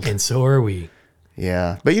 We old. And so are we.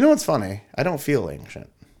 Yeah. But you know what's funny? I don't feel ancient.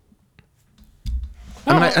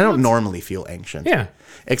 I mean, I don't normally feel anxious. Yeah.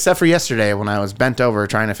 Except for yesterday when I was bent over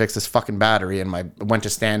trying to fix this fucking battery and I went to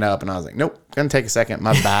stand up and I was like, nope, gonna take a second.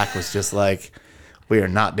 My back was just like, we are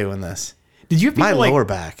not doing this. Did you have people My lower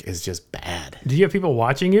back is just bad. Did you have people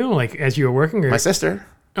watching you like as you were working? Or? My sister.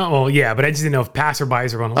 Oh, well, yeah, but I just didn't know if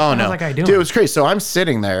passerbys were going, Oh, no. How's that guy doing? Dude, it was crazy. So I'm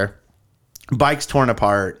sitting there, bike's torn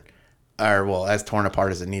apart, or well, as torn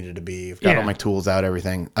apart as it needed to be. I've got all my tools out,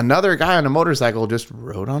 everything. Another guy on a motorcycle just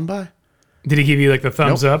rode on by. Did he give you like the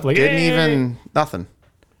thumbs up? Like, Didn't hey. even, nothing.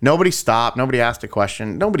 Nobody stopped. Nobody asked a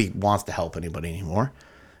question. Nobody wants to help anybody anymore.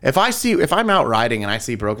 If I'm out riding and I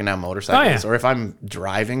see broken down motorcycles, or if I'm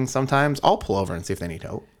driving sometimes, I'll pull over and see if they need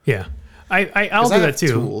help. Yeah. I'll do I that have too.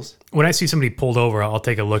 tools. When I see somebody pulled over, I'll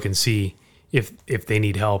take a look and see if they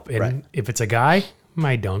need help. And if it's a guy,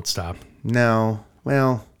 I don't stop. No.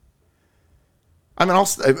 Well, I mean,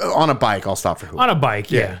 on a bike, I'll stop for who? On a bike,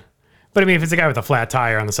 yeah. But I mean, if it's a guy with a flat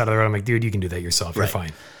tire on the side of the road, I'm like, dude, you can do that yourself. You're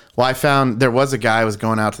fine. Well, I found there was a guy who was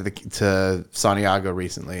going out to Santiago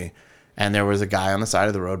recently, and there was a guy on the side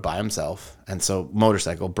of the road by himself. And so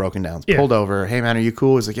motorcycle broken down, pulled over. Hey man, are you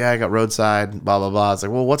cool? He's like, yeah, I got roadside, blah, blah, blah. It's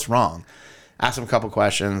like, well, what's wrong? Asked him a couple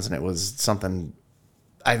questions, and it was something,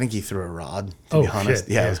 I think he threw a rod, to be honest.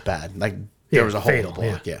 Shit, yeah, it was bad. Like there was a hole in the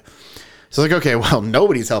block. Yeah. So I was like, okay, well,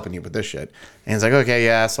 nobody's helping you with this shit. And he's like, okay,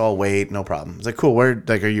 yeah, so I'll wait, no problem. He's like, cool,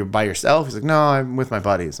 are you by yourself? He's like, no, I'm with my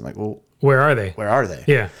buddies. I'm like, well, where are they?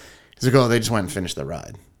 Yeah. He's like, oh, they just went and finished their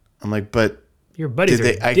ride. I'm like, but your buddies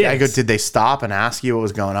I go, did they stop and ask you what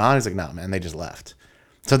was going on? He's like, no, man, they just left.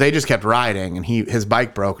 So they just kept riding, and his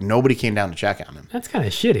bike broke. Nobody came down to check on him. That's kind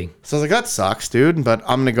of shitty. So I was like, that sucks, dude, but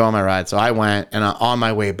I'm going to go on my ride. So I went, and on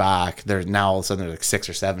my way back, there's now all of a sudden there's like 6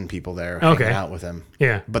 or 7 people there hanging out with him.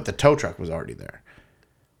 Yeah. But the tow truck was already there.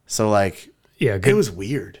 So like, good. It was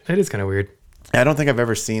weird. It is kind of weird. I don't think I've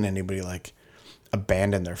ever seen anybody like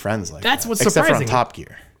abandon their friends like That's that. what's Except surprising. for on Top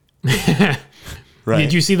Gear. Right.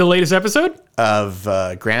 Did you see the latest episode? Of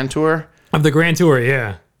Grand Tour? Of the Grand Tour,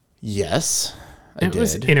 yeah. Yes, I did. It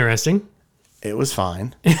was interesting. It was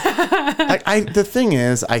fine. The thing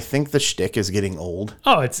is, I think the shtick is getting old.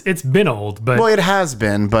 Oh, it's been old, but... Well, it has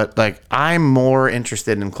been, but like I'm more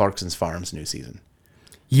interested in Clarkson's Farm's new season.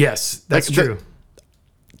 Yes, that's true.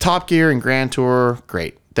 Top Gear and Grand Tour,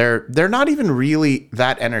 great. They're not even really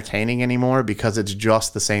that entertaining anymore because it's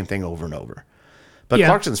just the same thing over and over. But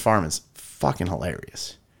Clarkson's Farm is fucking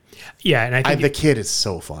hilarious. Yeah, and I think the kid is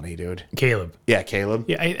so funny, dude. Caleb. Yeah, Caleb.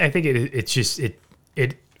 Yeah, I think it's just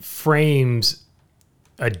it frames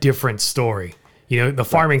a different story. You know, the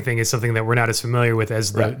farming thing is something that we're not as familiar with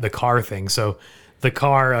as the car thing. So the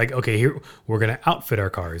car, like, okay, here we're gonna outfit our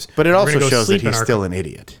cars. But it also shows that he's still an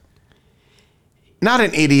idiot. Not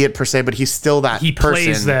an idiot per se, but he's still that he person.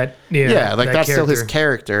 Plays that. Yeah, like that's character. still his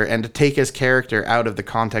character, and to take his character out of the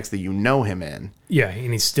context that you know him in. Yeah,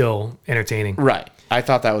 and he's still entertaining. Right. I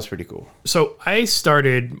thought that was pretty cool. So I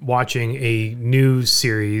started watching a new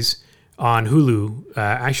series on Hulu,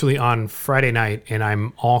 actually on Friday night, and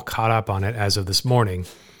I'm all caught up on it as of this morning.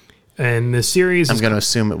 And the series I'm going to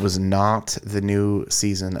assume it was not the new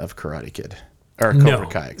season of Karate Kid. Or Cobra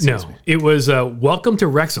Kai, excuse me. It was Welcome to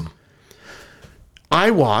Wrexham.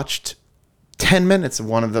 I watched 10 minutes of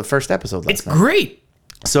one of the first episodes last night. It's great.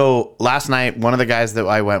 So last night, one of the guys that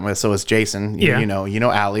I went with, so it's Jason. Yeah. You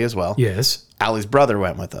know Allie as well. Yes. Allie's brother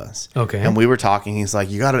went with us. Okay. And we were talking. He's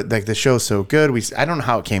like, you got to, like, the show's so good. I don't know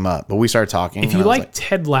how it came up, but we started talking. If you like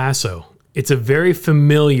Ted Lasso, it's a very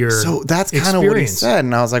familiar So that's kind of what he said.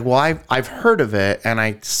 And I was like, well, I've heard of it, and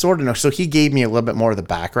I sort of know. So he gave me a little bit more of the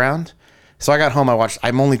background. So I got home,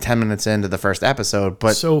 I'm only 10 minutes into the first episode,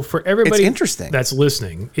 but so for everybody it's interesting that's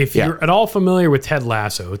listening, if you're at all familiar with Ted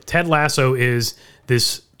Lasso is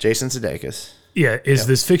this Jason Sudeikis. Yeah,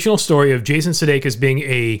 this fictional story of Jason Sudeikis being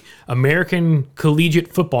a American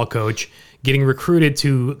collegiate football coach getting recruited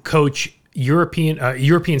to coach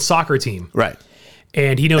European soccer team. Right.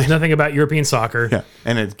 And he knows nothing about European soccer. Yeah,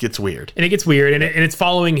 and it gets weird. And it's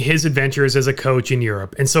following his adventures as a coach in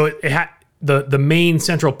Europe. And so the main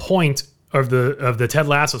central point of the Ted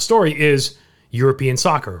Lasso story is European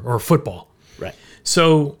soccer or football. Right.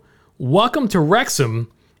 So Welcome to Wrexham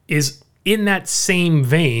is in that same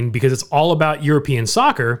vein because it's all about European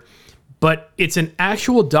soccer, but it's an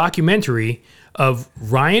actual documentary of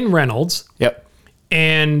Ryan Reynolds. Yep.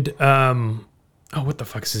 And what the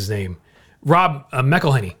fuck's his name? Rob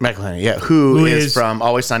McElhenney. McElhenney, yeah, who is from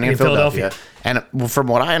Always Sunny in Philadelphia. And from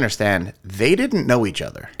what I understand, they didn't know each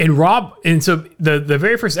other. And so the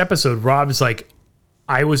very first episode, Rob's like,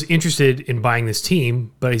 I was interested in buying this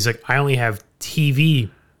team, but he's like, I only have TV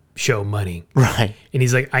show money. Right. And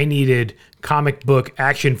he's like, I needed comic book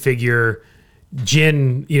action figure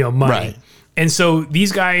gin, money. Right. And so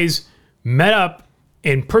these guys met up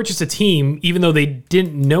and purchased a team, even though they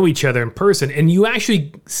didn't know each other in person. And you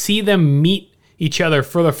actually see them meet each other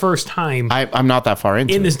for the first time. I'm not that far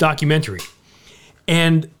into in it. this documentary.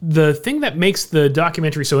 And the thing that makes the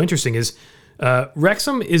documentary so interesting is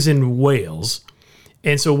Wrexham is in Wales.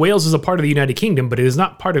 And so Wales is a part of the United Kingdom, but it is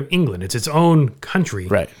not part of England. It's its own country.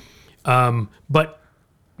 Right. But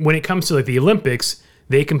when it comes to like the Olympics,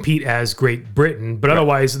 they compete as Great Britain, but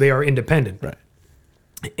otherwise they are independent. Right.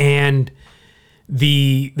 And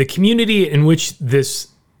the community in which this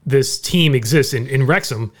team exists in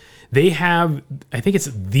Wrexham, they have, I think it's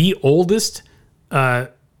the oldest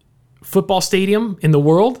football stadium in the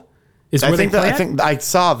world. Is where I think I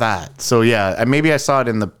saw that. So yeah, maybe I saw it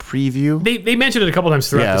in the preview. They mentioned it a couple times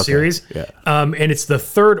throughout the series. Yeah. And it's the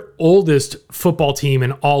third oldest football team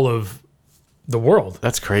in all of the world.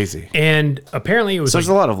 That's crazy. And apparently it was So there's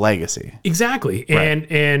a lot of legacy. exactly.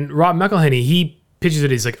 And Rob McElhenney, he pitches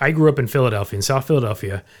it. He's like, I grew up in Philadelphia, in South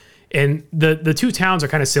Philadelphia, and the two towns are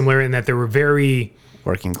kind of similar in that they were very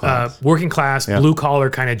Working class. blue collar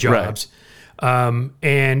kind of jobs.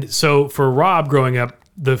 And so for Rob growing up,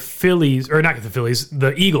 the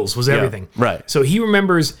Eagles was everything. Right. So he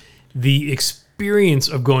remembers the experience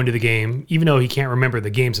of going to the game, even though he can't remember the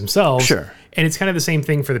games themselves. Sure. And it's kind of the same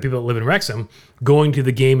thing for the people that live in Wrexham. Going to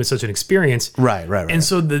the game is such an experience. Right. And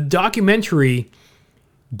so the documentary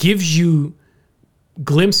gives you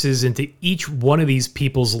glimpses into each one of these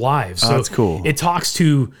people's lives. So that's cool. It talks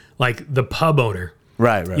to like the pub owner.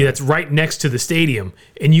 Right. Yeah, that's right next to the stadium,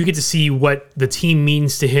 and you get to see what the team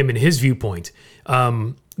means to him in his viewpoint.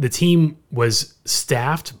 The team was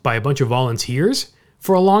staffed by a bunch of volunteers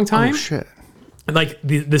for a long time. Oh shit. Like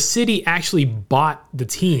the city actually bought the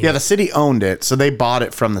team. Yeah, the city owned it, so they bought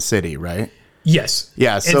it from the city, right? Yes.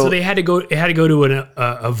 Yeah. And so they had to go. It had to go to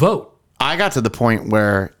a vote. I got to the point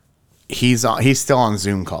where he's still on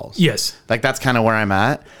Zoom calls. Yes. Like that's kind of where I'm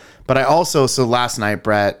at. But I also, so last night,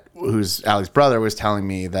 Brett, who's Ali's brother, was telling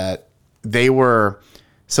me that they were,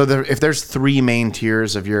 if there's three main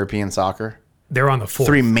tiers of European soccer, They're on the fourth.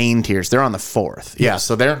 three main tiers, they're on the fourth. Yeah,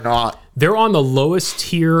 so they're not. They're on the lowest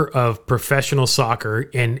tier of professional soccer,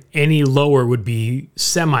 and any lower would be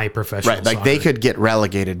semi-professional Right, like soccer. they could get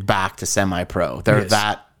relegated back to semi-pro. They're Yes.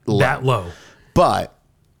 that low. That low. But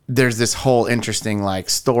there's this whole interesting like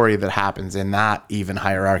story that happens in that even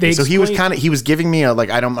hierarchy. So he was giving me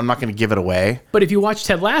I'm not going to give it away. But if you watch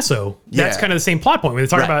Ted Lasso, that's Yeah. kind of the same plot point. When they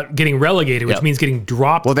talk about getting relegated, which means getting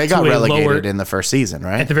dropped. Well, they got to a relegated lower, in the first season,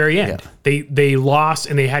 right? at the very end. They lost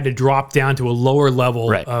and they had to drop down to a lower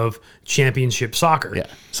level of championship soccer. Yeah.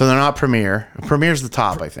 So they're not Premier. Premier's the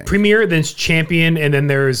top, I think. Premier, then it's champion, and then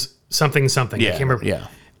there's something. I can't remember. Yeah.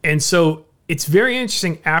 And so it's very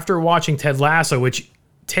interesting after watching Ted Lasso, which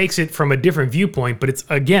takes it from a different viewpoint, but it's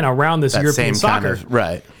again around this That European same soccer. kind of,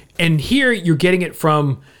 right. And here you're getting it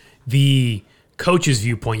from the coach's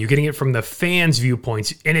viewpoint. You're getting it from the fans'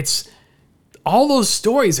 viewpoints. And it's all those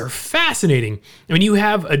stories are fascinating. I mean, you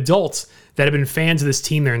have adults that have been fans of this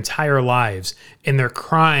team their entire lives, and they're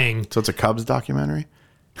crying. So it's a Cubs documentary?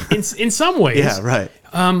 In some ways. Yeah, right.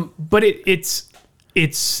 But it's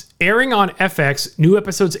airing on FX. New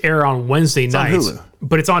episodes air on Wednesday nights. on Hulu.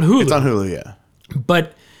 But it's on Hulu. It's on Hulu, yeah.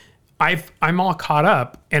 But I'm all caught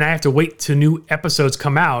up, and I have to wait till new episodes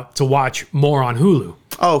come out to watch more on Hulu.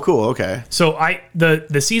 Oh, cool. Okay. So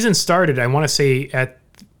the season started, I want to say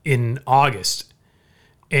in August,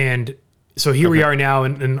 and so here we are now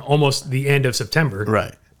in almost the end of September.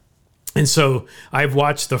 Right. And so I've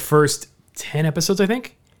watched the first 10 episodes, I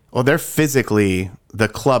think. Well, the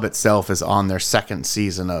club itself is on their second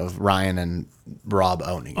season of Ryan and Rob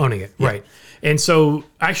owning it. Right. And so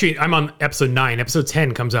actually I'm on episode 9. Episode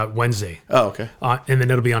 10 comes out Wednesday. Oh, okay. And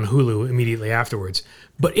then it'll be on Hulu immediately afterwards.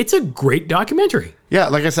 But it's a great documentary. Yeah,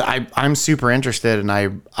 like I said, I'm super interested, and I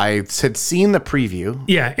had seen the preview.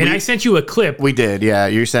 Yeah, and I sent you a clip. We did, yeah.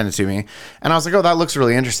 You sent it to me, and I was like, "Oh, that looks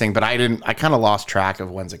really interesting," but I kind of lost track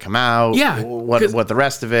of when's it come out. Yeah, what the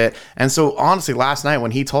rest of it. And so honestly, last night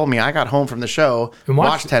when he told me, I got home from the show, and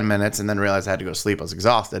watched 10 minutes, and then realized I had to go sleep. I was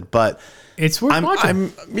exhausted, but it's worth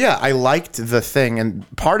watching. I liked the thing, and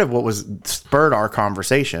part of what spurred our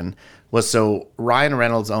conversation was so Ryan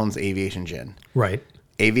Reynolds owns Aviation Gin. Right.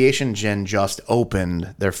 Aviation Gin just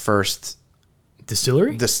opened their first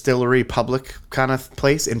distillery public kind of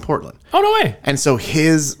place in Portland. Oh, no way. And so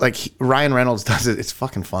Ryan Reynolds does it. It's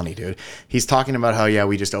fucking funny, dude. He's talking about how,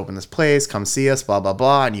 we just opened this place, come see us, blah, blah,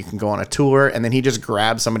 blah. And you can go on a tour. And then he just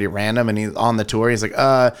grabs somebody random and he's on the tour. He's like,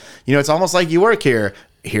 it's almost like you work here.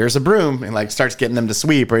 here's a broom, and like starts getting them to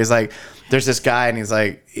sweep. Or he's like, there's this guy, and he's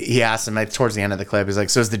like, he asks him like towards the end of the clip, he's like,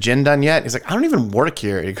 so is the gin done yet? He's like, I don't even work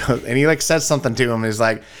here. He goes, and he like says something to him, and he's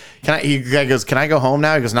like, he goes, can I go home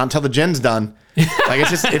now? He goes, not until the gin's done. Like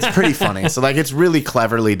it's pretty funny. So like it's really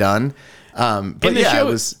cleverly done. But yeah, it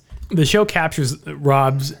was. The show captures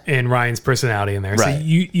Rob's and Ryan's personality in there. Right. So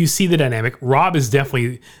you see the dynamic. Rob is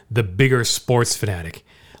definitely the bigger sports fanatic.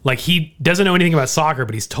 Like, he doesn't know anything about soccer,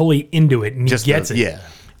 but he's totally into it and he gets it. Yeah.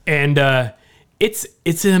 And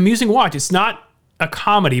it's an amusing watch. It's not a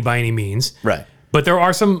comedy by any means. Right. But there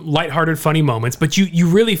are some lighthearted, funny moments. But you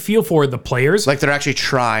really feel for the players. Like, they're actually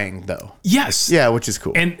trying, though. Yes. Yeah, which is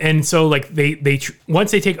cool. And so, like, they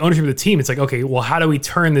once they take ownership of the team, it's like, okay, well, how do we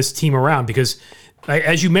turn this team around? Because,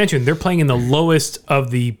 as you mentioned, they're playing in the lowest of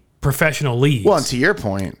the professional leagues. Well, and to your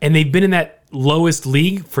point. And they've been in that lowest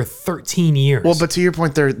league for 13 years. Well, but to your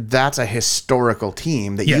point, that's a historical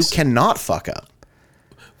team that you cannot fuck up.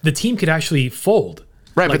 The team could actually fold.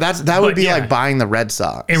 Right, like, but that would be like buying the Red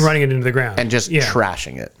Sox. And running it into the ground. And just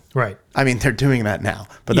trashing it. Right. I mean, they're doing that now,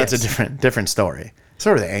 but that's a different story.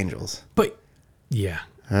 So are the Angels. But, yeah.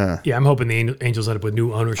 Yeah, I'm hoping the Angels end up with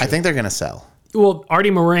new ownership. I think they're going to sell. Well,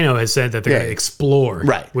 Artie Moreno has said that they're going to explore.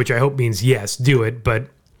 Right. Which I hope means, yes, do it, but...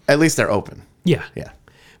 At least they're open. Yeah. Yeah.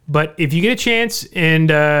 But if you get a chance and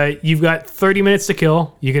you've got 30 minutes to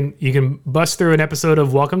kill, you can bust through an episode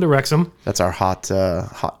of Welcome to Wrexham. That's our hot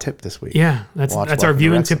tip this week. Yeah, that's our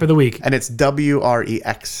viewing tip of the week. And it's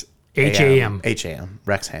WREXHAM. HAM.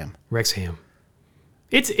 Wrexham. Wrexham.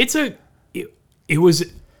 It was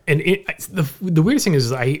the weirdest thing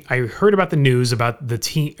is I heard about the news about the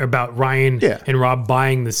team, about Ryan and Rob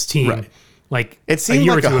buying this team like it seemed a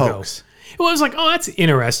year like or two a ago. hoax. Well, I was like, oh, that's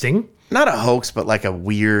interesting. Not a hoax, but like a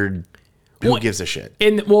weird. Who gives a shit?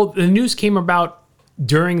 And the news came about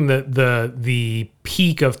during the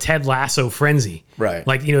peak of Ted Lasso frenzy. Right.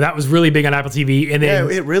 Like, that was really big on Apple TV. And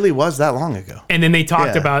then it really was that long ago. And then they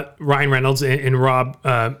talked about Ryan Reynolds and Rob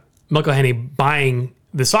McElhenney buying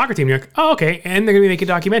the soccer team. You're like, oh, okay. And they're going to make a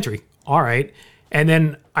documentary. All right. And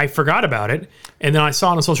then I forgot about it. And then I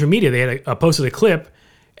saw on social media, they had posted a clip.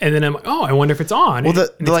 And then I'm like, oh, I wonder if it's on. Well,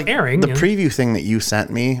 it's airing. The preview thing that you sent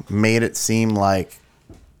me made it seem like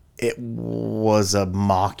it was a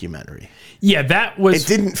mockumentary. Yeah, that was... It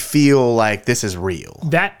didn't feel like this is real.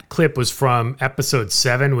 That clip was from episode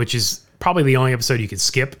 7, which is probably the only episode you could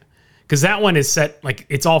skip. Because that one is set, like,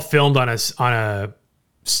 it's all filmed on a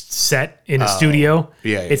set in a studio.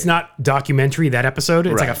 Yeah, it's not documentary, that episode.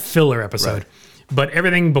 It's like a filler episode. Right. But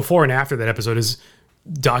everything before and after that episode is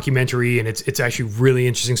documentary, and it's actually really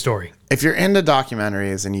interesting story. If you're into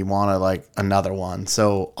documentaries and you want to like another one,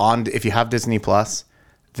 so if you have Disney Plus,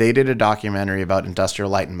 they did a documentary about Industrial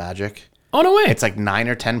Light and Magic. Oh, no way. It's like 9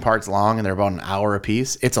 or 10 parts long and they're about an hour a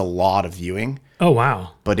piece. It's a lot of viewing. Oh,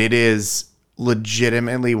 wow. But it is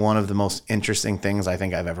legitimately one of the most interesting things I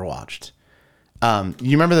think I've ever watched. You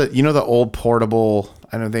remember the old portable,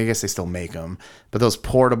 I guess they still make them, but those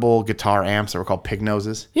portable guitar amps that were called pig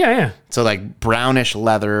noses? Yeah. So like brownish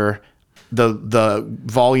leather, the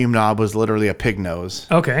volume knob was literally a pig nose.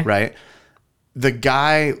 Okay. Right? The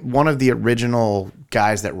guy, one of the original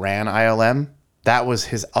guys that ran ILM, that was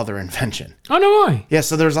his other invention. Oh, no way. Yeah,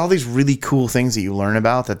 so there's all these really cool things that you learn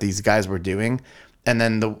about that these guys were doing. And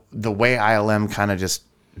then the way ILM kind of just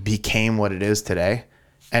became what it is today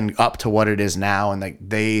and up to what it is now. And like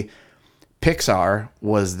Pixar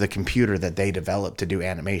was the computer that they developed to do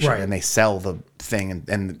animation. Right. And they sell the thing.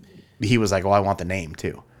 And he was like, oh, I want the name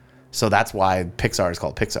too. So that's why Pixar is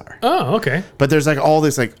called Pixar. Oh, okay. But there's all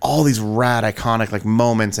these rad iconic like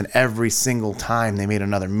moments, and every single time they made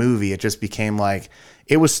another movie, it just became like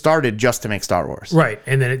it was started just to make Star Wars. Right.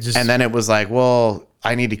 And then it was like, well,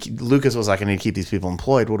 Lucas was like, I need to keep these people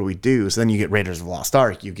employed. What do we do? So then you get Raiders of the Lost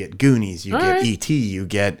Ark, you get Goonies, you get E.T., you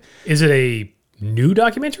get... Is it a new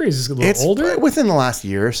documentary? Is this a little older? Within the last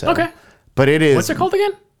year or so. Okay. But it is... What's it called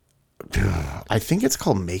again? I think it's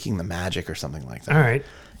called Making the Magic or something like that. All right.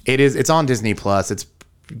 It's on Disney Plus. It's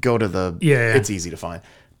easy to find.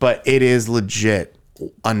 But it is legit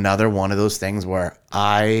another one of those things where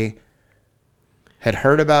I had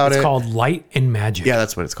heard about it. It's called Light and Magic. Yeah,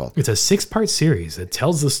 that's what it's called. It's a 6-part series that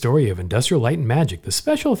tells the story of Industrial Light and Magic, the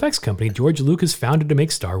special effects company George Lucas founded to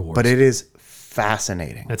make Star Wars. But it is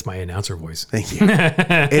fascinating. That's my announcer voice. Thank you.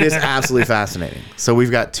 It is absolutely fascinating. So we've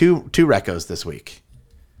got two recos this week.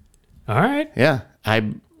 All right. Yeah.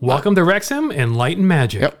 Welcome to Wrexham and Light and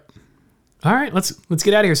Magic. Yep. All right, let's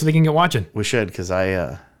get out of here so they can get watching. We should, because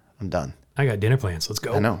I'm done. I got dinner plans. Let's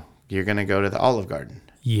go. I know. You're going to go to the Olive Garden.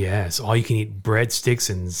 Yes. All you can eat breadsticks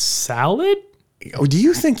and salad? Oh, do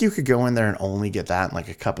you think you could go in there and only get that and like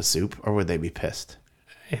a cup of soup, or would they be pissed?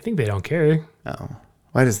 I think they don't care. Oh.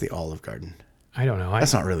 Why does the Olive Garden? I don't know.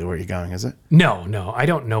 That's not really where you're going, is it? No. I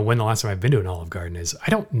don't know when the last time I've been to an Olive Garden is. I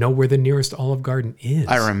don't know where the nearest Olive Garden is.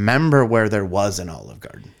 I remember where there was an Olive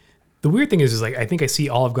Garden. The weird thing is like, I think I see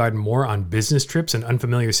Olive Garden more on business trips in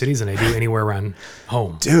unfamiliar cities than I do anywhere around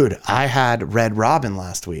home. Dude, I had Red Robin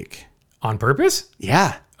last week. On purpose?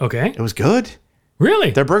 Yeah. Okay. It was good.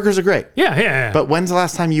 Really? Their burgers are great. Yeah. But when's the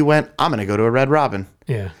last time you went, I'm going to go to a Red Robin?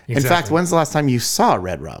 Yeah, exactly. In fact, when's the last time you saw a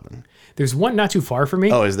Red Robin? There's one not too far from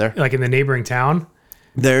me. Oh, is there? Like in the neighboring town.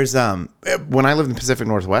 There's when I lived in the Pacific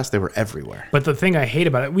Northwest, they were everywhere. But the thing I hate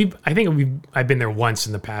about it, I've been there once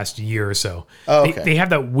in the past year or so. Oh, okay. They have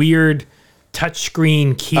that weird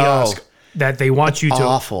touchscreen kiosk that they want you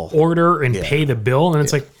to order and pay the bill, and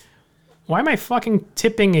it's like, why am I fucking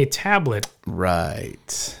tipping a tablet?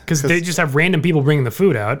 Right. Because they just have random people bringing the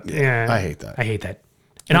food out. Yeah, I hate that. I hate that.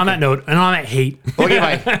 And on that note, and on that hate. Okay,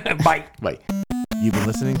 bye. Bye. Bye. You've been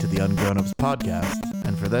listening to the Ungrownups podcast,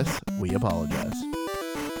 and for this, we apologize.